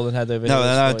all falling head over heels. No,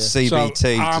 then I had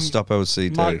CBT to stop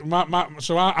OCD.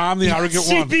 So I'm the arrogant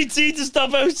one. CBT to stop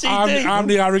OCD. I'm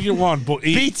the arrogant one, but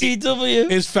BTW.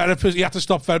 His therapist, he had to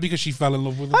stop therapy because she fell in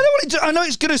love with him. I know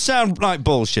it's going to sound like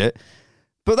bullshit,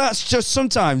 but that's just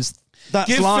sometimes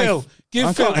that's life.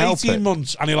 Give Phil 18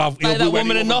 months and he'll like that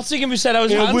woman in Nottingham who said I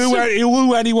was handsome. He'll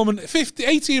woo any woman.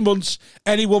 18 months,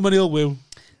 any woman he'll woo.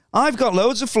 I've got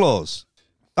loads of flaws.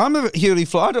 I'm a hugely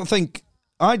flawed. I don't think...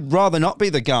 I'd rather not be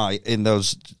the guy in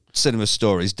those cinema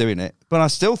stories doing it, but I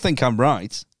still think I'm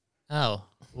right. Oh.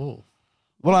 Ooh.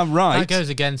 Well, I'm right. That goes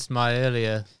against my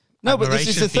earlier... No, but this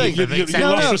is the thing. You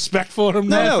lost respect for him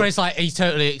now. No, it's like he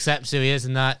totally accepts who he is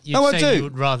and that. You'd say you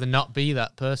would rather not be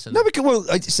that person. No, because,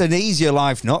 it's an easier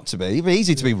life not to be. It'd be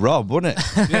easy to be Rob, wouldn't it?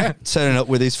 Yeah. Turning up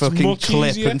with his fucking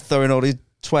clip and throwing all his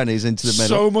 20s into the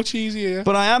middle. So much easier.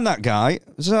 But I am that guy,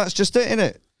 so that's just it,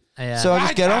 innit? Yeah. So I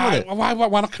just get on with it. Why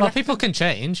not correct? Well, people can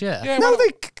change, yeah. No.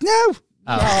 No.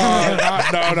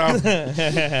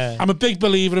 I'm a big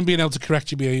believer in being able to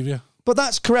correct your behaviour. But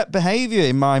that's correct behaviour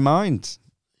in my mind.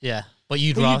 Yeah, but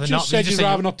you'd rather not. You'd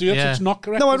rather not do it. So it's not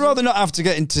correct. No, I'd rather not have to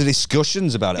get into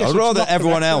discussions about it. I'd rather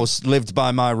everyone else lived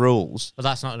by my rules. But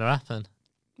that's not going to happen.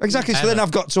 Exactly. So then I've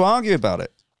got to argue about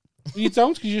it. You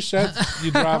don't, because you said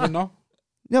you'd rather not.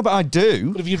 No, but I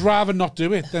do. But if you'd rather not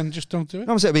do it, then just don't do it.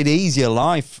 I'm saying it'd be an easier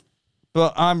life.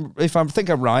 But if I think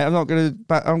I'm right, I'm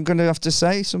going to have to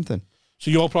say something.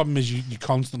 So your problem is you're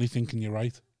constantly thinking you're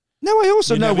right. No, I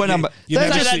also know when I'm... It's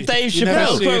like that Dave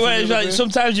Chappelle quote where it's like,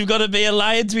 sometimes you've got to be a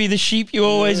lion to be the sheep you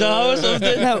always are or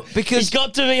something. No, because... He's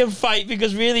got to be a fight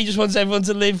because really he just wants everyone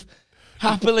to live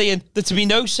happily and there to be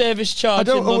no service charge. I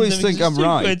don't always think I'm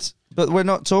right, but we're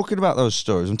not talking about those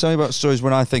stories. I'm telling you about stories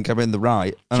when I think I'm in the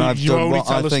right and so I've done what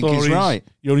I think is right.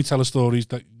 You only tell us stories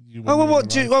that...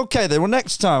 Okay then. Well,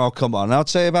 next time I'll come on. I'll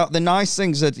tell you about the nice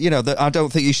things that that I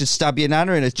don't think you should stab your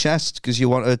nana in the chest because you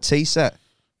want a tea set.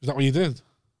 Is that what you did?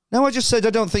 No, I just said I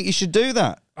don't think you should do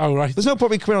that. Oh right. There's no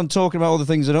point in coming on talking about all the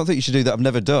things I don't think you should do that I've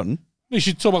never done. You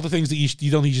should talk about the things that you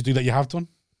don't think you should do that you have done.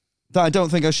 That I don't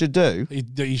think I should do.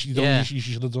 You should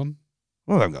have done.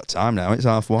 Well, I haven't got time now. It's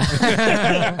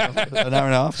 1:30. An hour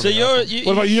and a half. So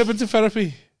what about you? Been to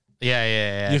therapy?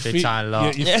 Yeah. Big time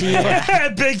lot. You feel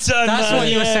big time. That's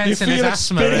what you were sensing as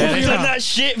asthma. I've done that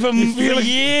shit for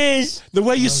years. The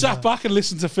way you sat back and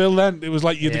listened to Phil, then it was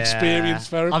like you'd experienced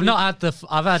therapy.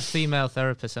 I've had female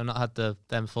therapists. I've not had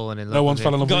them falling in love. No one's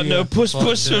fell in love with you. Got no puss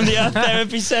from the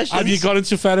therapy sessions. Have you got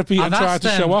into therapy and tried to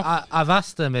show off? I've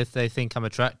asked them if they think I'm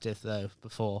attractive though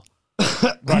before.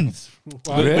 Right.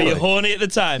 Were you horny at the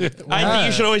time? I think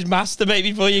you should always masturbate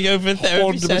before you go for a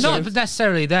therapy session. Not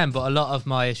necessarily them, but a lot of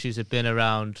my issues have been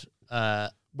around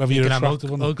whether you're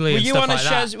attractive or not. Ugly. Were you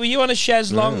on a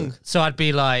chaise longue? So I'd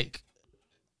be like,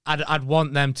 I'd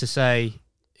want them to say,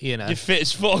 you know, you're fit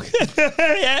as fuck.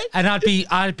 Yeah. And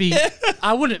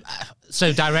I wouldn't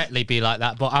so directly be like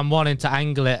that, but I'm wanting to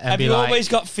angle it and have be you like, always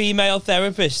got female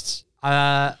therapists?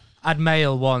 I'd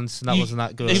male once, and that wasn't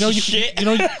that good.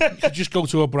 You could just go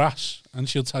to a brass, and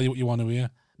she'll tell you what you want to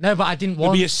hear. No, but I didn't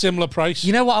want. It'd be a similar price.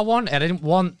 You know what I wanted? I didn't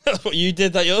want. That's what you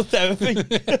did at your therapy.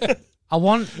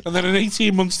 And then in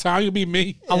 18 months' time, you'll be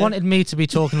me. I wanted me to be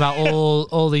talking about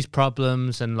all these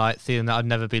problems and like feeling that I'd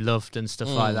never be loved and stuff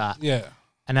like that. Yeah.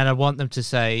 And then I want them to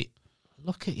say,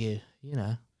 "Look at you," you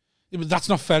know. Yeah, but that's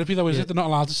not therapy, though, is it? They're not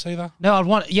allowed to say that. No,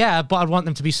 but I'd want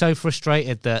them to be so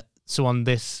frustrated that someone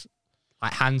this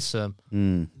like handsome,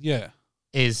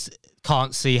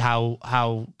 can't see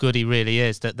how good he really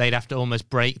is, that they'd have to almost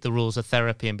break the rules of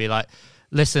therapy and be like,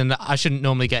 listen, I shouldn't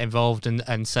normally get involved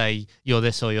and say you're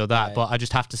this or you're that, but I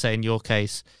just have to say in your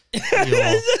case, you're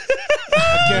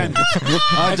again.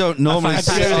 I don't normally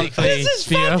sit.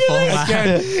 Beautiful.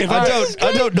 Again,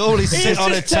 I don't normally sit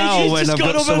on a towel when I've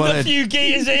got someone. A few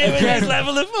gears here with this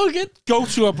level of fucking. Go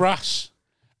to a brass.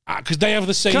 Because they have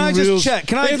the same rules.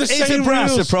 Can I just check? Is a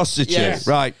brass a prostitute? Yes.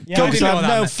 Right. Yeah, I have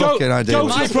no fucking idea. Go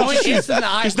to a prostitute.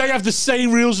 Because they have the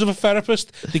same rules of a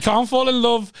therapist. They can't fall in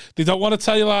love. They don't want to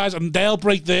tell you lies. And they'll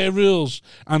break their rules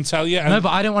and tell you. No, but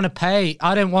I don't want to pay.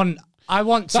 I want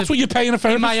to. That's what you're paying a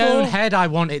therapist in my for. own head, I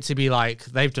want it to be like,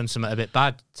 they've done something a bit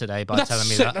bad today by telling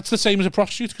me that. That's the same as a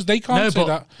prostitute because they can't say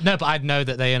that. No, but I'd know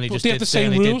that they only just did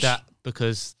that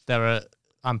because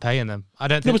I'm paying them. I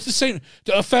don't think. No, but it's the same.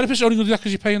 A therapist only going to do that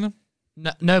because you're paying them.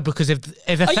 No, because if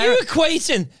are you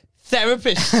equating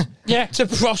therapists to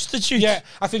prostitutes? Yeah,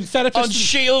 I think therapists on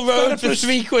Shield Road for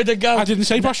 £3 a go. I didn't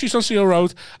say prostitutes on Shield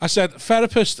Road. I said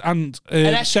therapists and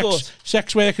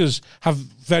sex workers have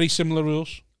very similar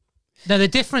rules. No, the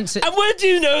difference. And where do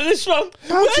you know this from?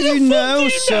 How do you know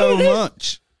so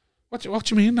much? What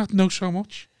do you mean? I know so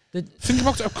much. Think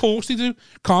about it. Of course they do.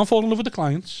 Can't fall in love with the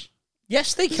clients.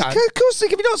 Yes, they can. Of course they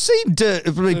can. Have you not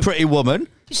seen Pretty Woman?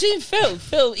 You seen Phil?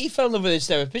 Phil, he fell in love with his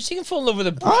therapist. He can fall in love with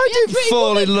a. I didn't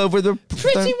fall in love with a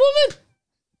Pretty Woman.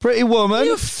 Pretty Woman.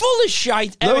 You're full of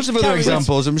shite. Loads of other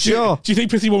examples, I'm sure. Do you think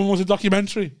Pretty Woman was a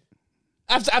documentary?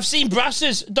 I've seen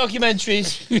Brass's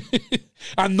documentaries,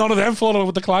 and none of them fall in love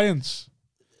with the clients.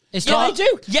 They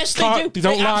do. Yes, they do. They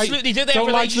don't lie. Absolutely do. They don't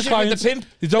have a lie to the relationship clients. with the pimp.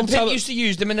 They don't the pimp used to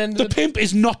use them, and then the pimp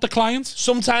is not the client.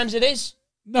 Sometimes it is.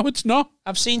 No, it's not.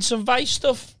 I've seen some Vice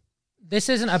stuff. This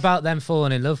isn't about them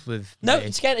falling in love with No, me.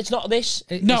 it's not this.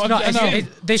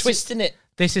 This twisting it.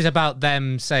 This is about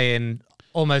them saying,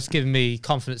 almost giving me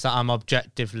confidence that I'm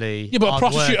objectively. Yeah, but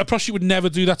a prostitute would never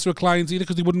do that to a client either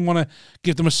because they wouldn't want to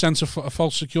give them a sense of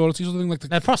false security or something like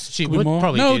that. A prostitute would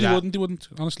probably do that. No, they wouldn't,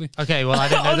 honestly. Okay, well, I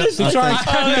don't know.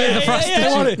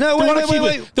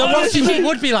 They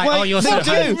would be like, oh, you're so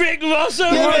handsome. Rick Ross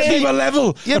over They want to keep a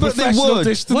level. Yeah, but they would.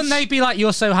 Distance. Wouldn't they be like,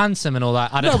 you're so handsome and all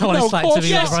that? I don't know what it's like to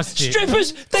be a prostitute.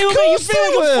 Strippers, they will make you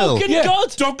feel like a fucking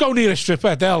god. Don't go near a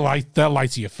stripper. They'll lie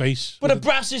to your face. But a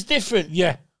brass is different.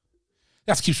 Yeah.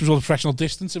 That keeps some sort of professional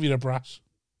distance if you're a brass.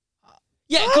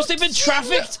 Yeah, because they've been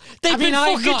trafficked. They've been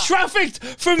fucking trafficked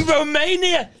from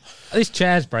Romania. This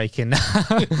chair's breaking now.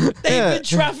 They've been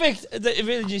trafficked. It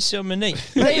really just so many.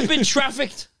 They've been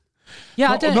trafficked.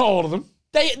 Yeah, not all of them.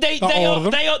 They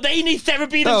need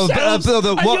therapy themselves.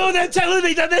 And you're then telling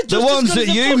me that they're just the ones that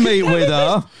you meet with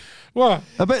are. What?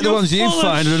 I bet the ones you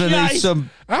find are underneath some.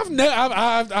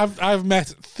 I've met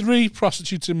 3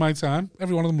 prostitutes in my time.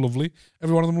 Every one of them lovely.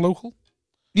 Every one of them local.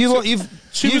 You've of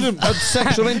them had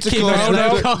sexual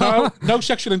intercourse. No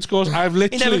sexual intercourse. I've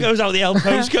literally. He never goes out the L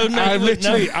postcode. I've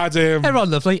literally had. Everyone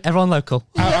lovely. Everyone local.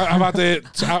 I've had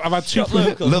 2.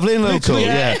 Lovely and local.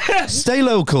 Yeah. Stay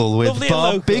local with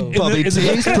Big Bobby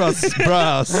T's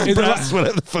brass. In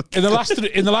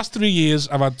the last 3 years,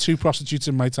 I've had 2 prostitutes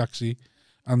in my taxi,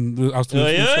 and we were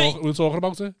talking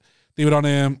about it. They were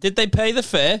on. Did they pay the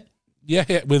fare? Yeah,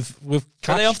 with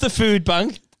cash. Are they off the food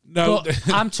bank? No,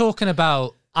 but I'm talking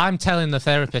about I'm telling the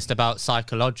therapist about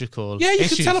psychological Yeah, you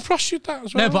issues. can tell a prostitute that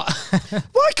as well. No, but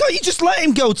Why can't you just let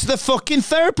him go to the fucking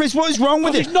therapist? What is wrong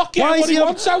with he's him? not getting Why what is he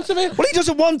wants out of it. Well, he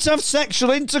doesn't want to have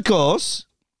sexual intercourse.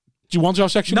 Do you want to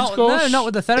have sexual no, intercourse? not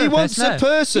with the therapist. He wants no. a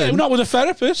person. Yeah, not with a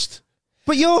therapist.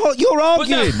 But you're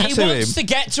arguing he to him. wants to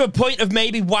get to a point of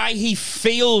maybe why he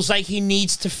feels like he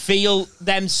needs to feel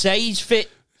them say he's fit.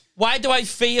 Why do I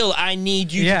feel I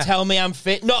need you to tell me I'm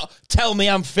fit? Not tell me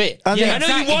I'm fit. And I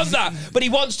know you want that, but he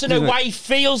wants to know why he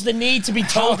feels the need to be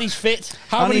told he's fit.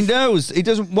 And he knows he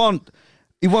doesn't want.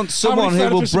 He wants someone who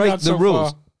will break the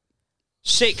rules.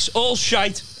 6, all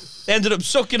shite. They ended up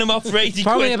sucking him off for 80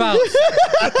 Probably quid.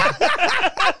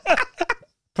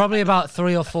 Probably about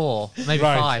 3 or 4, maybe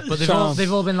 5. But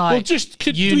they've all been like Well, just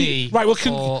can uni.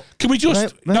 Can we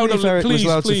just Maybe if Eric was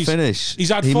allowed please. to finish, He's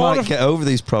had he 4 might get over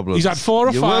these problems. He's had 4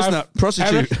 or 5. You're worse than that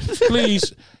prostitute. Eric,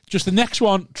 please, just the next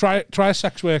one. Try a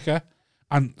sex worker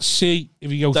and see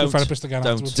if you go to a therapist again.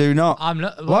 Afterwards. Do not. I'm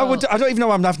not. Why would I don't even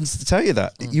know I'm having to tell you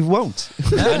that. You won't.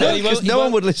 No, he won't. No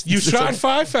one would listen. You've to tried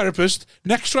 5 therapists.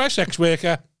 Next, try sex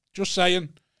worker. Just saying.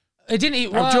 It didn't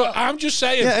eat I'm just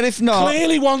saying. Yeah, and if not,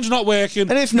 clearly one's not working.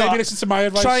 And if not, maybe listen to my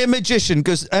advice. Try a magician,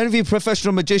 because every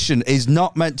professional magician is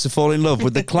not meant to fall in love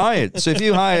with the client. So if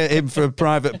you hire him for a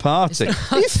private party,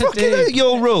 you fucking know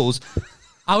your rules.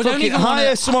 I would only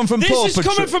hire someone from Paw This is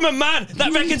Patrol. coming from a man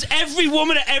that reckons every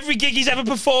woman at every gig he's ever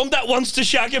performed at wants to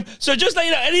shag him. So just like,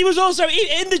 you know, and he was also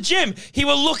in the gym, he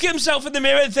will look at himself in the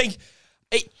mirror and think,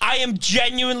 I am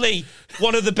genuinely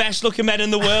one of the best looking men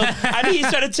in the world. And he's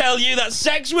trying to tell you that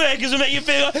sex workers will make you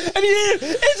feel,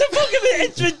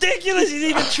 it's ridiculous. He's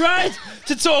even tried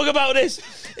to talk about this.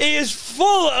 He is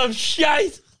full of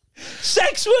shite.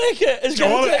 Sex worker is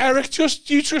going to... Eric,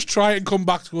 you just try it and come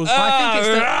back to us. I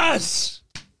think it's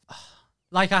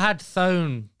like I had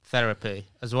phone therapy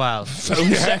as well.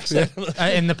 Phone sex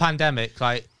in the pandemic,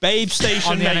 like Babe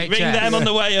Station, mate. NHS. Ring them on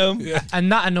the way home. Yeah.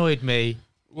 And that annoyed me.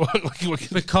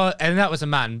 Because that was a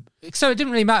man, so it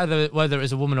didn't really matter whether it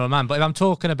was a woman or a man. But if I'm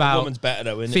talking about a woman's better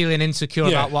though, isn't feeling insecure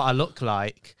about what I look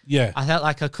like, I felt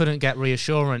like I couldn't get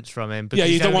reassurance from him. Yeah,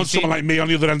 you don't want someone like me on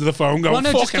the other end of the phone going,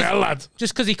 fucking hell, lad.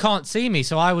 Just because he can't see me,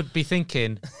 so I would be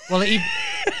thinking, well,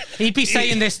 he'd be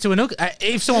saying this to an ugly.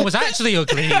 If someone was actually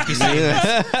ugly, he'd be saying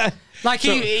this. Like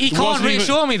he can't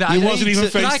reassure me that it wasn't even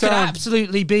FaceTime. I could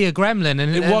absolutely be a gremlin,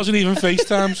 and it wasn't even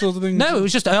FaceTime sort of thing. No, it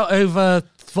was just over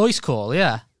voice call.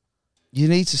 Yeah. You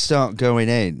need to start going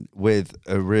in with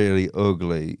a really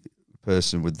ugly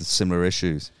person with similar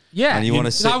issues. Yeah, and you want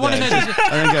to sit there and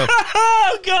then go,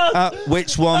 oh God,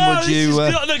 which one would you? This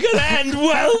is not going to end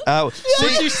well.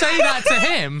 Would you say that to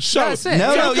him? So, that's it.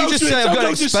 No, you just say I've got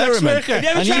an experiment.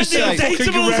 Have you ever tried the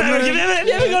Undateables, Eric? Have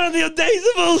you ever gone on the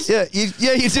Undateables? Yeah,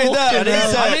 you do that.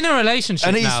 And I'm in a relationship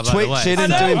and he's now, twitching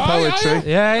and doing poetry.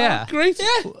 Yeah. Great.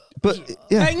 Yeah. But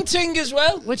yeah, painting as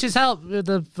well, which has helped with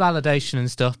the validation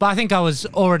and stuff. But I think I was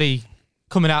already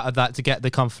coming out of that to get the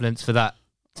confidence for that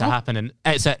to happen, and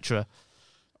etc.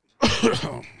 I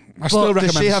still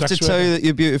recommend. Does she have to tell you that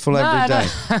you're beautiful every day?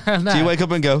 No. Do you wake up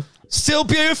and go, still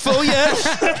beautiful? Yes.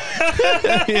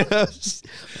 Yes.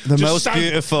 The most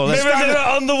beautiful. Mirror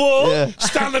on the wall. Yeah.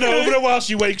 Standing over her while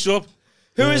she wakes up.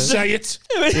 Who is Say it.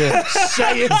 Yeah.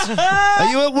 Say it. Are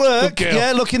you at work?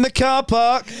 Yeah, look in the car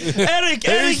park. Eric,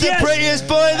 who's the prettiest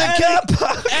boy in the car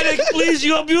park? Eric, please,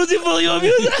 you're beautiful. You're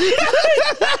beautiful.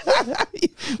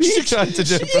 You tried to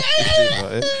do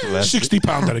it.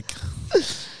 £60, Eric.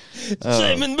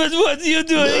 Simon, but what are you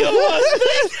doing?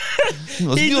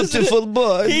 Beautiful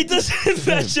boy. He does an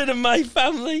impression of my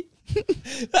family.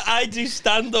 I do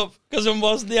stand up because I'm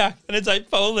Wozniak and it's like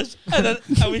Polish, and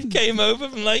we came over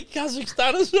from like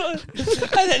Kazakhstan or something,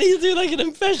 and then he'll do like an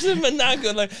impression of Manag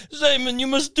going like, Simon, you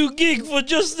must do gig for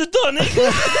just the tonic.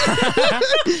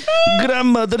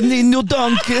 Grandmother need new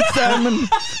donkey, Simon.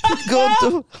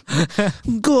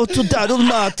 Go to Darrell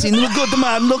Martin. We'll go to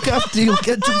man, look after you,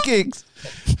 get your gigs.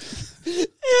 Yeah.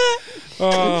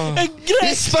 Oh.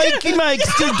 Is Spiky Mike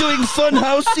still doing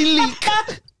Funhouse in Leak?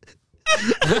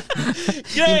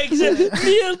 Greg's a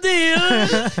real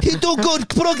deal. He do good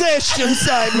progression,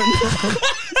 Simon.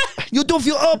 You do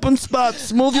your open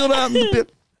spots, move your arm a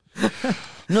bit.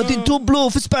 Nothing too blue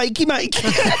for Spiky Mike.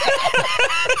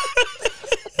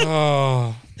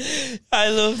 Oh, I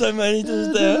love that man he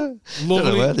does there.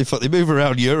 Lovely. They move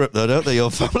around Europe though, don't they?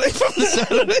 Your family from the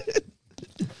side of it.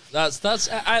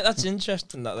 That's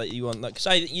interesting that you want that,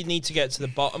 because you need to get to the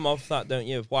bottom of that, don't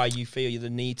you? Of why you feel the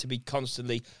need to be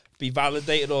constantly be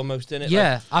validated almost in it.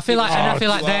 Yeah, like, I feel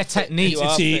like their techniques.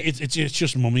 It's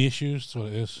just mummy issues. That's what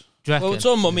it is. Well, it's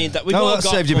all mummy and dad. We've all that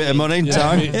got saved you a bit of money and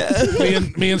time.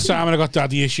 Me and Simon have got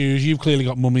daddy issues. You've clearly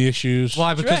got mummy issues.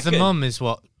 Why? Because the mum is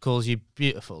what calls you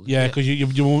beautiful. Yeah, because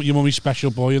your mummy's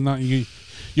special boy and that.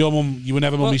 Your mum, you were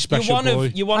never mummy's special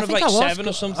boy. You're one of like 7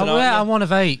 or something. I'm one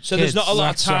of 8. So there's not a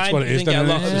lot of time. That's what it is. Didn't get a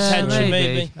lot of attention,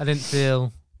 maybe. I didn't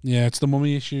feel. Yeah, it's the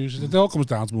mummy issues. It all comes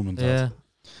down to mum and dad.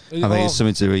 I think it's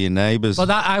something to do with your neighbours. But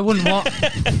that I wouldn't want.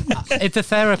 If the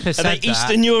therapist said that,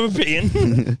 Eastern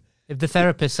European. If the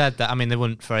therapist said that, I mean, they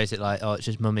wouldn't phrase it like, "Oh, it's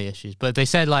just mummy issues." But if they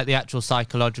said like the actual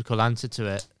psychological answer to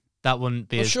it, that wouldn't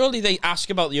be. Well, surely they ask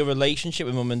about your relationship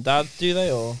with mum and dad, do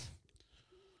they? Or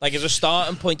like as a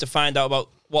starting point to find out about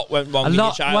what went wrong in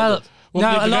your childhood. They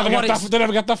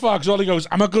never get that far because all he goes,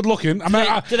 "Am I good looking? Am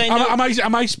I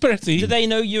spirity?" Do they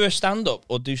know you're a stand up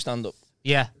or do stand up?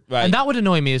 Yeah, right. And that would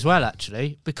annoy me as well,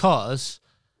 actually, because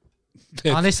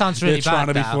and this sounds really bad. Trying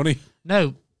to be funny.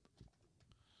 No,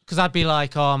 because I'd be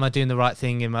like, "Oh, am I doing the right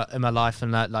thing in my life?"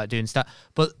 and like doing stuff.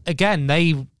 But again,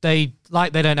 they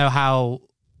don't know how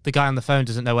the guy on the phone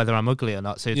doesn't know whether I'm ugly or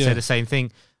not. So he'd say the same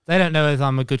thing. They don't know whether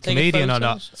I'm a good comedian or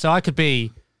not. So I could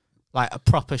be like a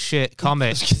proper shit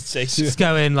comic, just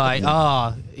going like,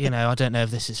 "Oh, I don't know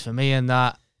if this is for me and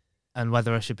that, and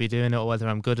whether I should be doing it or whether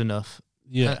I'm good enough."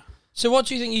 Yeah. So what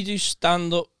do you think you do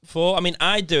stand up for? I mean,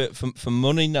 I do it for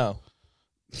money now.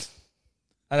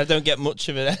 And I don't get much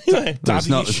of it anyway.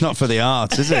 It's not for the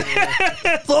art, is it?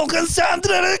 Fucking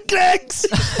Sandra and Greg's!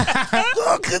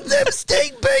 Fucking them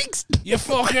steak beaks! You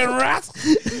fucking rat!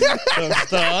 Don't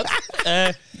start.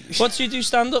 What do you do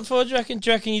stand up for, do you reckon? Do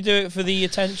you reckon you do it for the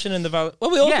attention and the validation?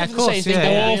 Well, we all do the same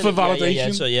thing. All for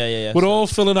validation. Yeah. We're all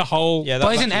filling a hole. Yeah,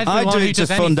 but isn't everyone I do who it to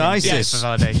does fund anything ISIS. for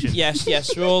validation?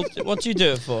 Yes. We're all. What do you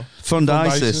do it for? Fund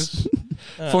ISIS.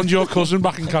 Fund your cousin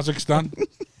back in Kazakhstan.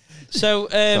 So,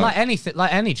 like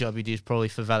any job you do is probably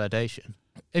for validation.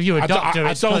 If you're a doctor,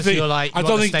 it's because you're like. I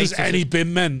don't think there's any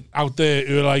bin men out there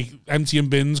who are like emptying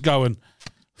bins going.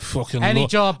 Fucking any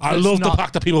job. I love the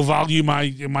fact that people value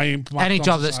my any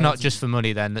job that's not just for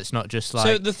money. Then that's not just like.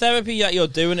 So the therapy that you're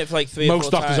doing it for like 3 or 4 times.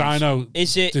 Most doctors I know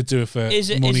did do it for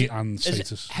money and status.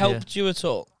 Has it helped you at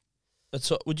all?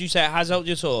 Would you say it has helped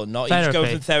you at all? Not you just go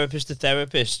from therapist to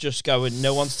therapist, just going.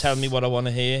 No one's telling me what I want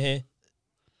to hear here.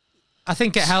 I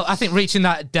think it helped. I think reaching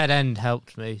that dead end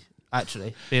helped me.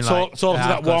 Actually, being talk to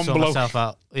that one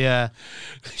bloke. Yeah.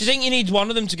 Do you think you need one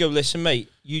of them to go? Listen, mate.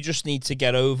 You just need to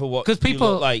get over what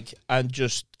people look like and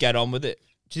just get on with it.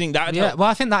 Do you think that? Yeah. Well,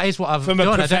 I think that is what I've done. I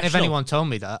don't know if anyone told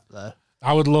me that though.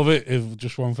 I would love it if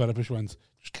just one therapist went,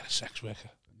 "Just get a sex worker.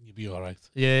 You'll be all right."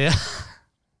 Yeah.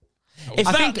 If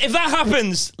that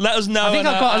happens, let us know. I think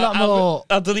I've got a lot more.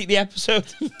 I'll delete the episode.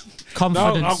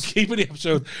 Confidence. No, I'm keeping the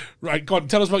episode. Right, go on,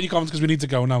 tell us about your comments because we need to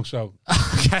go now. So,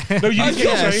 okay. No, you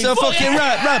so fucking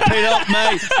wrap it up,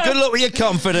 mate. Good luck with your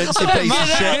confidence, you piece of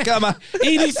shit. Come on.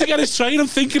 He needs to get his train. I'm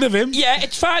thinking of him. Yeah,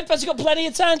 it's 5, but he's got plenty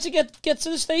of time to get to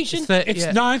the station. It's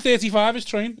 9:35. His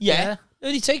train. Yeah, it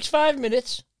only takes 5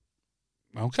 minutes.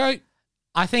 Okay.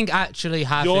 I think actually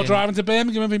having you're driving to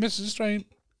Birmingham if he misses his train,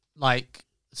 like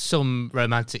some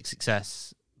romantic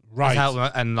success, right?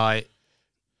 And like.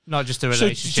 Not just a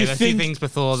relationship. So a few things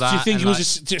before that. Do you think it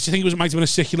was? Do you think it might have been a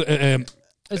secular?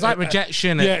 It's like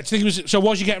rejection. Yeah. Do you think it was? So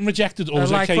was you getting rejected, or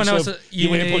was it a case of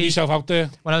you weren't putting yourself out there?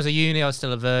 When I was at uni, I was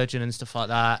still a virgin and stuff like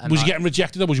that. And was you getting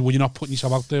rejected, or were you not putting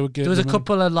yourself out there? There was a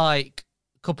couple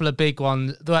of big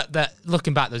ones that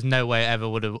looking back, there's no way it ever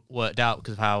would have worked out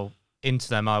because of how into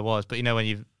them I was. But when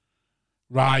you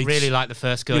really like the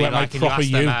first girl, you like and you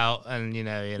ask them out, and you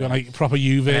like proper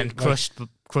you, and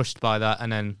crushed by that,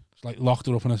 and then. Like locked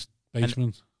her up in a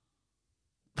basement.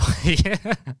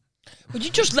 Yeah. Would you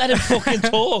just let him fucking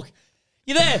talk?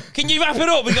 You there? Can you wrap it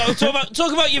up? We got to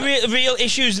talk about your real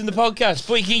issues in the podcast,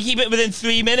 but you can keep it within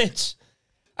 3 minutes.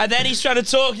 And then he's trying to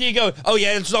talk, and you go, "Oh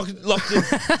yeah, it's locked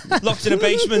in a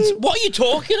basement." What are you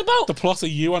talking about? The plot of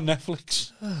You on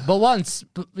Netflix.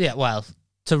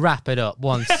 To wrap it up,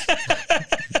 once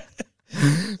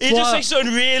you just say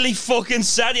something really fucking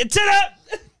sad. You turn up.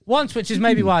 Once, which is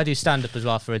maybe why I do stand-up as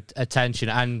well, for attention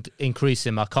and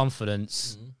increasing my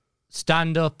confidence. Mm-hmm.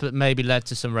 Stand-up maybe led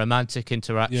to some romantic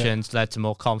interactions, led to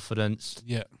more confidence,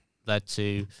 led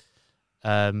to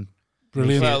brilliant.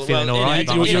 Feeling all right.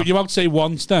 You're about to say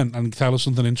once then and tell us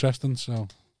something interesting. So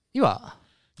you are.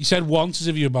 You said once as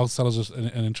if you're about to tell us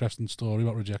an interesting story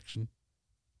about rejection.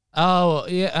 Oh,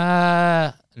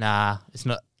 yeah. Nah, it's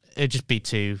not. It'd just be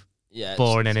too...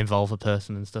 boring and involve a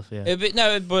person and stuff. Yeah.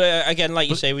 But again, like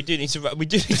you say, we do need to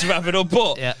wrap it up.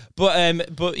 But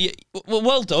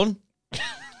well done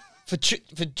for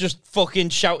just fucking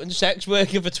shouting sex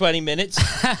working for 20 minutes.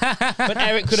 But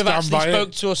Eric could have actually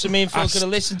spoke to us, and me and Phil could have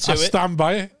listened to it. Stand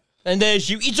by it. And there's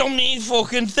you. You don't need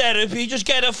fucking therapy. Just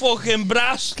get a fucking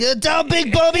brass. Get down,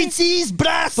 big Bobby T's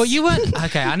brass. But you weren't...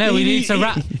 Okay, I know we need to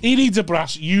wrap... He needs a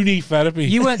brass. You need therapy.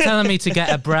 You weren't telling me to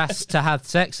get a brass to have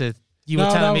sex with. You were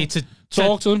telling me to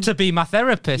talk to them. To be my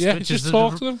therapist. Yeah, which just is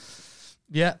talk to them.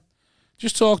 Yeah.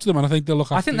 Just talk to them, and I think they'll look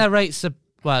after I think their rates are...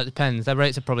 Well, it depends. Their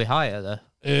rates are probably higher, though.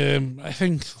 I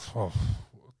think... Oh.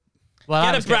 Well,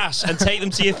 get a brass and take them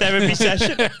to your therapy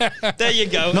session. There you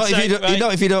go. Not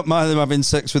if you don't mind them having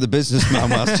sex with a businessman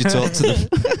whilst you talk to them.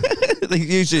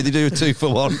 Usually they do a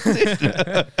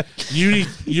 2-for-1.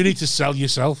 You need to sell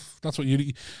yourself. That's what you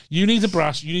need. You need a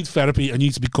brass. You need therapy, and you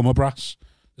need to become a brass.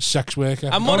 A sex worker.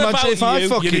 And what about if I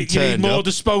fucking you need more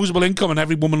disposable income, and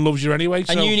every woman loves you anyway.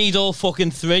 And you need all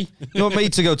fucking 3. You want me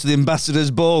to go to the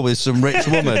ambassador's ball with some rich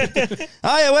woman?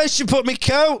 Hiya, where's she put me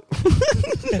coat?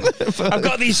 I've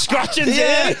got these scratchings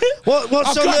here.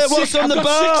 What's on the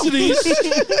bar? 6 of these.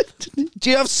 Do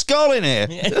you have skull in here?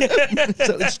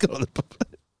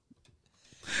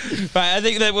 Right, I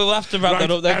think that we'll have to wrap that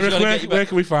up. Eric, where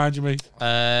can we find you, mate?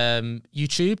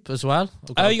 YouTube as well.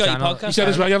 Oh, you got your podcast? You said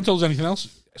as well. You haven't told us anything else.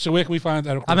 So where can we find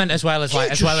Eric? I meant as well as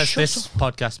this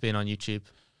podcast being on YouTube.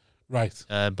 Right.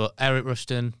 But Eric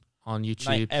Rushton on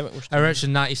YouTube. Eric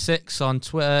Rushton 96 on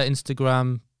Twitter,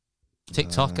 Instagram,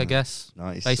 TikTok, I guess.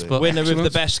 96. Facebook. Winner of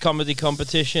the best comedy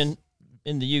competition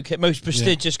in the UK, most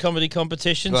prestigious comedy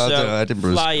competition. Well, so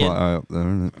Edinburgh's quite high up there,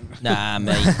 isn't it? Nah,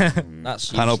 mate.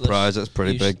 That's panel useless. prize. That's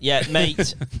pretty big. Yeah,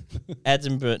 mate.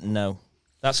 Edinburgh, no.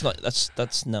 That's not.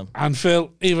 That's no. And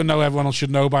Phil, even though everyone else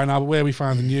should know by now, but where are we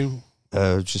finding you?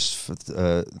 I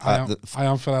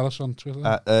am Phil Ellis on Twitter.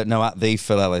 At the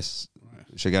Phil Ellis,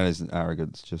 which again isn't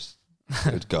arrogance, just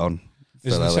it's gone.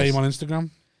 Is it the same on Instagram?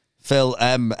 Phil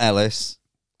M Ellis,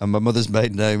 and my mother's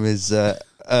maiden name is, and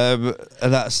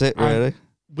that's it really.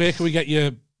 Where can we get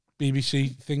your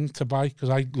BBC thing to buy? Because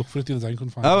I looked for it the other day and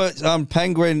couldn't find it. It's on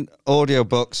Penguin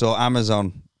Audiobooks or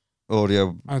Amazon Audio.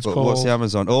 What's the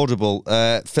Amazon? Audible.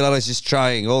 Phil Ellis is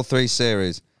trying all 3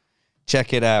 series.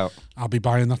 Check it out. I'll be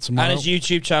buying that tomorrow. And his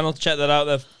YouTube channel, check that out.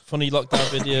 They're funny lockdown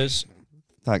videos.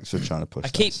 Thanks for trying to push. I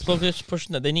keep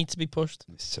pushing that. They need to be pushed.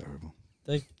 It's terrible.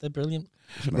 They're brilliant.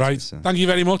 Right. Thank you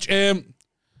very much. If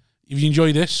you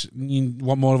enjoy this and you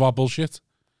want more of our bullshit,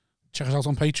 check us out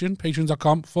on Patreon.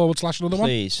 Patreon.com/another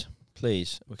one.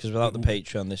 Please. Because without the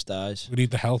Patreon, this dies. We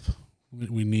need the help.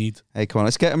 We need. Hey, come on.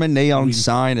 Let's get them a neon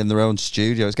sign in their own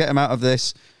studio. Let's get them out of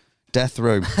this death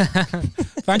room.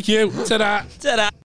 Thank you. Ta-da. Ta-da.